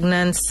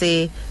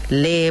 Pregnancy,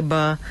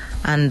 labor,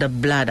 and the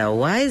bladder.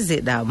 Why is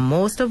it that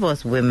most of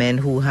us women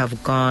who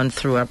have gone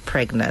through a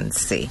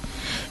pregnancy,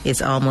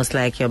 it's almost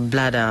like your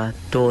bladder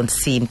don't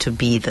seem to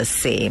be the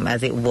same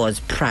as it was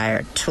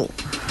prior to?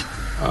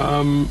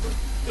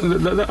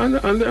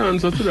 The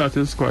answer to that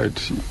is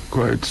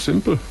quite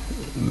simple.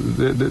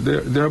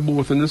 They're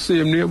both in the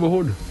same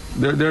neighborhood.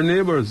 They're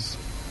neighbors.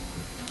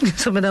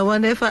 So I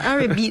wonder if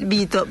Harry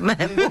beat up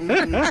man.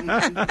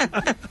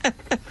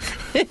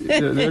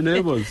 They're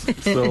neighbors.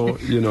 So,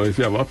 if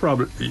you have a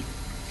problem,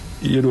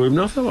 you don't even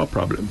have to have a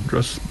problem.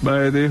 Just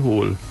by the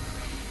whole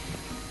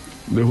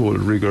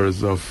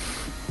rigors of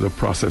the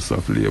process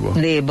of labor.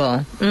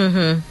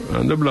 Mm-hmm.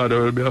 And the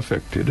bladder will be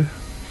affected.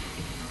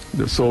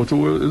 So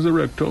too is the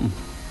rectum.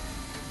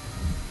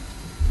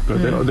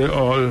 Because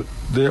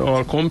they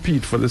all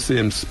compete for the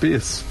same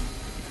space.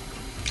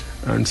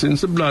 And since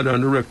the bladder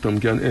and the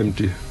rectum can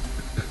empty,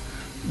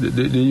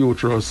 the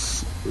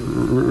uterus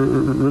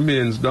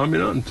remains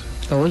dominant.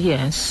 Oh,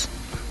 yes.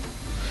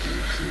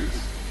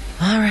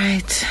 All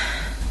right.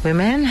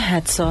 Women,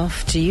 hats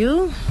off to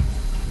you.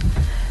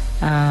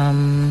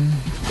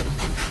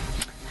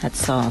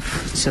 Hats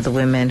off to the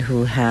women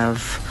who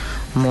have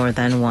more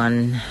than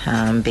one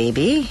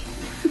baby.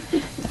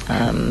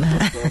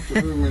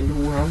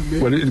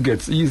 Well, it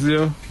gets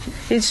easier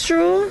It's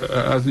true.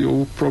 as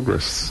you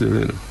progress, you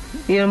know.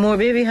 You know, more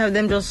baby have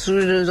them just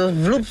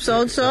vloops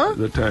out, so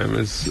The time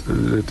is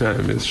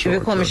it short.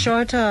 become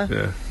shorter.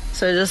 Yeah.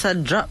 So you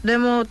just drop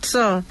them out,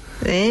 so.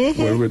 Eh?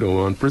 Well, we don't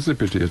want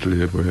precipitate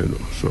labor, you know,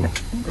 so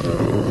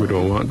we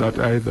don't want that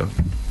either.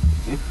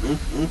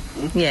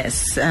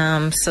 Yes.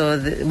 So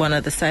one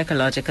of the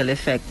psychological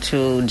effects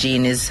too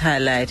Jean is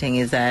highlighting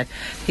is that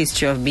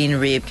history of being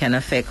raped can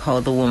affect how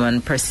the woman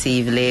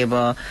perceive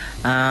labor.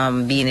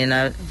 Being in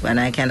a, and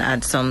I can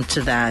add some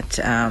to that,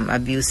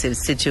 abusive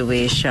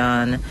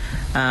situation,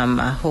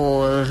 a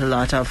whole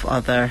lot of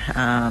other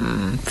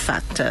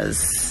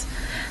factors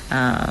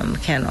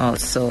can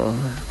also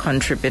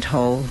contribute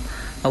how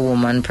a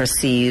woman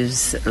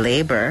perceives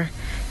labor.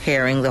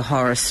 Hearing the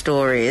horror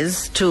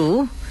stories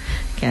too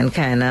can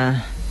kind of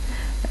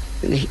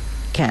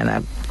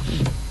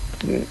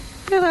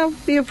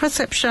be a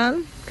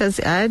perception, because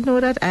I know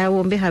that I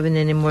won't be having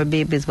any more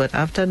babies, but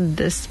after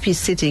this piece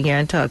sitting here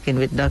and talking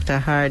with Dr.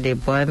 Hardy,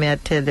 boy, may I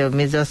tell you,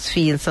 me just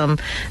feel some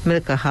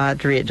milk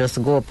heart rate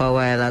just go up a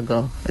while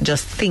ago,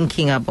 just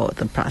thinking about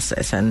the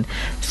process and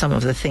some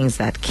of the things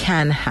that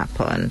can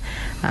happen,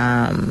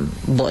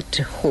 but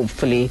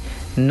hopefully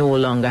no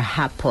longer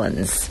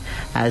happens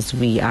as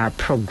we are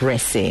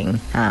progressing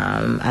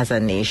as a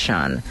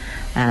nation,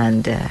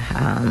 and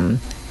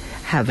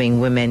having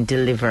women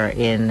deliver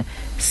in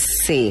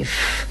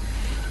safe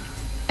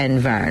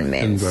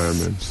environments.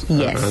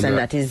 Yes, and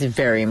that is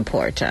very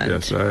important.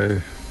 Yes,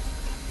 I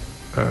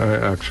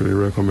actually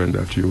recommend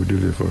that you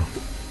deliver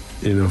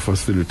in a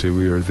facility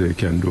where they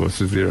can do a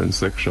cesarean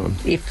section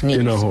if needs,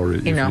 in a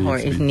hurry.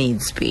 If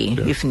needs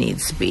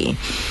be.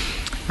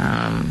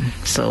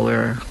 So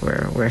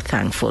we're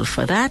thankful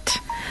for that.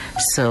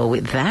 So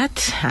with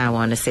that, I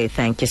want to say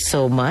thank you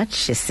so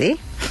much. You see,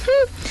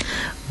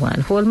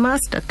 one whole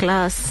master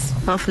class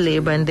of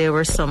labor, and there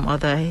were some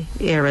other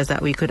areas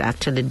that we could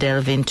actually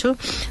delve into,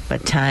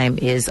 but time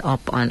is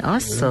up on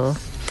us. Yes. So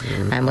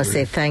I must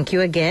say thank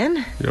you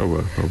again. You're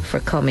welcome for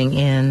coming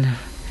in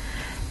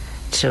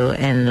to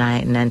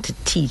enlighten and to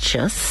teach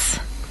us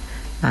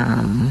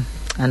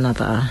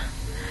another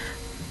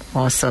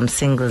awesome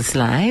Singles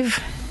Live.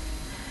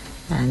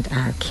 And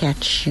I'll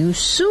catch you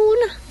soon.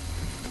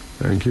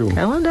 Thank you.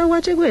 I wonder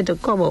what you're going to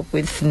come up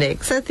with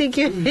next. I think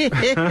you...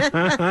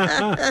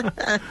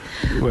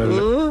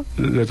 Well,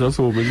 let us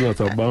hope it's not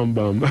a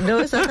bam-bam. No,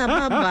 it's not a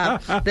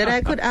bam-bam. Then I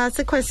could ask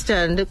a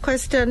question. The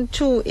question,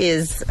 too,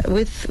 is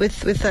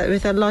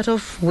with a lot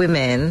of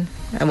women...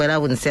 Well, I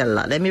wouldn't say a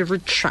lot. Let me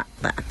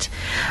retract that.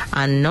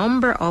 A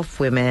number of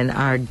women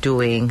are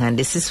doing, and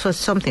this is for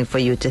something for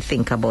you to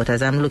think about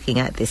as I'm looking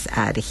at this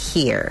ad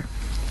here.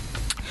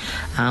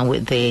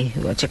 With the,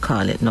 what you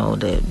call it now,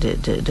 the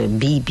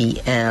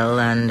BBL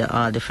and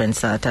all different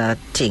sort of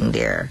thing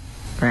there,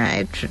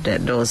 right?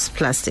 Those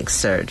plastic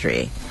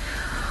surgery.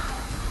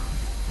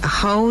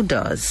 How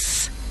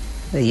does,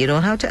 you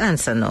don't have to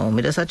answer now,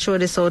 me just throw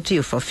this out to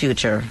you for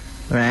future,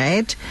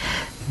 right?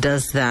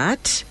 Does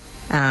that,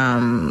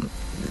 in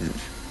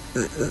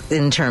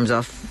terms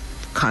of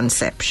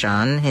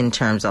conception, in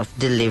terms of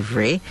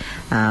delivery,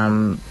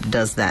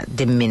 does that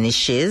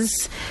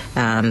diminishes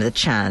the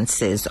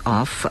chances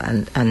of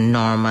a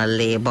normal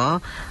labor?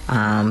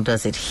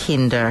 Does it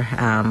hinder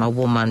a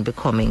woman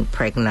becoming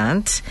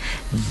pregnant?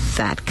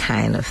 That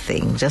kind of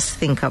thing. Just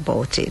think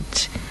about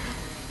it.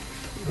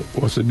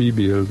 What's a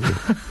BBL?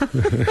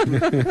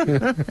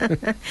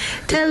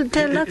 Tell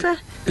Doctor.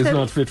 It's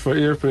not fit for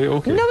airplay,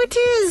 okay. No, it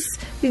is.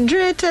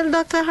 Dre, tell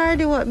Dr.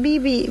 Hardy what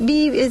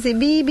is it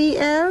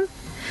BBL?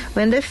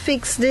 When they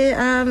fix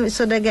the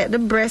so they get the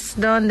breast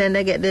done, then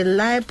they get the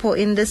lipo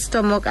in the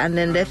stomach, and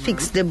then they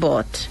fix the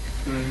butt.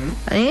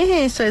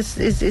 Mm-hmm. So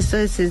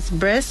it's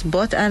breast,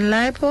 butt, and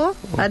lipo.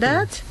 Okay. Are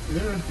that?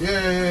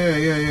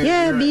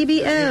 Yeah.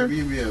 BBL.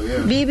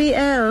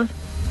 BBL.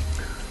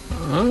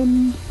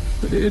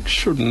 It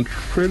shouldn't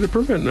really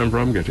prevent them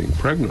from getting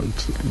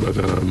pregnant, but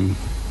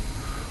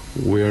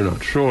we're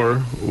not sure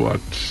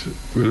what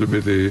will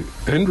be the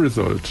end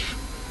result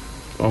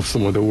of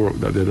some of the work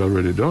that they'd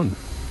already done.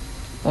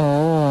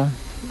 Oh.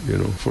 You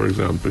know, for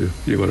example,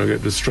 you're going to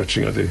get the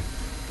stretching of the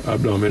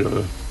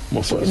abdominal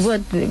muscles.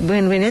 But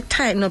when you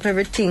tighten up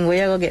everything, where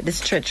you going to get the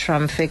stretch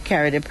from to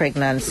carry the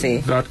pregnancy?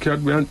 That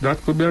could be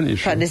an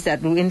issue. But is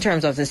that in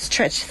terms of the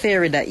stretch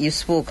theory that you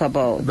spoke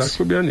about? That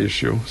could be an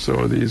issue.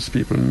 So these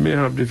people may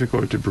have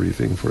difficulty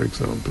breathing, for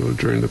example,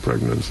 during the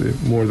pregnancy,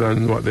 more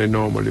than what they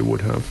normally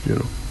would have, you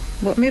know.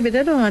 But maybe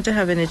they don't want to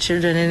have any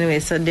children anyway,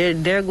 so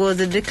there goes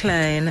the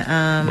decline.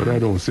 But I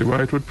don't see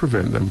why it would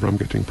prevent them from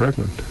getting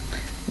pregnant.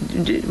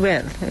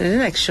 Well, the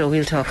next show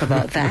we'll talk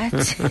about that.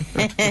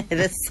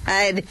 The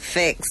side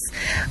effects,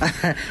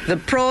 the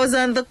pros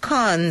and the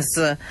cons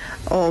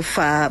of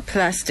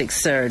plastic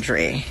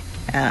surgery.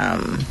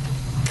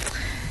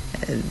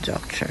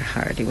 Dr.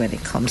 Hardy, when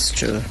it comes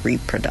to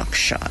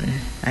reproduction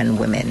and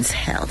women's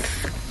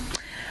health.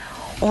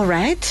 All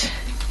right.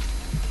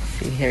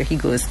 Here he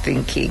goes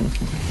thinking.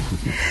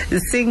 The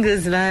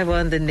singles live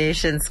on the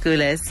Nation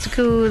School at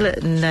School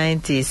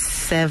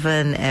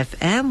 97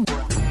 FM.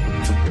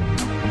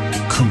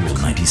 Cool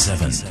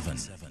 97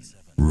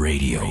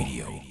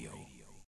 Radio.